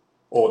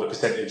 or the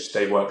percentage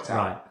they worked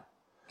out. Right.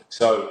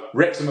 So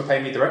Wrexham will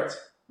pay me direct.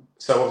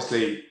 So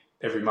obviously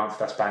every month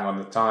that's bang on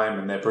the time,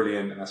 and they're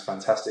brilliant, and that's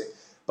fantastic.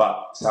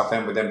 But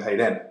Southend would then pay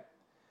them,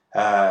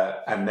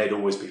 and they'd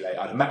always be late.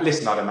 I'd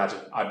imagine.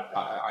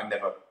 I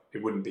never.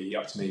 It wouldn't be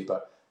up to me,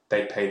 but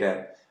they'd pay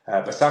them.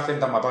 But Southend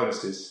done my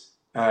bonuses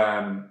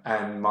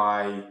and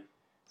my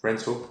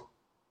rental,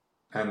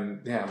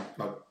 and I'm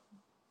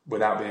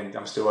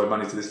still owed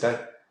money to this day.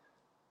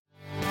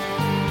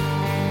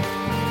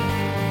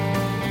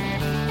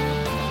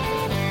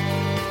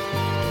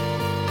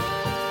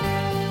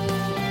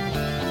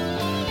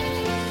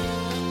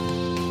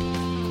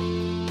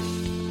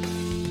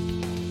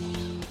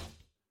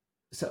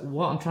 So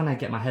what I'm trying to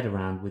get my head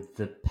around with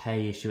the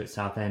pay issue at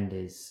Southend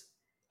is,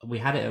 we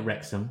had it at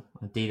Wrexham.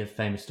 Indeed, a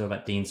famous story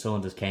about Dean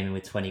Saunders came in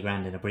with 20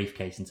 grand in a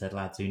briefcase and said,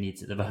 lads, who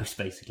needs it the most,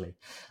 basically.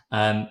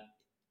 I'm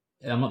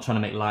not trying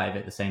to make light of it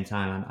at the same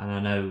time. And I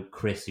know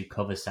Chris, who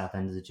covers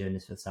Southend as a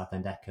journalist for the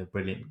Southend Echo,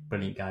 brilliant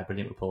guy,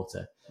 brilliant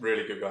reporter.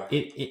 Really good guy.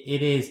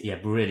 It is,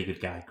 really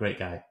good guy, great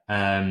guy.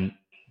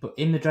 But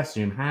in the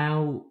dressing room,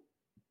 how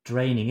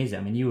draining is it?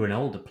 I mean, you were an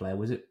older player.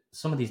 Was it,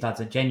 some of these lads,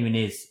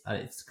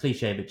 it's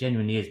cliche, but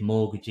genuinely is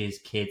mortgages,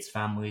 kids,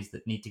 families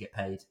that need to get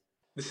paid?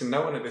 Listen,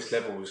 no one at this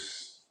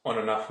level's on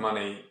enough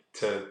money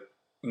to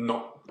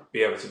not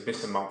be able to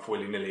miss a month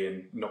willy-nilly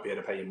and not be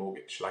able to pay your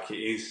mortgage. Like, it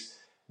is,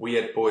 we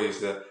had boys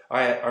that,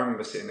 I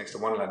remember sitting next to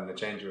one lad in the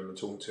change room and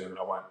talking to him, and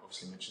I won't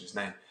obviously mention his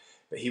name,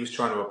 but he was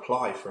trying to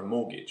apply for a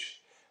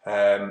mortgage.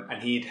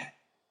 And he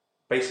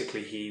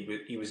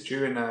was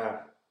during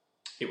a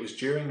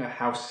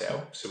house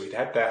sale, so we'd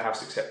had their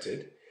house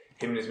accepted.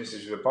 Him and his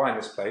missus were buying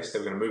this place, they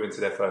were going to move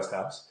into their first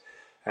house.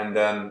 And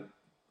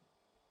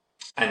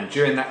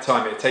during that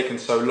time, it had taken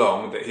so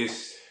long that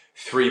his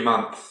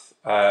 3-month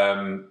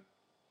mortgage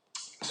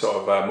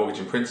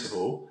in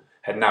principle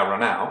had now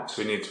run out,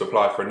 so we needed to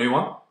apply for a new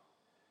one.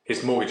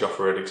 His mortgage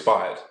offer had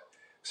expired,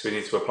 so we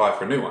needed to apply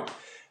for a new one.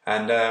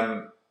 And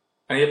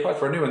he applied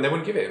for a new one, they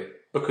wouldn't give it him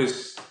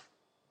because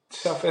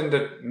Southend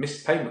had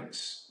missed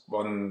payments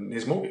on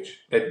his mortgage.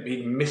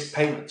 He missed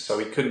payments, so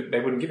they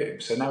wouldn't give it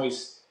him. So now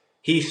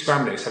he's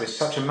scrambling. It's having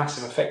such a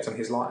massive effect on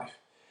his life.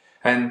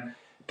 And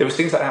there was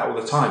things like that all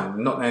the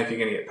time, not knowing if you're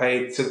going to get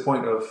paid, to the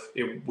point of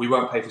we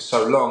weren't paid for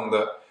so long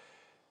that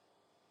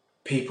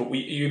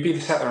you'd be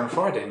sat there on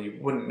Friday and you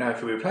wouldn't know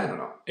if we were playing or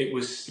not. It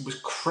was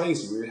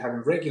crazy. We were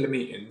having regular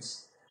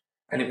meetings,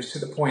 and it was to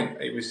the point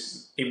it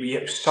was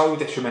so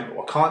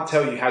detrimental. I can't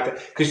tell you how to,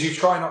 because you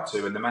try not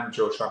to, and the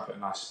manager will try and put a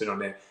nice spin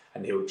on it,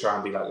 and he'll try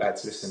and be like,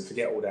 lads, listen,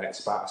 forget all that, it's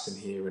about us in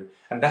here,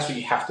 and that's what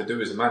you have to do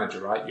as a manager,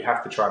 right? You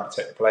have to try and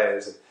protect the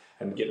players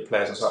and get the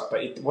players on side.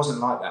 But it wasn't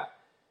like that.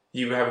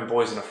 You were having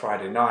boys on a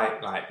Friday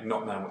night, like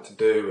not knowing what to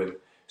do and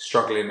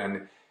struggling,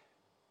 and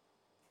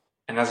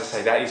as I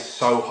say, that is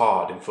so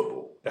hard in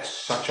football. That's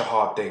such a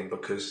hard thing,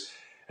 because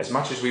as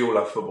much as we all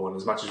love football and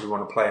as much as we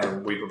want to play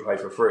and we would play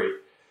for free,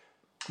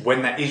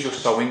 when that is your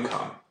sole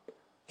income,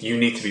 you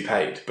need to be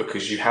paid,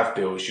 because you have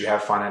bills, you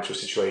have financial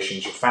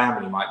situations, your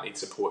family might need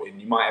supporting,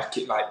 you might have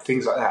like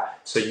things like that.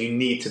 So you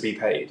need to be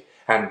paid,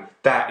 and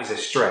that is a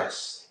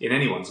stress in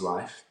anyone's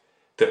life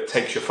that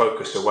takes your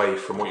focus away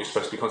from what you're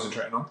supposed to be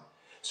concentrating on.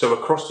 So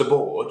across the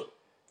board,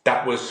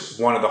 that was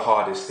one of the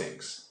hardest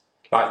things.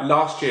 Like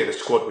last year, the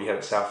squad we had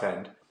at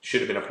Southend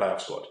should have been a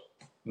playoff squad.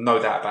 No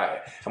doubt about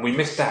it. And we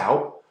missed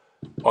out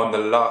on the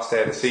last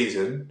day of the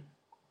season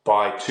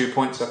by 2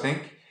 points, I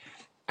think.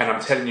 And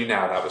I'm telling you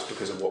now, that was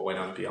because of what went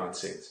on behind the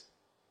scenes.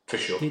 For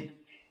sure.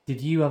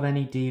 Did you have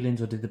any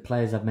dealings, or did the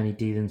players have many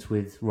dealings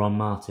with Ron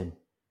Martin?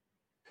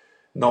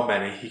 Not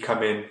many. He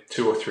come in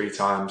 2 or 3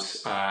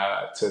 times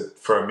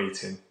for a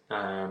meeting.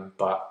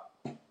 But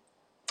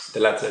the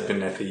lads that had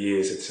been there for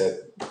years had said,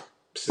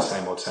 it's the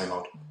same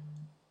old.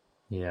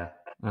 Yeah.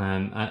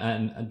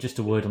 And just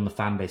a word on the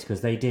fan base,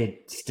 because they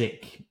did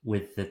stick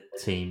with the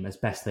team as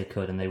best they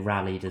could, and they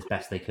rallied as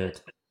best they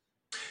could.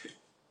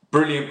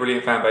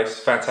 Brilliant fan base.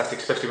 Fantastic,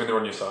 especially when they're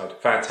on your side.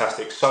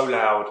 Fantastic. So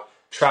loud,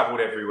 travelled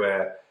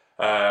everywhere.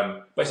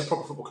 But it's a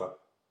proper football club.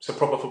 It's a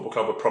proper football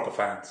club with proper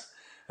fans.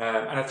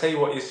 And I tell you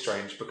what is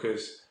strange,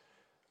 because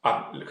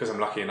I'm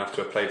lucky enough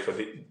to have played for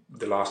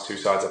the last 2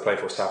 sides I played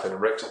for, Southend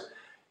and Wrexham.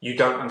 You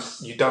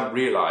don't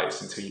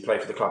realise until you play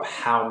for the club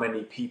how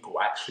many people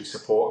actually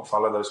support and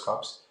follow those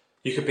clubs.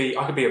 I could be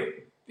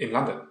in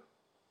London,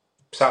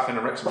 Southend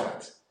and Wrexham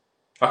fans.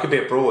 I could be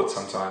abroad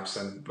sometimes,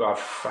 and I've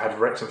had a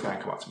Wrexham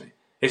fan come up to me.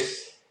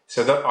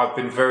 I've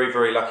been very,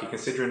 very lucky,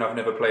 considering I've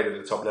never played at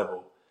the top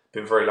level.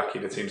 Been very lucky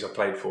the teams I've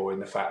played for, in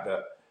the fact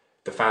that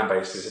the fan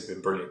bases have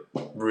been brilliant,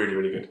 really,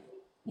 really good.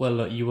 Well,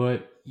 look, you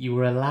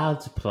were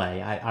allowed to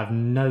play. I've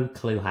no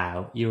clue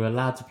how. You were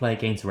allowed to play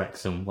against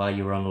Wrexham while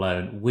you were on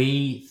loan.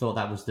 We thought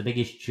that was the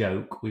biggest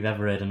joke we've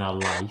ever heard in our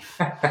life.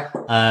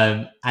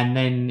 And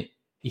then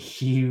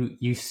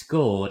you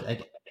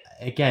scored.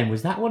 Again,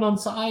 was that one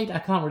onside? I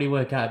can't really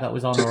work out if that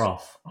was on or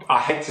off. I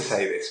hate to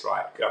say this,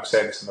 right? I'm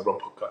saying this on the wrong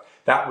podcast.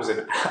 That was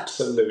an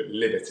absolute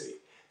liberty.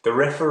 The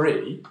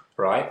referee,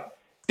 right,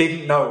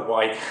 didn't know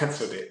why he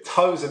cancelled it.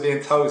 Tozer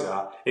being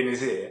Tozer in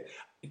his ear,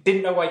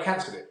 didn't know why he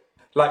cancelled it.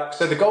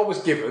 So the goal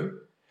was given.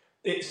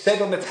 It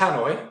said on the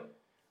tannoy,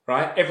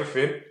 right,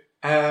 everything.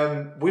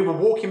 We were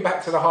walking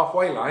back to the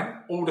halfway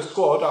line. All the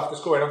squad, after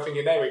scoring, I'm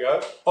thinking, there we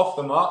go, off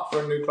the mark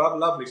for a new club.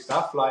 Lovely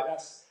stuff. Like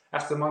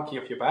that's the monkey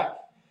off your back.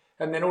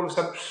 And then all of a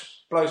sudden,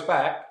 blows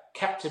back.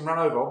 Captain run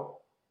over.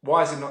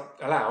 Why is it not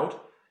allowed?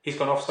 He's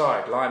gone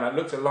offside. Lino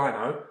looked at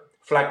Lino,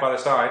 flagged by the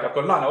side. I've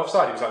gone, Lino,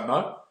 offside. He was like,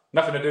 no,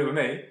 nothing to do with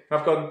me. And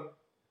I've gone,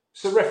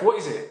 so ref, what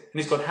is it?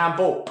 And he's gone,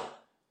 handball.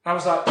 And I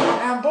was like,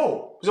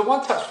 handball? It was a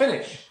one-touch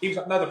finish. He was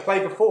like, no, the play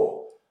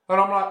before.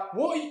 And I'm like,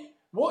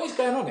 what is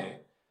going on here?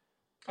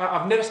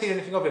 I've never seen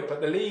anything of it,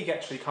 but the league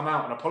actually come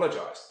out and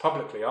apologised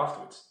publicly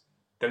afterwards.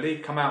 The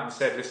league come out and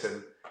said,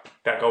 listen,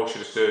 that goal should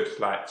have stood.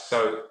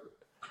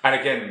 And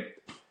again,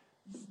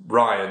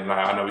 Ryan,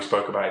 I know we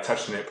spoke about it,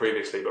 touched on it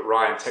previously, but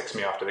Ryan texted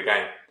me after the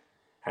game,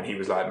 and he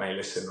was like, mate,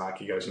 listen,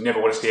 he goes, you never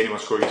want to see anyone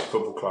score against a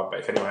football club, but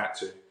if anyone had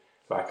to,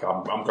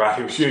 I'm glad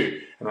it was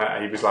you.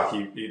 And he was like,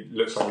 it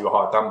looks like you were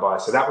hard done by.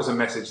 So that was a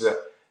message that,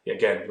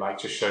 again,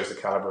 just shows the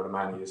calibre of the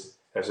man he is.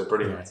 It was a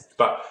brilliant message.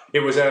 But it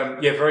was,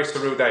 very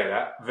surreal day,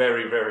 that.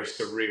 Very, very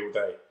surreal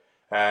day.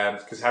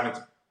 Because having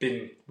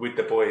been with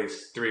the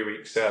boys 3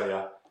 weeks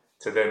earlier,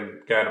 to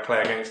then go and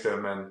play against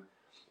them and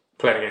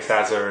playing against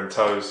Azza and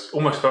Toes,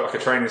 almost felt like a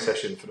training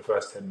session for the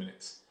first 10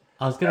 minutes.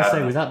 I was going to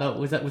say, was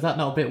that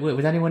not a bit weird?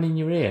 Was anyone in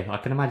your ear? I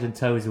can imagine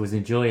Toes was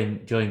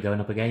enjoying going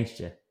up against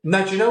you.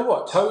 No, do you know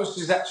what? Toes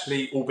is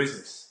actually all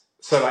business.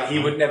 So he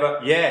would never,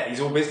 he's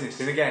all business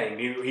in the game.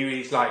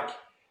 He's like,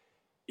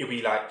 he'll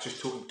be like,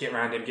 just talking, get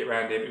round him.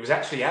 It was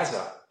actually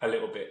Azza a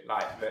little bit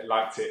that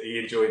liked it. He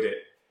enjoyed it.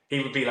 He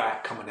would be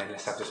like, come on then,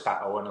 let's have this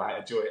battle and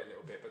enjoy it a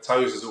little bit. But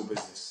Toes is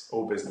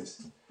all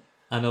business.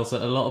 And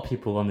also, a lot of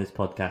people on this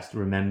podcast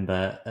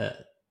remember,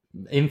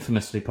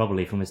 infamously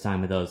probably from his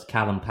time with us,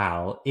 Callum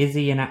Powell. Is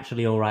he an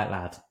actually all right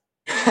lad?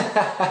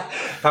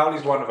 Powell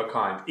is one of a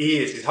kind. He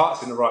is. His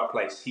heart's in the right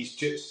place. He's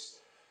just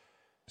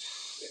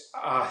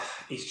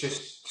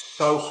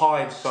so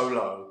high and so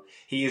low.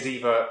 He is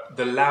either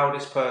the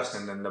loudest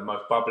person and the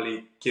most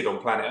bubbly kid on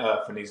planet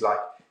Earth, and he's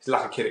he's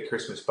like a kid at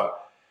Christmas, but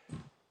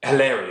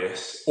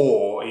hilarious,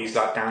 or he's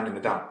like down in the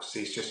dumps.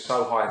 He's just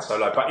so high and so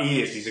low, but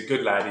he's a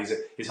good lad.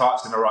 His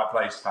heart's in the right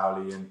place,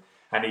 Powley, and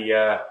he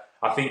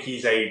I think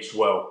he's aged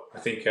well. I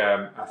think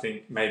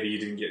maybe you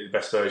didn't get the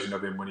best version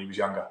of him when he was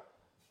younger.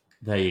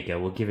 There you go.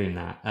 We'll give him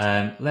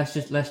that. Let's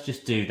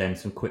just do then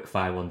some quick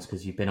fire ones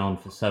because you've been on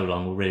for so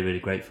long. We're really, really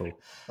grateful.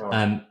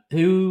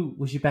 Who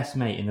was your best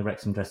mate in the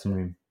Wrexham dressing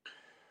room?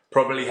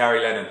 Probably Harry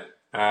Lennon.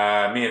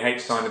 Me and Hyde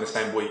signed in the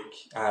same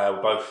week.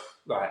 We're both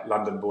like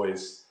London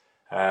boys.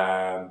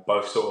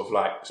 Both sort of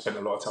like spent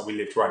a lot of time. We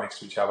lived right next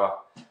to each other,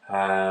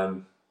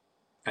 and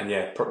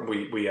yeah,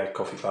 we had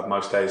coffee club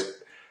most days.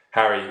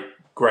 Harry,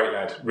 great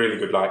lad, really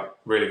good lad.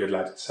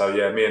 So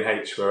yeah, me and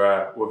H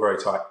were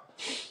very tight.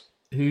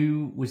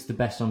 Who was the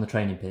best on the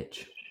training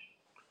pitch?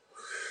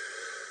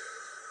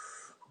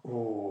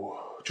 Ooh,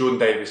 Jordan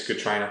Davis, good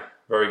trainer,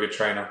 very good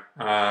trainer.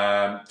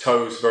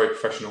 Toes, very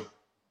professional,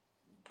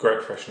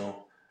 great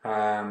professional.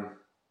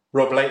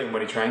 Rob Layton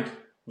when he trained,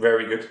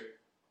 very good,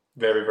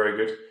 very, very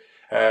good.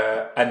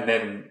 And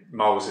then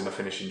Miles in the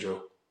finishing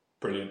drill,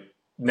 brilliant.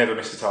 Never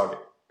missed a target.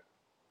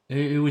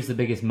 Who was the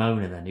biggest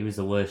moaner then? Who was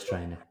the worst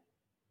trainer?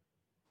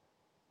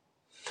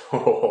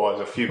 Oh,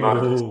 there's a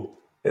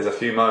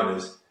few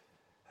moaners.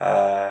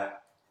 I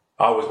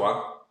was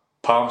one.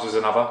 Palms was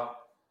another.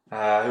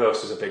 Who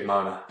else was a big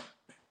moaner?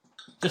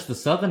 Just the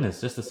Southern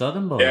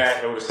boys.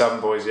 Yeah, all the Southern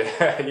boys.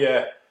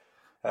 Yeah,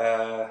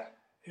 yeah.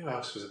 Who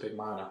else was a big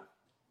moaner?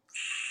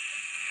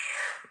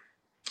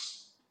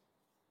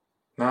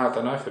 No, I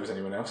don't know if there was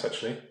anyone else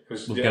actually.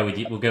 We'll go with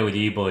you. We'll go with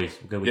you boys.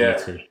 We'll go with you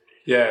two.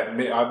 Yeah,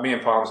 me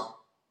and Palms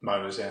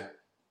moaners. Yeah.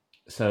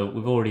 So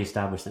we've already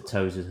established that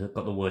Toes has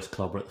got the worst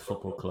clobber at the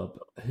football club.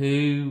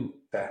 Who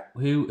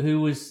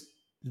was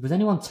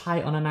anyone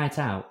tight on a night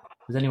out?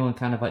 Was anyone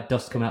kind of like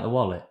dust coming out the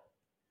wallet?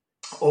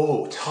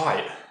 Oh,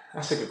 tight.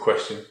 That's a good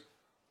question.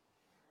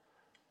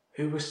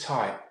 Who was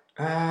tight?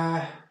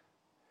 I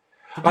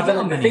don't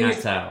know. Many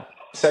nights out.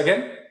 Say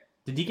again?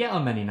 Did you get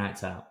on many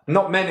nights out?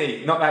 Not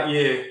many. Not that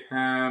year.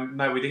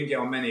 No, we didn't get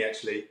on many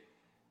actually.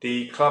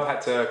 The club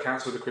had to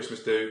cancel the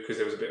Christmas do because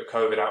there was a bit of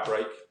COVID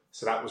outbreak.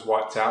 So that was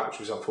wiped out, which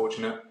was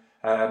unfortunate.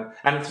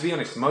 And to be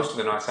honest, most of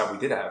the nights out we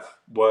did have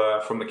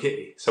were from the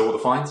kitty. So all the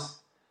fines.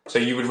 So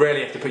you would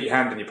rarely have to put your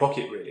hand in your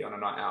pocket really on a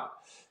night out.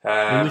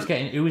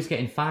 Who was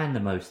getting fined the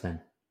most then?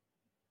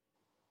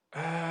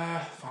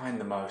 Fined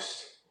the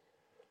most.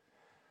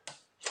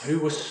 Who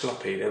was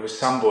sloppy? There was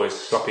some boys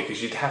sloppy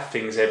because you'd have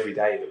things every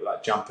day that were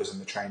like jumpers in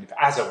the training. But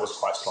Azza was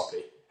quite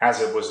sloppy.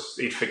 Azza was,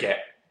 he'd forget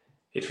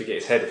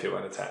his head if it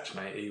weren't attached,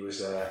 mate. He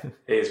was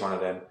one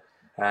of them.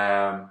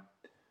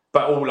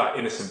 But all like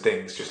innocent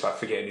things, just like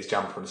forgetting his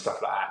jumper and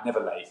stuff like that. Never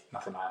late,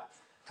 nothing like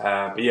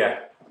that. But yeah.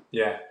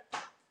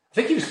 I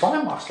think he was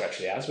fine master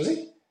actually, Az, was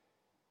he?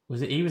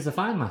 He was the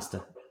fine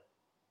master?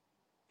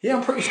 Yeah,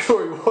 I'm pretty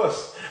sure he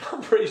was.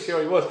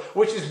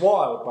 Which is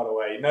wild, by the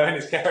way, knowing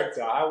his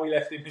character, how we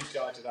left him in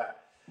charge of that.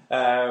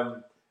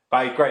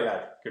 But great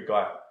lad, good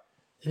guy.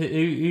 Who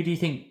do you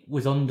think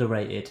was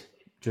underrated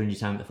during your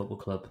time at the football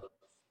club?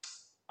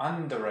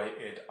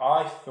 Underrated?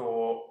 I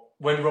thought,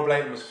 when Rob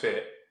Layton was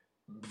fit,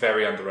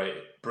 very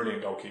underrated.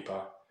 Brilliant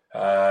goalkeeper.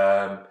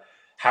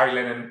 Harry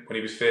Lennon, when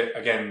he was fit,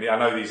 again, I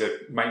know these are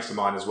mates of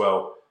mine as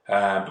well,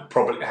 but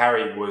probably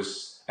Harry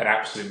was an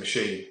absolute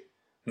machine.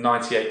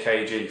 98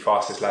 kg,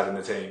 fastest lad in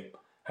the team.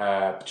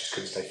 Just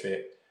couldn't stay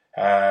fit.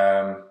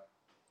 Macca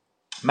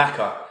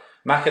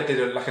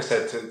did, like I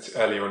said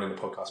earlier on in the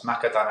podcast,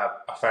 Macca done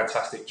a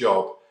fantastic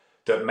job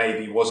that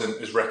maybe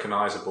wasn't as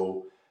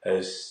recognisable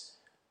as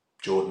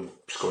Jordan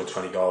scoring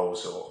 20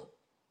 goals or,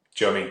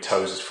 do you know what I mean,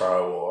 Toes'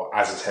 throw or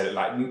Az's head.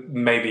 Like,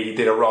 maybe he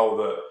did a role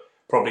that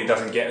probably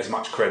doesn't get as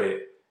much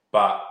credit,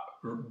 but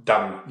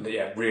done,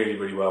 really,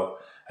 really well.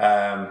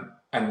 And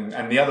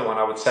the other one,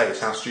 I would say, it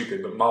sounds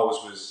stupid, but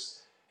Miles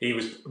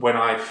when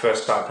I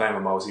first started playing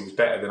with Miles, he was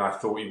better than I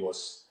thought he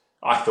was.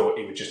 I thought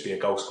he would just be a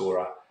goal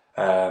scorer.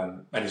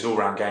 And his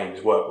all-round game,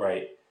 his work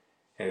rate,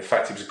 and the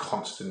fact he was a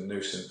constant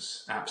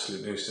nuisance,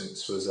 absolute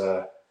nuisance, was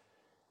a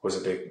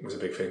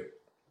big thing.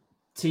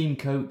 Team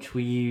coach, were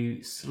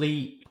you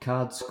sleep,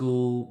 card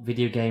school,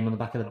 video game on the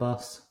back of the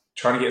bus?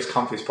 Trying to get as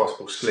comfy as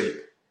possible. Sleep.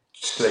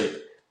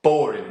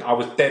 Boring. I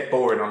was dead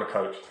boring on the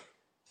coach.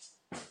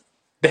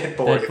 Dead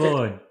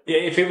boring.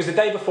 If it was the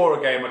day before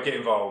a game, I'd get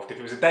involved. If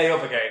it was the day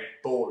of a game,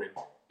 boring.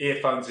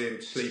 Earphones in,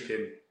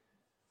 sleeping.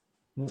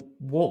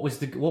 What was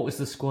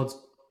the squad's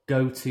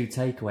go-to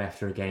takeaway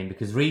after a game?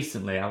 Because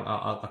recently,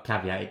 I'll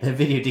caveat it, the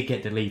video did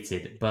get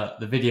deleted, but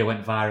the video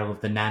went viral of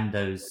the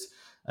Nando's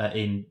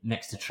in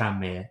next to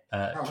Tranmere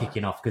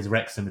kicking off because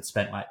Wrexham had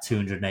spent like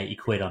 280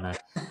 quid on a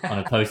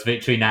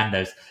post-victory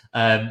Nando's.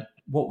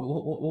 What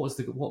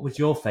was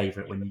your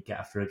favourite when you get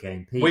after a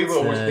game? Pizza? We were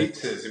always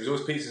pizzas. It was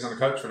always pizzas on the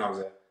coach when I was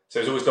there. So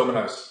it was always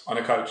Domino's on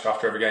a coach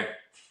after every game.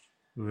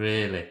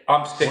 Really?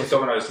 I'm sick of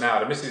Domino's now.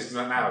 The missus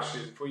now,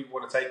 we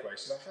want a takeaway.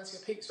 She's like, fancy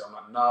a pizza? I'm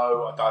like,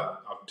 no, I don't.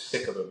 I'm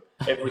sick of them.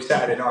 Every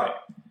Saturday night.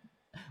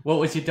 What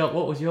was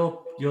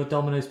your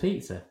Domino's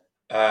pizza?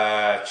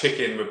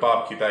 Chicken with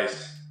barbecue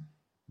base.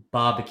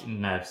 Barbecue.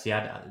 No, see,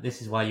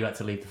 this is why you had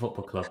to leave the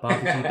football club.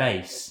 Barbecue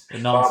base. The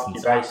Barbecue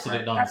nonsense. base, Absolute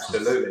mate.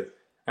 nonsense.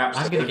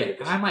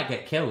 Absolutely. I might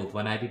get killed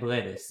when people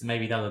hear this.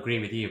 Maybe they'll agree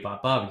with you,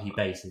 but barbecue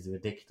base is a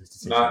ridiculous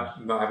decision. No,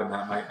 not having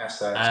that, mate.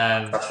 That's a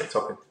fantastic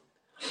topic.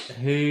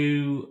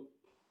 Who,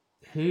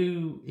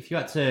 if you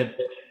had to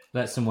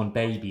let someone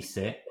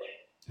babysit,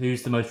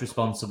 who's the most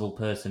responsible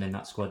person in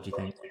that squad, do you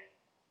think?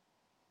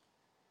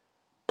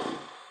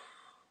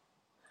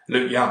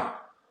 Luke Young.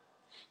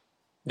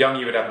 Young,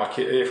 you would have my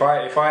kid. If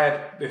I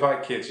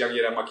had kids, Young,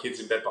 you'd have my kids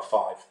in bed by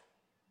 5.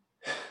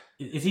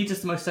 Is he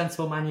just the most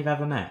sensible man you've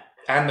ever met?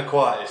 And the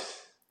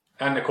quietest.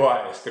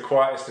 The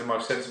quietest and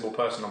most sensible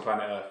person on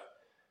planet Earth.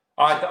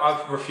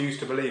 I've refused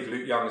to believe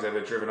Luke Young's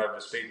ever driven over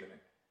the speed limit.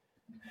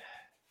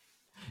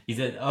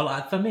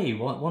 For me,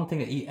 one thing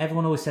that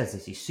everyone always says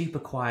this, he's super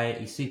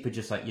quiet, he's super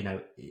just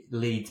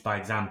leads by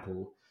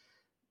example.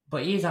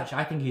 But he is actually,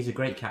 I think he's a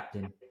great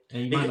captain.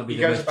 And he might not be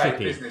the goes most about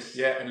chippy. his business,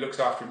 and looks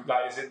after him.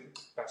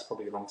 That's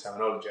probably the wrong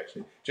terminology,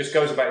 actually. Just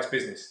goes about his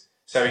business.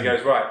 So he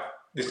goes, right,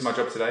 this is my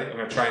job today. I'm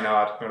going to train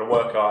hard. I'm going to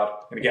work hard.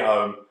 I'm going to get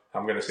home.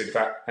 I'm going to see the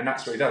fact. And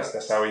that's what he does.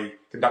 That's how he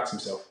conducts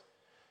himself.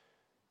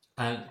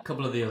 And a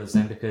couple of the others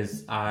then,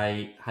 because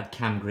I had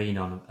Cam Green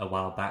on a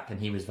while back and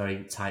he was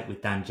very tight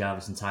with Dan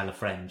Jarvis and Tyler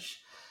French.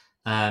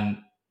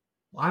 I'm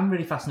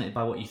really fascinated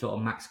by what you thought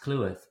of Max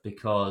Cleworth,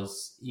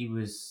 because he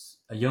was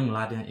a young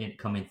lad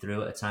coming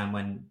through at a time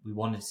when we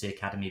wanted to see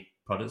academy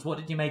products. What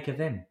did you make of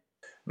him?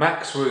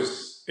 Max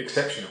was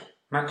exceptional.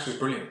 Max was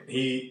brilliant.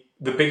 The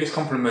biggest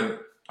compliment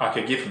I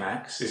could give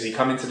Max is he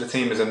come into the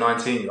team as a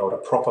 19-year-old, a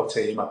proper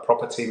team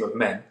of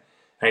men,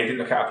 and he didn't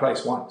look out of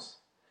place once.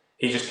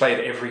 He just played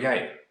every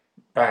game.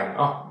 Bang.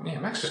 Oh, yeah,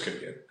 Max was good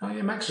again. Oh,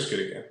 yeah, Max was good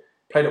again.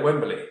 Played at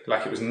Wembley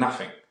like it was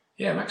nothing.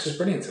 Yeah, Max was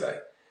brilliant today.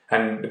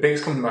 And the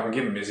biggest compliment I can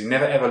give him is he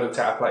never ever looked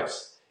out of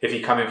place. If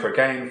he come in for a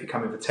game, if he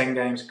come in for 10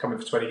 games, if he come in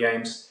for 20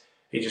 games,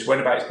 he just went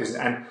about his business.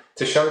 And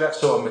to show that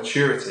sort of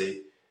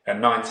maturity at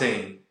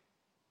 19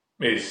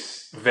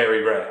 is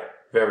very rare,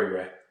 very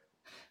rare.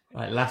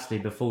 Right, lastly,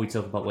 before we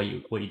talk about what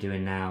you're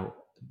doing now,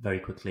 very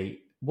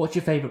quickly, what's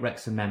your favourite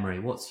Wrexham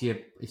memory?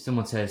 If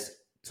someone says,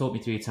 talk me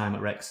through your time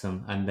at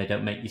Wrexham, and they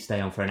don't make you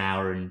stay on for an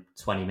hour and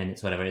 20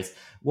 minutes, whatever it is,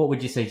 what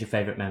would you say is your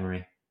favourite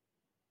memory?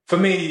 For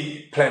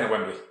me, playing at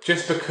Wembley,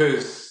 just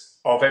because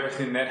of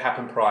everything that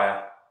happened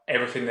prior,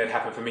 everything that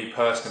happened for me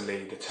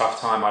personally, the tough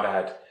time I'd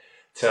had,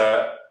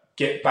 to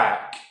get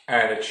back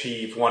and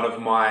achieve one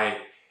of my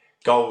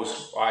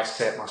goals I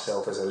set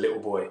myself as a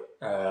little boy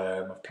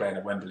of playing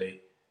at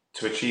Wembley,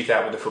 to achieve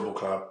that with the football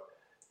club,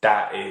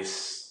 that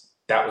was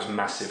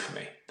massive for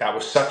me. That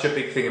was such a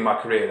big thing in my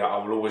career that I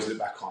will always look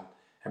back on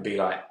and be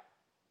like,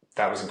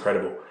 that was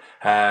incredible.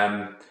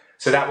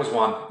 So that was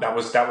one. That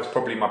was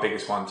probably my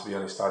biggest one, to be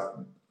honest. I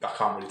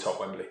can't really top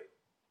Wembley.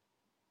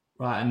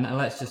 Right,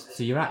 and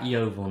so you're at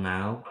Yeovil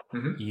now.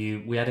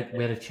 Mm-hmm. We had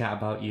a chat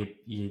about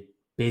you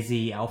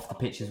busy off the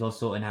pitch as well,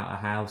 sorting out a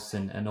house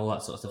and all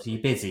that sort of stuff. So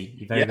you're busy.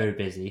 You're very, very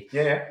busy.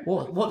 Yeah.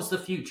 What does the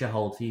future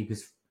hold for you?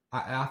 Because I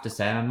have to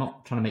say, and I'm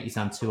not trying to make you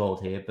sound too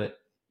old here, but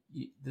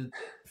the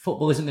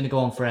football isn't going to go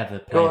on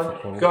forever. Go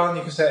on,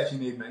 you can say it if you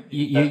need me.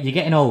 You're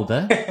getting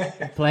older.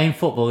 Playing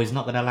football is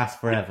not going to last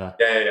forever.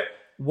 Yeah.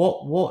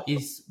 What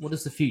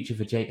does the future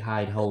for Jake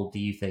Hyde hold, do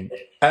you think?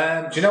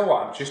 Do you know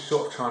what? I'm just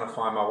sort of trying to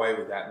find my way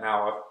with that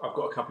now. I've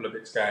got a couple of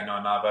bits going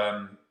on.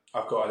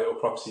 I've got a little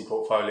property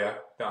portfolio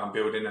that I'm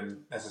building,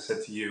 and as I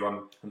said to you,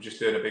 I'm just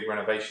doing a big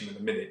renovation at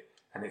the minute,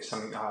 and it's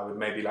something that I would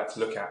maybe like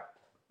to look at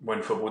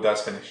when football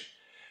does finish.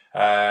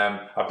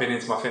 I've been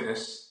into my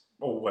fitness,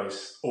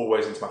 always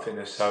into my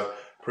fitness. So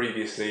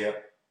previously,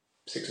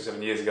 6 or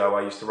 7 years ago,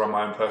 I used to run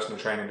my own personal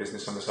training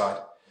business on the side.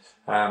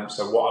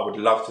 So what I would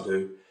love to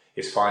do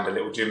is find a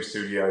little gym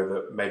studio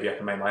that maybe I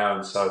can make my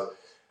own. So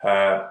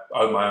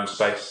own my own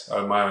space,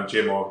 own my own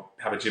gym, or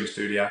have a gym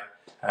studio,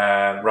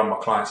 run my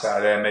clients out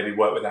of there, maybe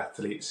work with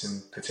athletes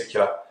in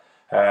particular.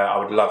 I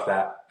would love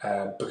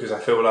that because I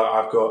feel like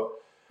I've got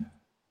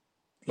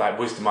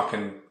wisdom. I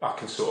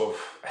can sort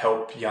of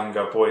help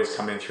younger boys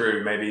coming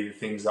through, maybe the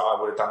things that I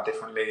would have done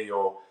differently,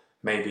 or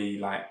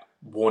maybe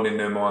warning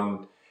them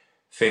on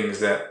things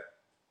that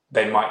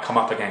they might come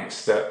up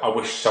against that I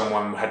wish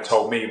someone had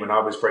told me when I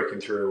was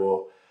breaking through,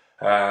 or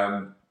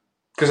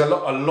because a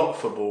lot of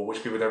football,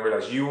 which people don't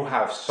realise, you will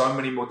have so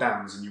many more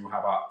downs than you will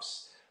have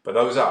ups. But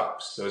those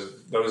ups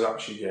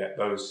you get,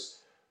 those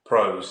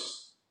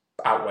pros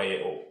outweigh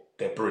it all.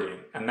 They're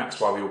brilliant, and that's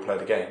why we all play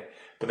the game.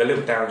 But the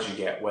little downs you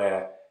get,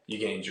 where you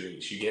get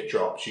injuries, you get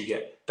drops,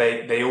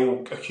 they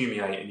all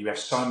accumulate, and you have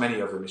so many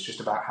of them. It's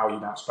just about how you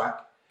bounce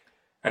back,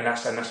 and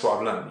that's what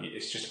I've learned.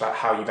 It's just about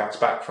how you bounce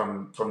back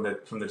from the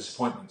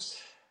disappointments.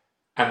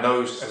 And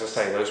those, as I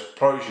say, those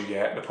pros you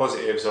get, the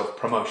positives of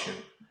promotion,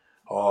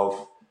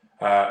 of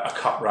a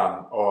cup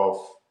run, of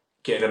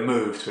getting a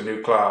move to a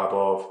new club,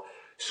 of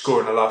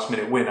scoring a last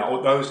minute winner,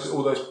 all those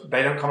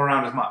they don't come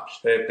around as much.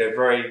 They're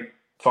very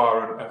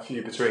far and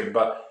few between,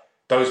 but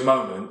those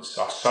moments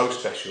are so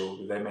special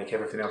that they make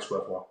everything else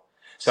worthwhile.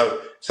 So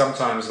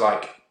sometimes,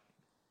 I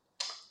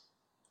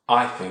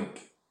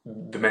think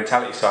the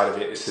mentality side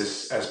of it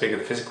is as big as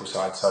the physical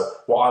side. So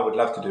what I would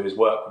love to do is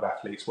work with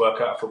athletes,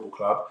 work at a football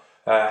club,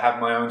 have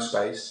my own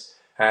space,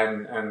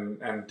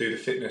 and do the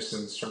fitness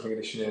and strength and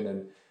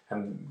conditioning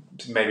and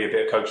maybe a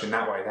bit of coaching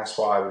that way. That's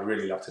what I would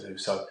really love to do.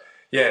 So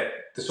yeah,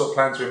 the sort of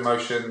plans are in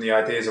motion, the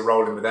ideas are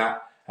rolling with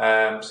that.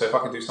 So if I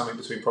can do something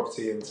between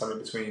property and something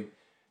between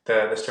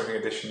the strength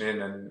and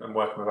conditioning and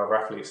working with other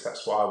athletes,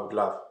 that's what I would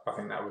love. I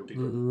think that would be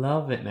good.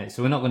 Love it, mate.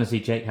 So we're not going to see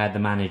Jake Hyde, the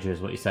manager,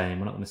 is what you're saying.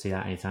 We're not going to see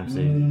that anytime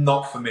soon.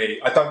 Not for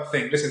me. I don't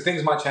think. Listen,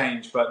 things might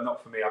change, but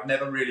not for me. I've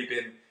never really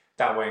been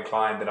that way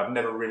inclined, and I've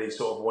never really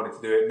sort of wanted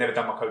to do it. Never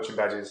done my coaching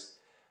badges.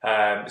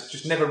 It's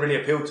just never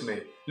really appealed to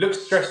me.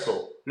 Looks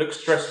stressful,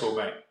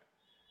 mate.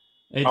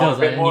 It does.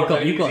 A bit more of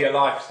an you've easier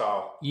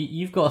lifestyle.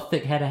 You've got a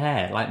thick head of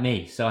hair like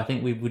me, so I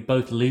think we would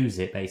both lose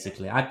it.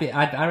 Basically, I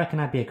reckon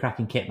I'd be a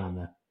cracking kit man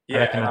though. Yeah, I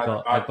reckon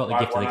I've got the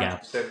gift of the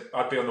gab.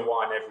 I'd be on the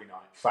wine every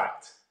night.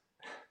 Fact.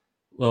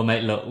 Well,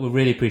 mate, look, we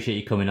really appreciate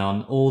you coming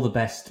on. All the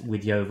best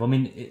with Yeovil. I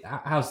mean,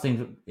 how's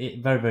things?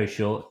 Very, very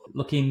short.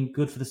 Looking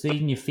good for the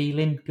season? You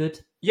feeling good?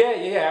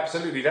 Yeah,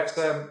 absolutely. That's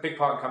a big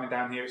part of coming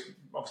down here. It's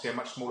obviously a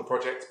much smaller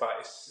project, but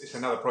it's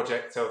another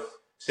project of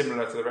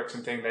similar to the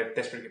Wrexham thing. They're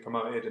desperately get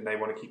promoted and they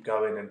want to keep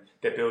going, and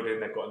they're building.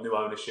 They've got new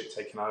ownership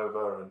taking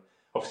over, and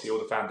obviously all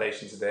the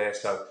foundations are there.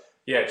 So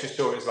yeah, just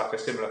thought it was like a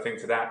similar thing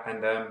to that.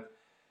 And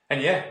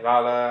yeah,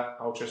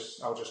 I'll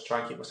just try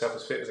and keep myself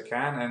as fit as I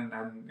can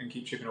and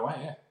keep chipping away.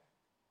 Yeah.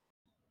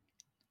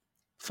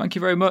 Thank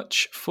you very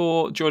much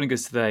for joining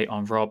us today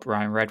on Rob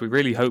Ryan Red. We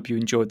really hope you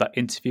enjoyed that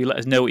interview. Let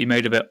us know what you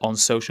made of it on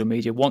social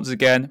media. Once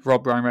again,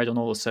 Rob Ryan Red on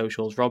all the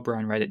socials,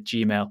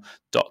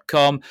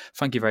 robryanred@gmail.com.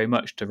 Thank you very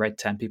much to Red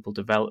 10 People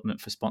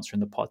Development for sponsoring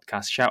the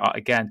podcast. Shout out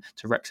again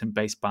to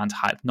Wrexham-based band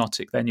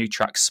Hypnotic. Their new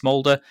track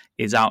Smolder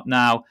is out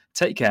now.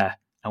 Take care,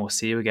 and we'll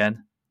see you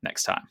again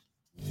next time.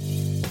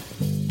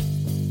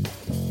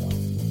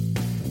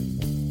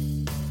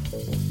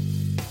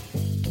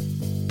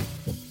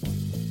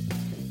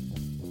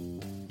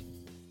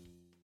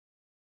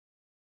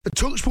 The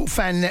TalkSport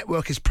Fan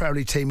Network is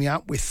proudly teaming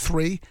up with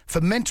 3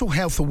 for Mental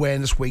Health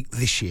Awareness Week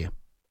this year.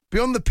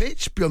 Beyond the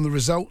pitch, beyond the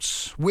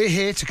results, we're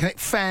here to connect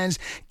fans,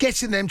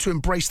 getting them to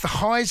embrace the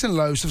highs and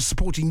lows of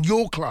supporting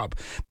your club,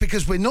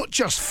 because we're not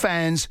just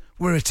fans,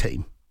 we're a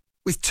team.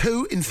 With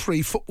 2 in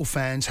 3 football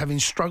fans having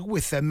struggled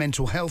with their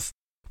mental health,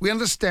 we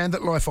understand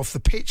that life off the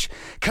pitch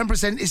can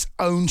present its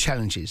own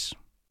challenges.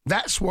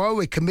 That's why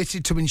we're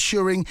committed to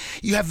ensuring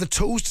you have the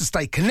tools to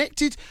stay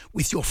connected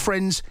with your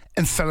friends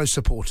and fellow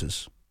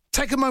supporters.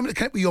 Take a moment to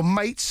connect with your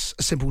mates.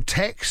 A simple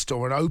text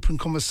or an open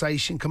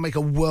conversation can make a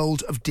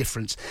world of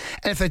difference.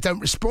 And if they don't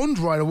respond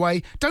right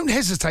away, don't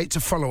hesitate to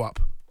follow up.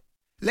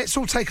 Let's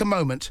all take a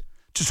moment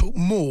to talk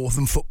more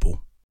than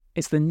football.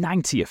 It's the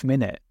 90th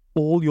minute.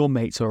 All your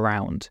mates are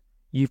around.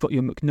 You've got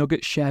your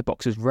McNugget share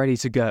boxes ready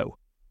to go.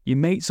 Your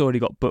mate's already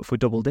got booked for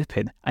double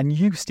dipping, and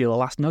you steal a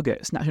last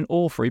nugget, snatching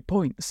all 3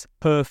 points.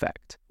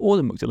 Perfect.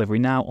 Order McDelivery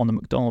now on the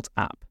McDonald's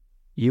app.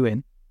 You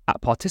in? At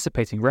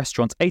participating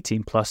restaurants,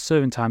 18 plus,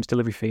 serving times,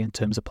 delivery fee and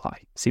terms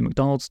apply. See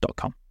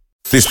mcdonalds.com.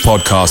 This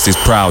podcast is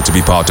proud to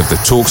be part of the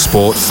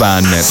TalkSport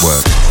Fan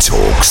Network.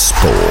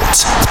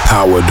 TalkSport.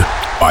 Powered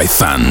by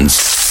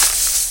fans.